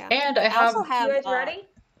 Yeah. And I I have, also have You guys ready?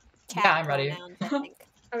 cat Yeah, I'm ready. pronouns, I think.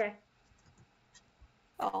 Okay.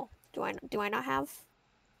 Oh, do I not have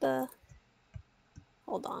the?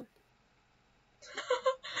 Hold on.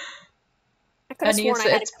 I could have sworn I Anissa,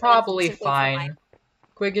 had it's a command probably specifically for my- fine.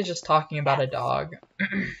 Quig is just talking about Yeah. a dog.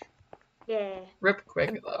 Yeah. Rip I'm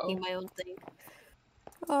Quig, though. cooking my own thing.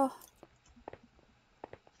 Oh,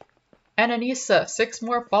 And Anissa, 6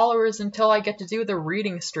 more followers until I get to do the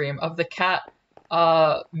reading stream of the cat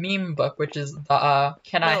meme book, which is the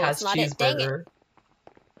Can I No, Has it's not it. Dang it. Cheeseburger.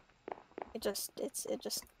 it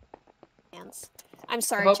just ends. I'm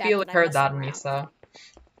sorry, I hope chat, you that I heard messed that, around.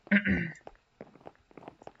 Anissa.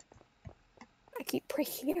 I keep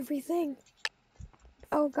breaking everything.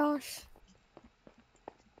 Oh gosh.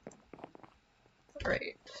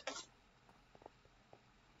 Great.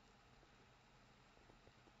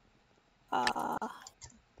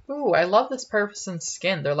 Ooh, I love this person's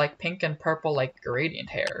skin. They're like pink and purple, like gradient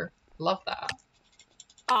hair. Love that.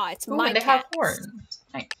 It's Ooh, my and they cats. have horns.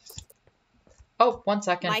 Nice. Oh, 1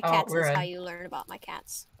 second. My Oh, cats we're is in. how you learn about my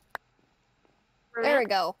cats. There we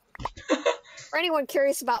go. For anyone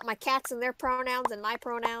curious about my cats and their pronouns and my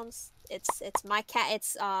pronouns, it's my cat.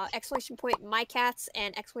 It's exclamation point my cats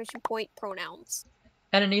and exclamation point pronouns.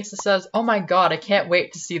 And Anissa says, oh my god, I can't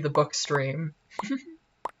wait to see the book stream.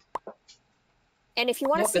 And if you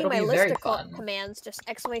want to Yep, see it'll my be list very of fun. commands, just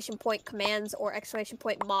exclamation point commands or exclamation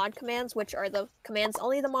point mod commands, which are the commands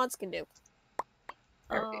only the mods can do.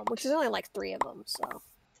 Alright. Which is only like 3 of them, so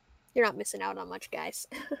you're not missing out on much, guys.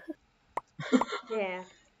 Yeah.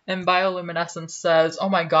 And Bioluminescence says, oh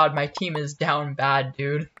my god, my team is down bad,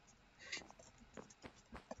 dude.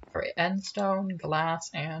 Alright, Endstone,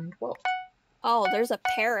 Glass, and Wolf. Oh, there's a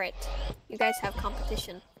parrot. You guys have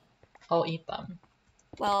competition. I'll eat them.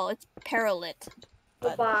 Well, it's parrot. The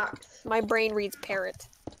But box. my brain reads parrot.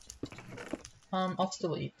 I'll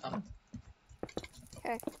still eat them.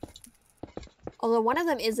 Okay. Although one of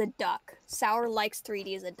them is a duck. Sour likes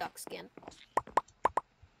 3D as a duck skin.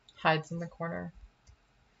 Hides in the corner.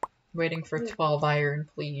 Waiting for 12 iron,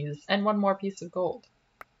 please. And 1 more piece of gold.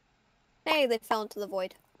 Hey, they fell into the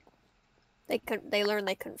void. They learned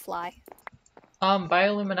they couldn't fly.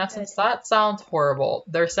 Bioluminescence, that sounds horrible.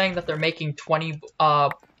 They're saying that they're making 20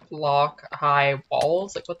 block high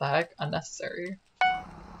walls. Like, what the heck? Unnecessary.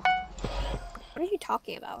 What are you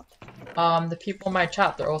talking about? The people in my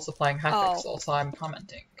chat, they're also playing Hypixel, Oh. so I'm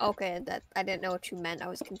commenting. Okay, that I didn't know what you meant. I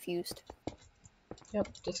was confused. Yep,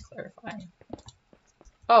 just clarifying.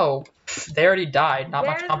 Oh, they already died. Not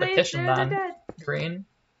much competition they're then. dead. Green?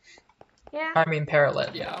 Yeah. I mean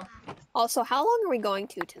Paralid, yeah. Also, how long are we going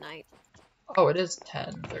to tonight? Oh, it is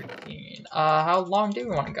 10:13. How long do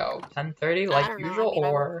we want to go? 10:30 I like don't know. usual, I mean,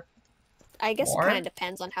 or I guess more? it kind of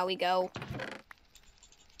depends on how we go.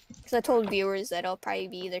 Because I told viewers that it'll probably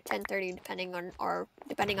be either 10:30, depending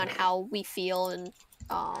on how we feel and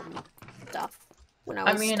stuff. When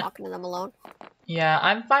I was talking to them alone. Yeah,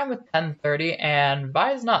 I'm fine with 10:30, and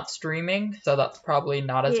Vi's not streaming, so that's probably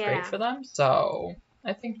not as great Yeah. for them. So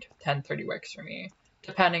I think 10:30 works for me,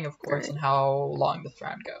 depending, of course, on how long this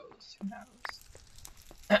round goes. Who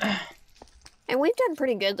knows? And we've done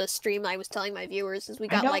pretty good this stream. I was telling my viewers is we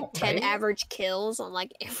got like 10 right? average kills on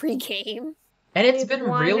like every game. And it's We've been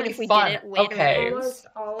won really if we fun. didn't win or Okay, lose. Almost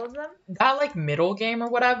all of them. that like middle game or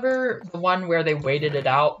whatever, the one where they waited it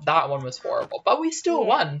out, that one was horrible. But we still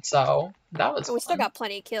won, so that was And we still fun. got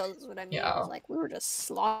plenty of kills, is what I mean. Yeah. It was like we were just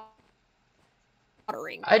slaughtering.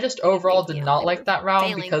 I just overall did not they like were that round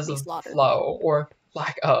failing to because be of slaughtered. flow, or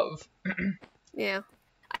lack of. Yeah.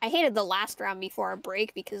 I hated the last round before our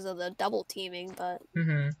break because of the double teaming, but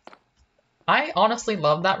I honestly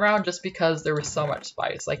love that round just because there was so much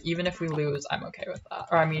spice. Like, even if we lose, I'm okay with that.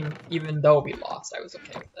 Or, I mean, even though we lost, I was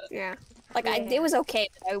okay with it. yeah. Like, Yeah. it was okay,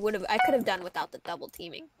 but I could have done without the double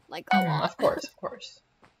teaming. Like, a lot. Of course, of course.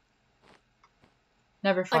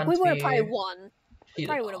 Never fun Like, we to would have be probably won. cheated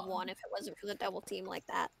Probably would have on. won if it wasn't for the double team like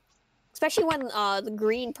that. Especially when the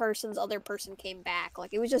green person's other person came back.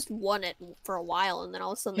 Like, it was just one for a while, and then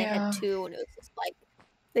all of a sudden they Yeah. had two, and it was just like,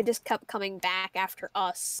 they just kept coming back after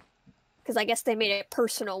us. Because I guess they made it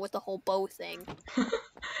personal with the whole bow thing.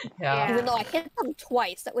 Yeah. Even though I hit them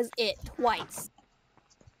twice. That was it. Twice.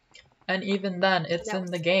 And even then, it's That in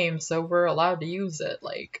was- the game, so we're allowed to use it.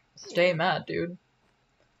 Like, stay mad, dude.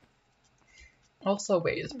 Also,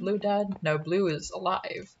 wait, is Blue dead? No, Blue is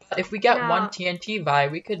alive. But if we get No. one TNT Vi,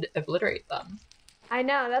 we could obliterate them. I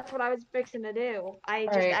know, that's what I was fixing to do. I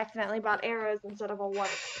just Alright. accidentally bought arrows instead of a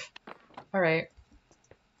water. Alright.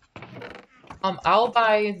 I'll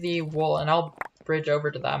buy the wool and I'll bridge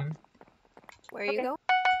over to them. Where you Okay. go?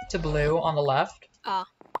 To Blue on the left.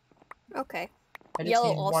 Okay. I just Yellow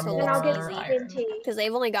need one also more And I'll get easy. iron. TNT. Because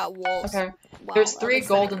they've only got wolves. Okay. Well, There's at 3 least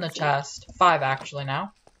that I gold in can the see. chest. 5 actually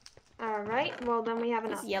now. Alright, well then we have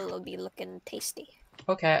enough. This yellow be looking tasty.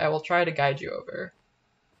 Okay, I will try to guide you over.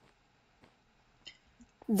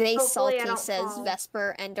 They Hopefully I salty, don't says fall.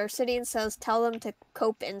 Vesper, and Darcidian says, tell them to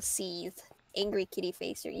cope and seethe. Angry kitty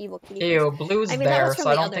face or evil kitty Ew, face. Blue's I mean, that there, was from so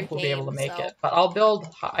I the don't other think we'll be able to game, make so- it. But I'll build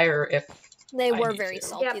higher if... They I were need very to.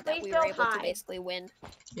 salty Yeah, that please we were build able to high. basically win.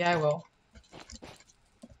 Yeah, I will.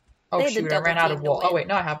 Oh They had to shoot, I ran double out of team to wool. Oh win. wait,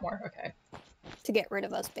 no, I have more. Okay. To get rid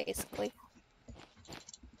of us, basically.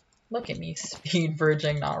 Look at me, speed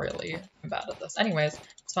bridging. Not really. I'm bad at this. Anyways,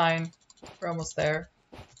 it's fine. We're almost there.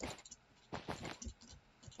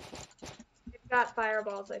 We've got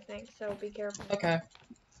fireballs, I think, so be careful. Okay.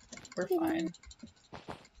 We're fine.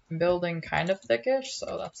 I'm building kind of thickish,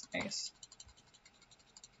 so that's nice.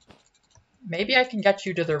 Maybe I can get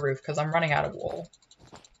you to the roof, because I'm running out of wool.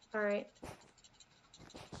 Alright.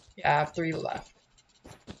 Yeah, I have 3 left.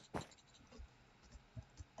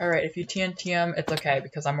 Alright, if you TNT them, it's okay,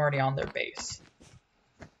 because I'm already on their base.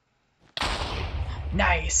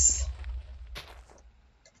 Nice!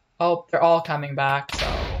 Oh, they're all coming back, so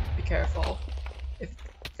be careful.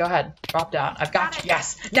 Go ahead, drop down. I've got you.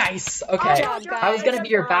 Yes! Nice! Okay. job, guys. I was gonna Good be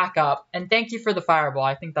your job. backup, and thank you for the fireball.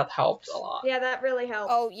 I think that helped a lot. Yeah, that really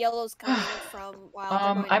helped. Oh, yellow's coming from... Wow,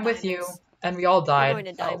 they're going to I'm with you, diamonds. and we all died, going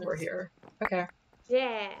to so we're diamonds. here. Okay.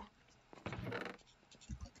 Yeah.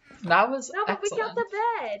 That was No, but we excellent. got the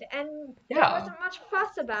bed, and Yeah. there wasn't much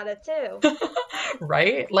fuss about it, too.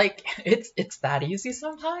 Right? Like, it's that easy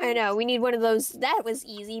sometimes? I know, we need one of those... That was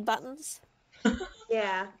easy buttons.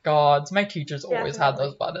 Yeah. Gods, my teachers always had Definitely.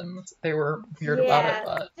 those buttons. They were weird about it,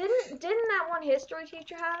 but... Didn't that one history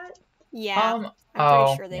teacher have it? Yeah, I'm oh,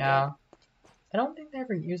 pretty sure they yeah. did. I don't think they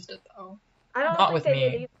ever used it, though. I don't Not think with they me.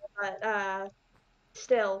 did either, but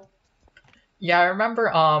still. Yeah, I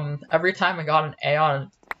remember, every time I got an A on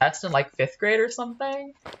a test in, like, 5th grade or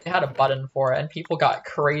something, they had a button for it, and people got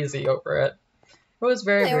crazy over it. It was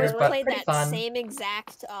very They weird, always but played pretty that fun. same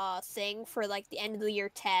exact thing for like the end of the year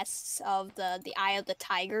tests of the Eye of the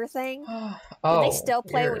Tiger thing. Oh, Did they still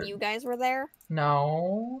play when weird. you guys were there?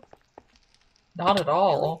 No. Not at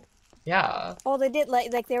all. Yeah. Oh, they did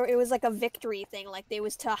like they were, it was like a victory thing. Like they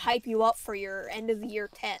was to hype you up for your end of the year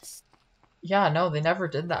test. Yeah, no, they never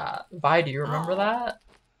did that. Vi, do you remember Oh. that?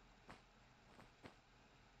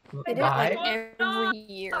 They did it like Vi? every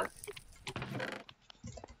year.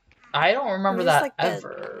 I don't remember Just that like the-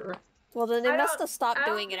 ever. Well, then they I must don't- have stopped I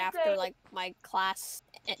don't doing it think after they- like my class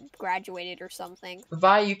graduated or something.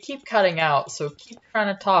 Vi, you keep cutting out, so keep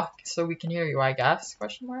trying to talk so we can hear you, I guess?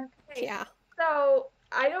 Question mark? Yeah. So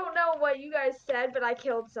I don't know what you guys said, but I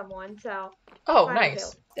killed someone. So Oh, final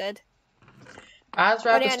nice. kill. Good. Azrak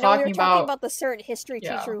But was yeah, no, we were talking talking about... about the certain history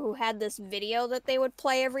Yeah. teacher who had this video that they would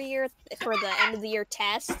play every year for the end of the year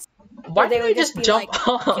tests. Why they did would you just just be jump like-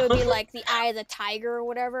 off? It would be like the Eye of the Tiger or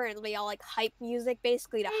whatever, and it'd be all like hype music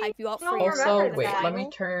basically to hype you up for don't your Also, remember wait, that. let me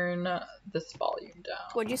turn this volume down.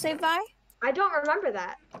 What'd you say, Vi? I don't remember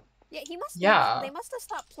that. Yeah, he must. Yeah. They must have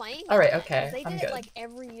stopped playing. Alright, that, 'cause okay, They I'm did good. it like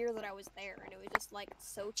every year that I was there, and it was just like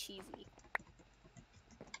so cheesy.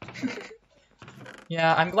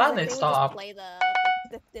 Yeah, I'm glad Like, they would just stopped. play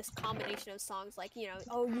this combination of songs, like, you know,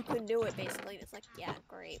 oh, you can do it, basically. And it's like, yeah,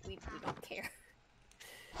 great, we don't care.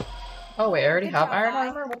 Oh wait, I already Good have job, iron Vi.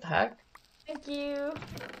 armor? What the heck? Thank you.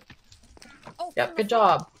 Oh, Yep, from the good front,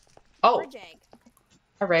 job. Oh, bridge egg.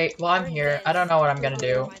 alright, well I'm They're here. I invis. don't know what I'm Oh, gonna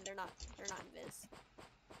never do. mind, they're not invis.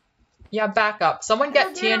 Yeah, back up. Someone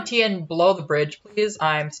get TNT and blow the bridge, please.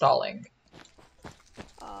 I'm stalling.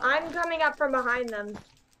 I'm coming up from behind them.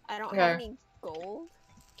 I don't Okay. have any gold.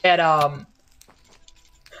 Get, Oh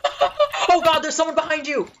god, there's someone behind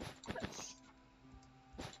you!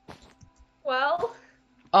 Well,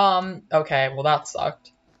 Okay, well that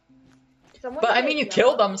sucked. someone. But I hit mean, you yellow.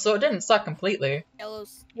 killed them, so it didn't suck completely.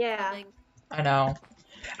 Yellow's Yeah. coming. I know.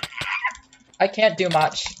 I can't do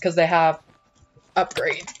much, because they have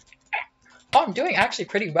upgrade. Oh, I'm doing actually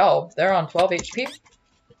pretty well. They're on 12 HP.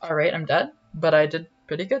 Alright, I'm dead, but I did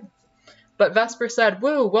pretty good. But Vesper said,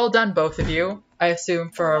 woo, well done both of you. I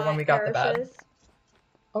assume for when we got the bed. Parishes.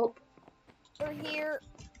 Oh, They're here.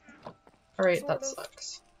 alright, Sort that of.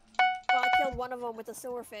 sucks. Well, I killed one of them with a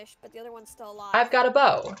silverfish, but the other one's still alive. I've got a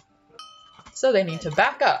bow. So they need to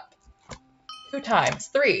back up. 2 times,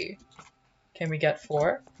 3. Can we get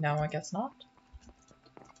 4? No, I guess not.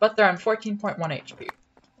 But they're on 14.1 HP.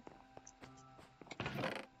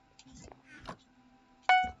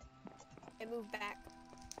 I moved back.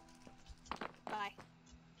 Bye.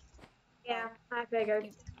 Yeah, I figured.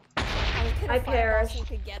 I was gonna I fireball perished. so you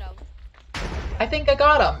could get them. I think I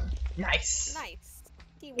got him. Nice. Nice.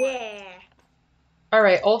 Teamwork. Yeah.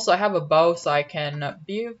 Alright, also I have a bow so I can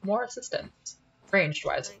be of more assistance. Ranged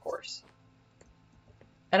wise, of Nice. course.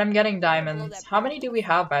 And I'm getting Blow diamonds. that How bridge. many do we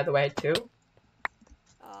have, by the way, too?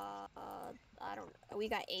 I don't know. We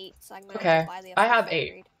got 8, so I'm gonna Okay, have to buy the I have official 8.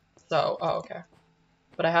 upgrade. So, oh, okay.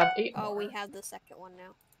 But I have 8 Oh, more. we have the second one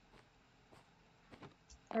now.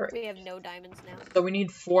 Alright. We have no diamonds now. So we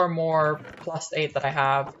need 4 more plus 8 that I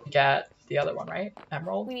have to get the other one, right?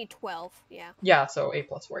 Emerald? We need 12, yeah. Yeah, so 8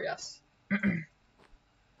 plus 4, yes.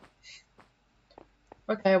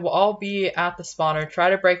 Okay, we'll all be at the spawner. Try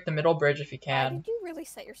to break the middle bridge if you Why can. did you really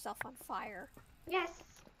set yourself on fire? Yes,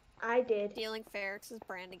 I did. Stealing Ferrex's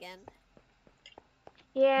brand again.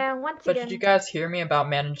 Yeah, once But again. did you guys hear me about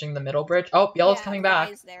managing the middle bridge? Oh, yellow's Yeah, coming back.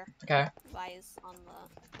 Vi's there. Okay, Vi's on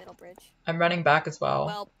the middle bridge. I'm running back as well.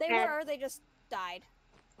 Well, they Yeah. were, they just died.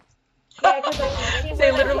 Yeah, 'cause I see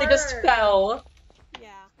They where literally just were. fell.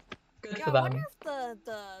 Yeah. Good Yeah, for I wonder them. if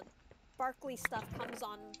the sparkly stuff comes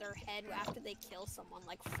on their head after they kill someone,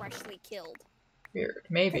 like freshly killed. Weird.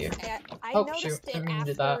 Maybe. 'Cause I Oh, noticed shoot, it didn't mean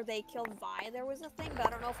to do after that. they killed Vi, there was a thing, but I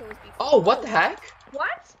don't know if it was before. Oh, what the heck?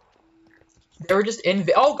 What? They were just in.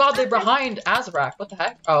 Oh god, they're behind Azrak. What the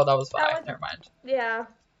heck? Oh, that was Vi. That was- Never mind. Yeah.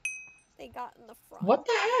 They got in the front. What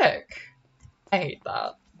the heck? I hate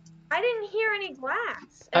that. I didn't hear any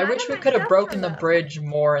glass. I and wish got we my could have stuff broken from the them. bridge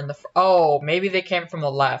more in the. Oh, maybe they came from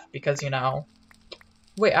the left because, you know.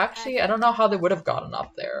 Wait, actually, I don't know how they would have gotten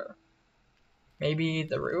up there. Maybe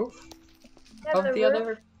the roof Yeah, of the roof,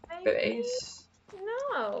 other maybe? base?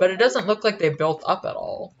 No. But it doesn't look like they built up at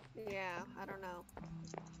all. Yeah, I don't know.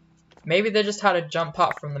 Maybe they just had a jump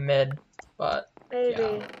pop from the mid, but Maybe.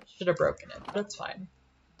 yeah, should have broken it, but it's fine.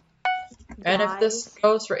 And if this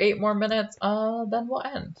goes for 8 more minutes, then we'll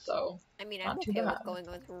end, so. I mean, Not I'm too okay with bad. going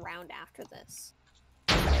with a round after this.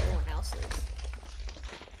 Everyone else is.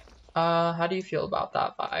 How do you feel about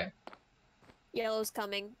that, Vi? Yellow's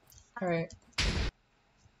coming. Alright.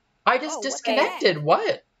 I just Oh, what the disconnected,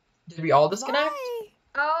 what? Did we all disconnect? Vi!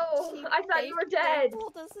 Oh, I thought you were dead. They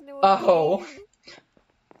pulled us into a Oh. game.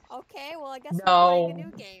 Okay, well I guess No. we're playing a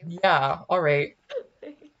new game. Yeah, alright.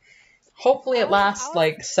 Hopefully I it was- I lasts was-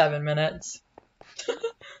 like 7 minutes.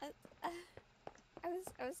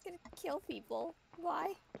 I was gonna kill people.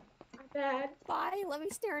 Why? Bad. Bye. Let me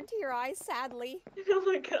stare into your eyes sadly. Oh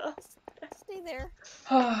my god. Stay there.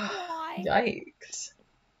 Why? Yikes.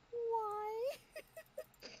 Why?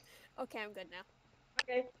 Okay, I'm good now.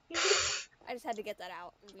 Okay. I just had to get that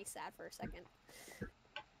out and be sad for a second.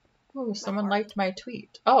 Ooh, someone heart. liked my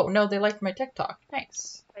tweet. Oh, no, they liked my TikTok.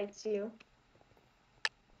 Nice. Fights you.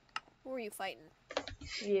 Who are you fighting?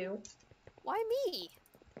 You. Why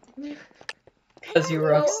me? Because you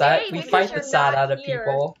were Well, upset. hey, We because fight the you're sad not out of here.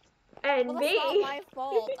 people. And Well, me. that's not my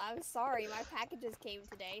fault. I'm sorry. My packages came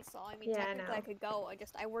today, so I mean, Yeah, I technically I know. could go.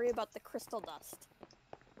 I worry about the crystal dust.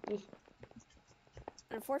 Yeah.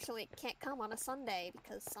 Unfortunately, it can't come on a Sunday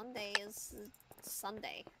because Sunday is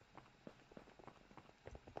Sunday.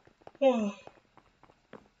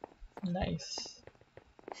 Nice.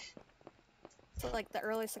 So like the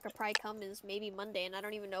earliest it could probably come is maybe Monday, and I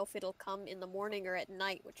don't even know if it'll come in the morning or at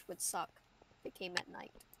night, which would suck if it came at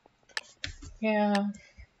night. Yeah.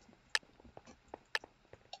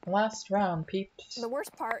 Last round, peeps. And the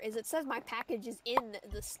worst part is it says my package is in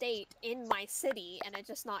the state, in my city, and it's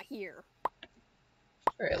just not here.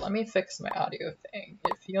 Alright, let me fix my audio thing.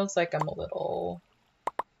 It feels like I'm a little...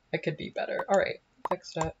 I could be better. Alright,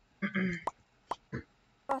 fixed it.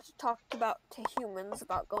 I have to talk about to humans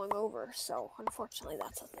about going over, so unfortunately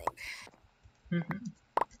that's a thing. Mm-hmm.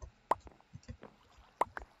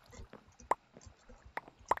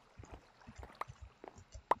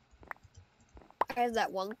 I have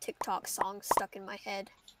that one TikTok song stuck in my head.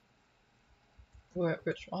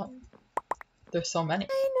 Which one? There's so many.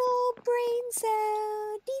 I know, brain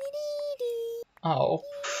cell. Dee dee dee dee. Oh.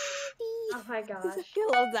 Oh my gosh. I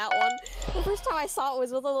love that one. The first time I saw it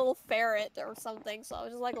was with a little ferret or something, so I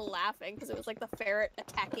was just like laughing because it was like the ferret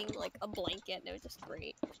attacking like a blanket, and it was just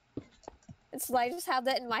great. And so I just have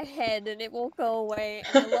that in my head, and it won't go away.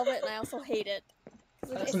 And I love it, and I also hate it.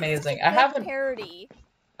 That's it's amazing. Such a I good haven't parody.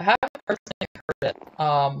 personally heard it,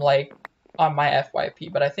 like, on my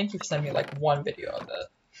FYP, but I think you've sent me, like, one video of it.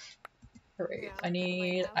 Alright, Yeah, I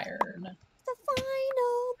need might iron. The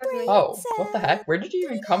final brain Oh, cell. what the heck? Where did you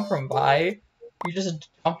even come from, Vi? You just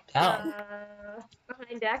jumped down.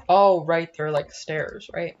 Behind deck. Oh, right, there are, like, stairs,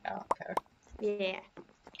 right? Yeah, okay. Yeah.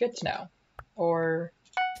 Good to know. Or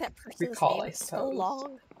That person's recall, name I is so suppose.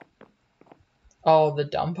 long. Oh, the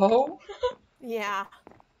Dumbo? Yeah.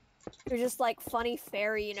 You're just like funny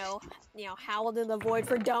fairy, you know, howled in the void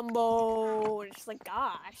for Dumbo. And it's just like,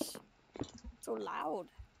 gosh, so loud.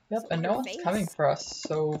 Yep, So and in no your one's face. coming for us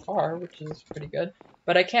so far, which is pretty good.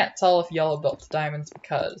 But I can't tell if yellow built diamonds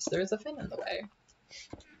because there's a fin in the way.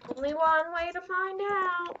 Only one way to find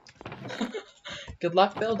out. Good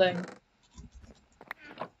luck building.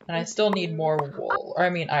 And I still need more wool. Or I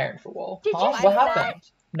mean iron for wool. Did Huh? you What see happened?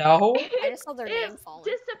 No? I just saw their name It falling.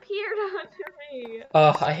 disappeared under me.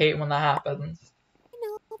 Ugh, I hate when that happens.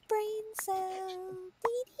 No brain cell.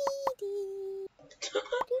 Dee dee dee. Do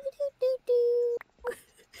do do do.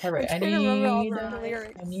 Alright, I I'm trying to remember all the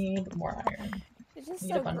lyrics. need more iron. It's just I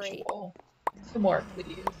need so a bunch great. of wool. 2 more,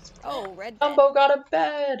 please. Oh, red bed. Dumbo got a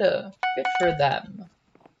bed! Good for them.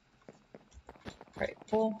 Alright,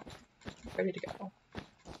 wool. Ready to go.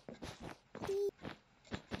 Dee,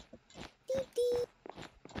 dee, dee.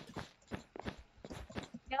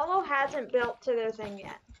 Yellow hasn't built to their thing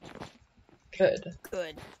yet. Good.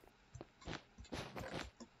 Good.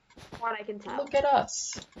 What I can tell. Look at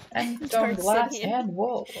us. And stone, Dark glass, Sidian. and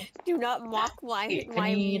wool. Do not mock my I need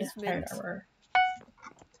iron amusement. armor.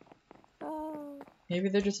 Oh. Maybe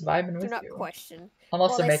they're just vibing Do with not you. question. Unless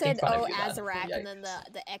Well, they're they making said, fun oh, of you then. Azarac, and then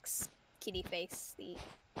Yikes. the X kitty face.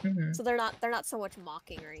 Mhm. So they're not so much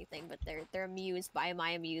mocking or anything, but they're amused by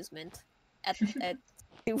my amusement at stupid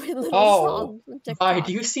little Oh, songs on Vi, TikTok.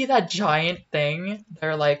 do you see that giant thing?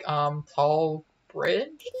 They're like, tall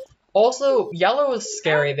bridge? Also, yellow is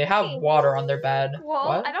scary. They have water on their bed. Wool?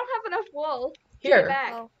 What? I don't have enough wool. Give Here. it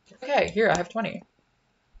back. Oh, Okay, here, I have 20.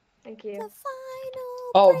 Thank the you. final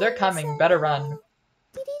Oh, they're brain coming. Better run.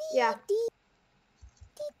 cell. Yeah.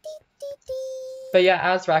 But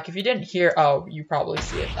yeah, Azrak, if you didn't hear, oh, you probably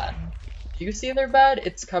see it then. Do you see their bed?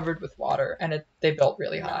 It's covered with water, and they built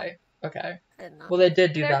really No. high. Okay. I did not. Well, they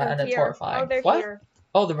did do They're that, and it's here. horrifying. Oh, they're What? here.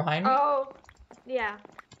 Oh, they're behind me? Oh, yeah.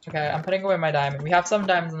 Okay, I'm putting away my diamond. We have some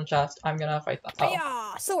diamonds in the chest. I'm gonna fight them. Oh.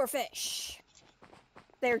 Hiya! Silverfish.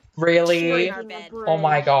 They're Really? destroying our bed. Oh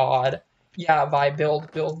my god. Yeah, Vi,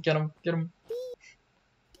 build, get him, get him.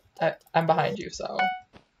 I'm behind you, so.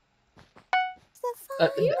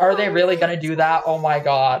 Are they really gonna do that? Oh my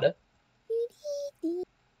god.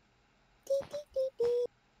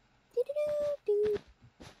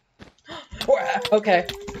 Okay,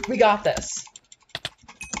 we got this.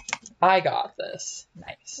 I got this.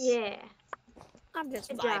 Nice. Yeah. I'm just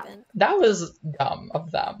Good job. vibing. That was dumb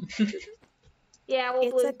of them. Yeah, well,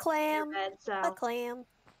 It's Blue's a clam. in bed, so A clam.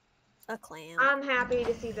 A clam. I'm happy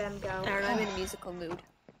to see them go. I don't know, I'm in a musical mood.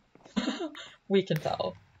 We can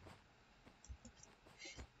tell.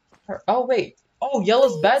 Oh, wait. Oh,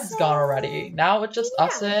 Yellow's bed's gone already. Now it's just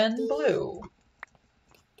us and Blue.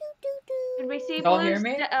 Did we see Y'all Blue's? hear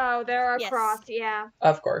me? Oh, they're Yes. across. Yeah.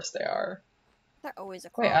 Of course they are. They're always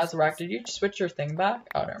across. Wait, Azrak, did you switch your thing back?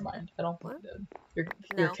 Oh, never mind. I don't think What? you did.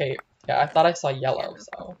 Your No. cape. Yeah, I thought I saw yellow, Yeah,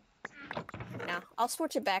 so. No, I'll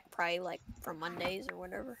switch it back probably like for Mondays or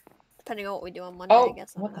whatever. Depending on what we do on Monday, I Oh,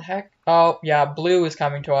 guess. I what don't the know. heck? Oh, yeah, Blue is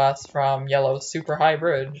coming to us from Yellow's super high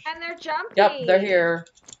bridge. And they're jumping. Yep, they're here.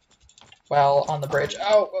 Well, on the bridge.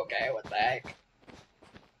 Oh, okay, what the heck?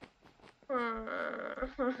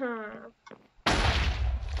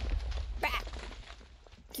 Back!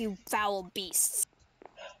 You foul beasts.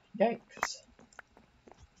 Yikes.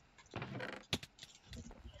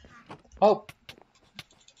 Oh,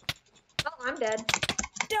 Oh, I'm dead.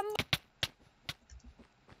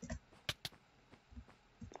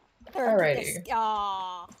 alrighty.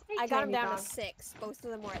 Aw. Hey, I got him tiny down dog. to 6. Both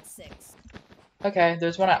of them were at 6. Okay,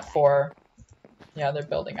 there's one at 4. Yeah, they're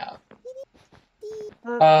building up.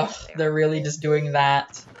 Okay, Ugh, there. they're really just doing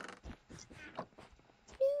that.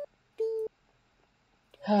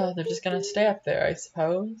 Oh, they're just gonna stay up there, I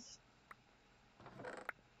suppose.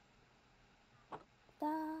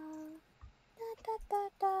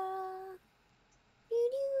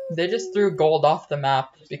 They just threw gold off the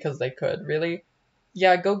map because they could, really?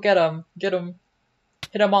 Yeah, go get him. Get him.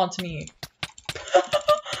 Hit him onto me.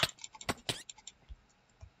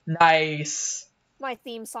 Nice. My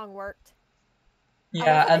theme song worked.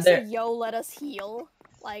 Yeah, and they they're... yo, let us heal.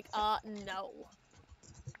 Like, no.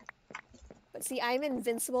 But see, I'm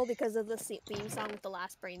invincible because of the theme song with the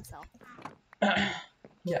last brain cell.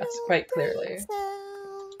 Yes, quite clearly.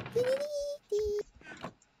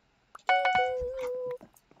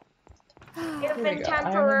 They have Here we been go. I'm in the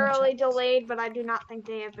temporarily chat. delayed, but I do not think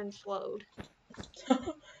they have been slowed.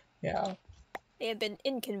 Yeah. They have been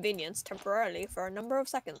inconvenienced temporarily for a number of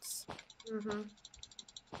seconds. Mm-hmm.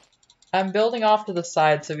 I'm building off to the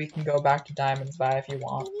side so we can go back to Diamonds by if you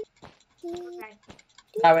want. Okay.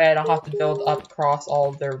 That way I don't have to build up across all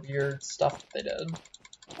of their weird stuff that they did.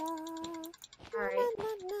 Alright.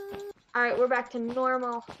 Alright, we're back to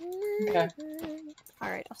normal. Okay.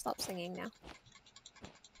 Alright, I'll stop singing now.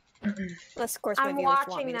 Unless, of course, my I'm viewers want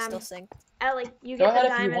watching me to them. still sing. Ellie, you Go get the ahead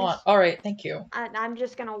if diamonds. you want. Alright, thank you. I'm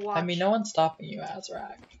just gonna watch. I mean, no one's stopping you,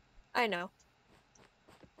 Azrak. I know.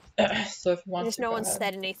 So if you want Just to, no go one's ahead.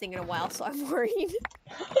 said anything in a while, so I'm worried.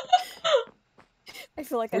 I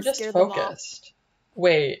feel like We're I just scared them off. focused.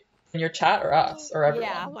 Wait, in your chat or us or everyone?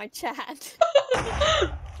 Yeah, my chat.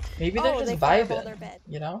 Maybe they're Oh, just they fell off all their vibing, bed.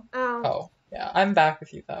 you know? Oh. Oh, yeah. I'm back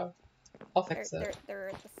with you though. I'll fix it.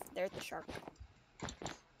 They're at the shark.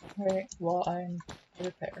 Alright, well I'm a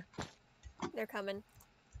repair. They're coming.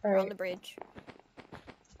 They're on Alright, the bridge.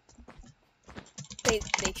 They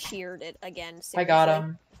sheared it again. Seriously. I got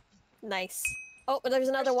him. Nice. Oh, but there's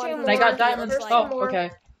another There's one. two who's And I more. got it diamonds. looks Oh, like. more. okay.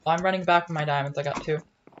 Well, I'm running back with my diamonds. I got 2. We've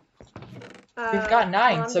Oh, got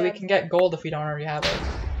 9, I'm so we dead. can get gold if we don't already have it.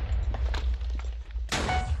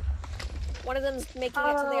 One of them's making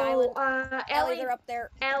it to the island. Ellie, Ellie, they're up there.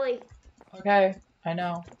 Ellie. Okay, I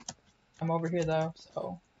know. I'm over here though,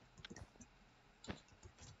 so.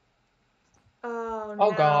 Oh no.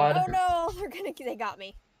 Oh god. Oh no, they got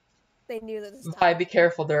me. They knew that this time. Vi, be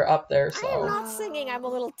careful, they're up there, I am so. not singing I'm a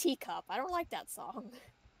Little Teacup. I don't like that song.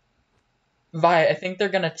 Vi, I think they're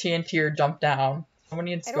gonna TNT or jump down. Someone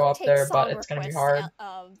needs I to don't go up take there, song but it's gonna be requests,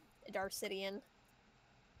 hard. Darcidian.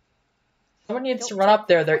 Someone needs don't to run take up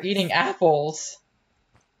there, they're requests. eating apples.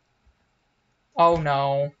 Oh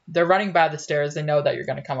no. They're running by the stairs, they know that you're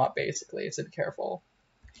gonna come up basically, so be careful.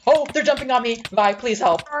 Oh, they're jumping on me! Vi, please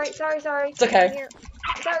help. Sorry. It's okay. Here.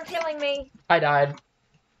 Start killing me. I died.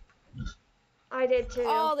 I did too.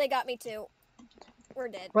 Oh, they got me too. We're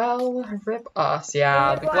dead. Well, rip us.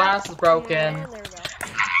 Yeah, the glass is broken. And there we go.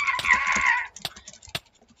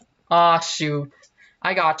 Aw, shoot.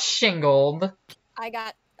 I got shingled. I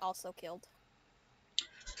got also killed.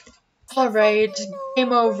 Alright,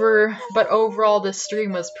 game over. But overall, this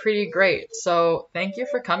stream was pretty great. So, thank you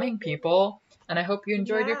for coming, people. And I hope you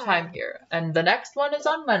enjoyed your time here. And the next one is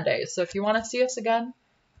on Monday. So, if you want to see us again,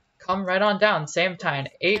 come right on down. Same time,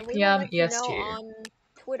 8 p.m. EST. And we will let you know on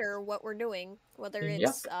Twitter what we're doing. Whether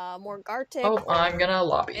it's more Gartic Oh, or I'm gonna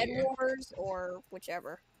lobby. Bedwars or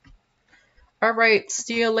whichever. Alright,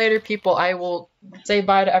 see you later, people. I will say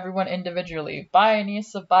bye to everyone individually. Bye,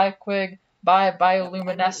 Anissa. Bye, Quig. Bye,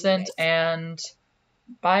 Bioluminescent. And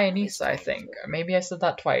Bye, Anissa, I think. Maybe I said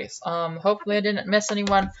that twice. Hopefully I didn't miss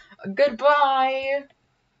anyone. Goodbye!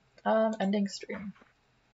 Ending stream.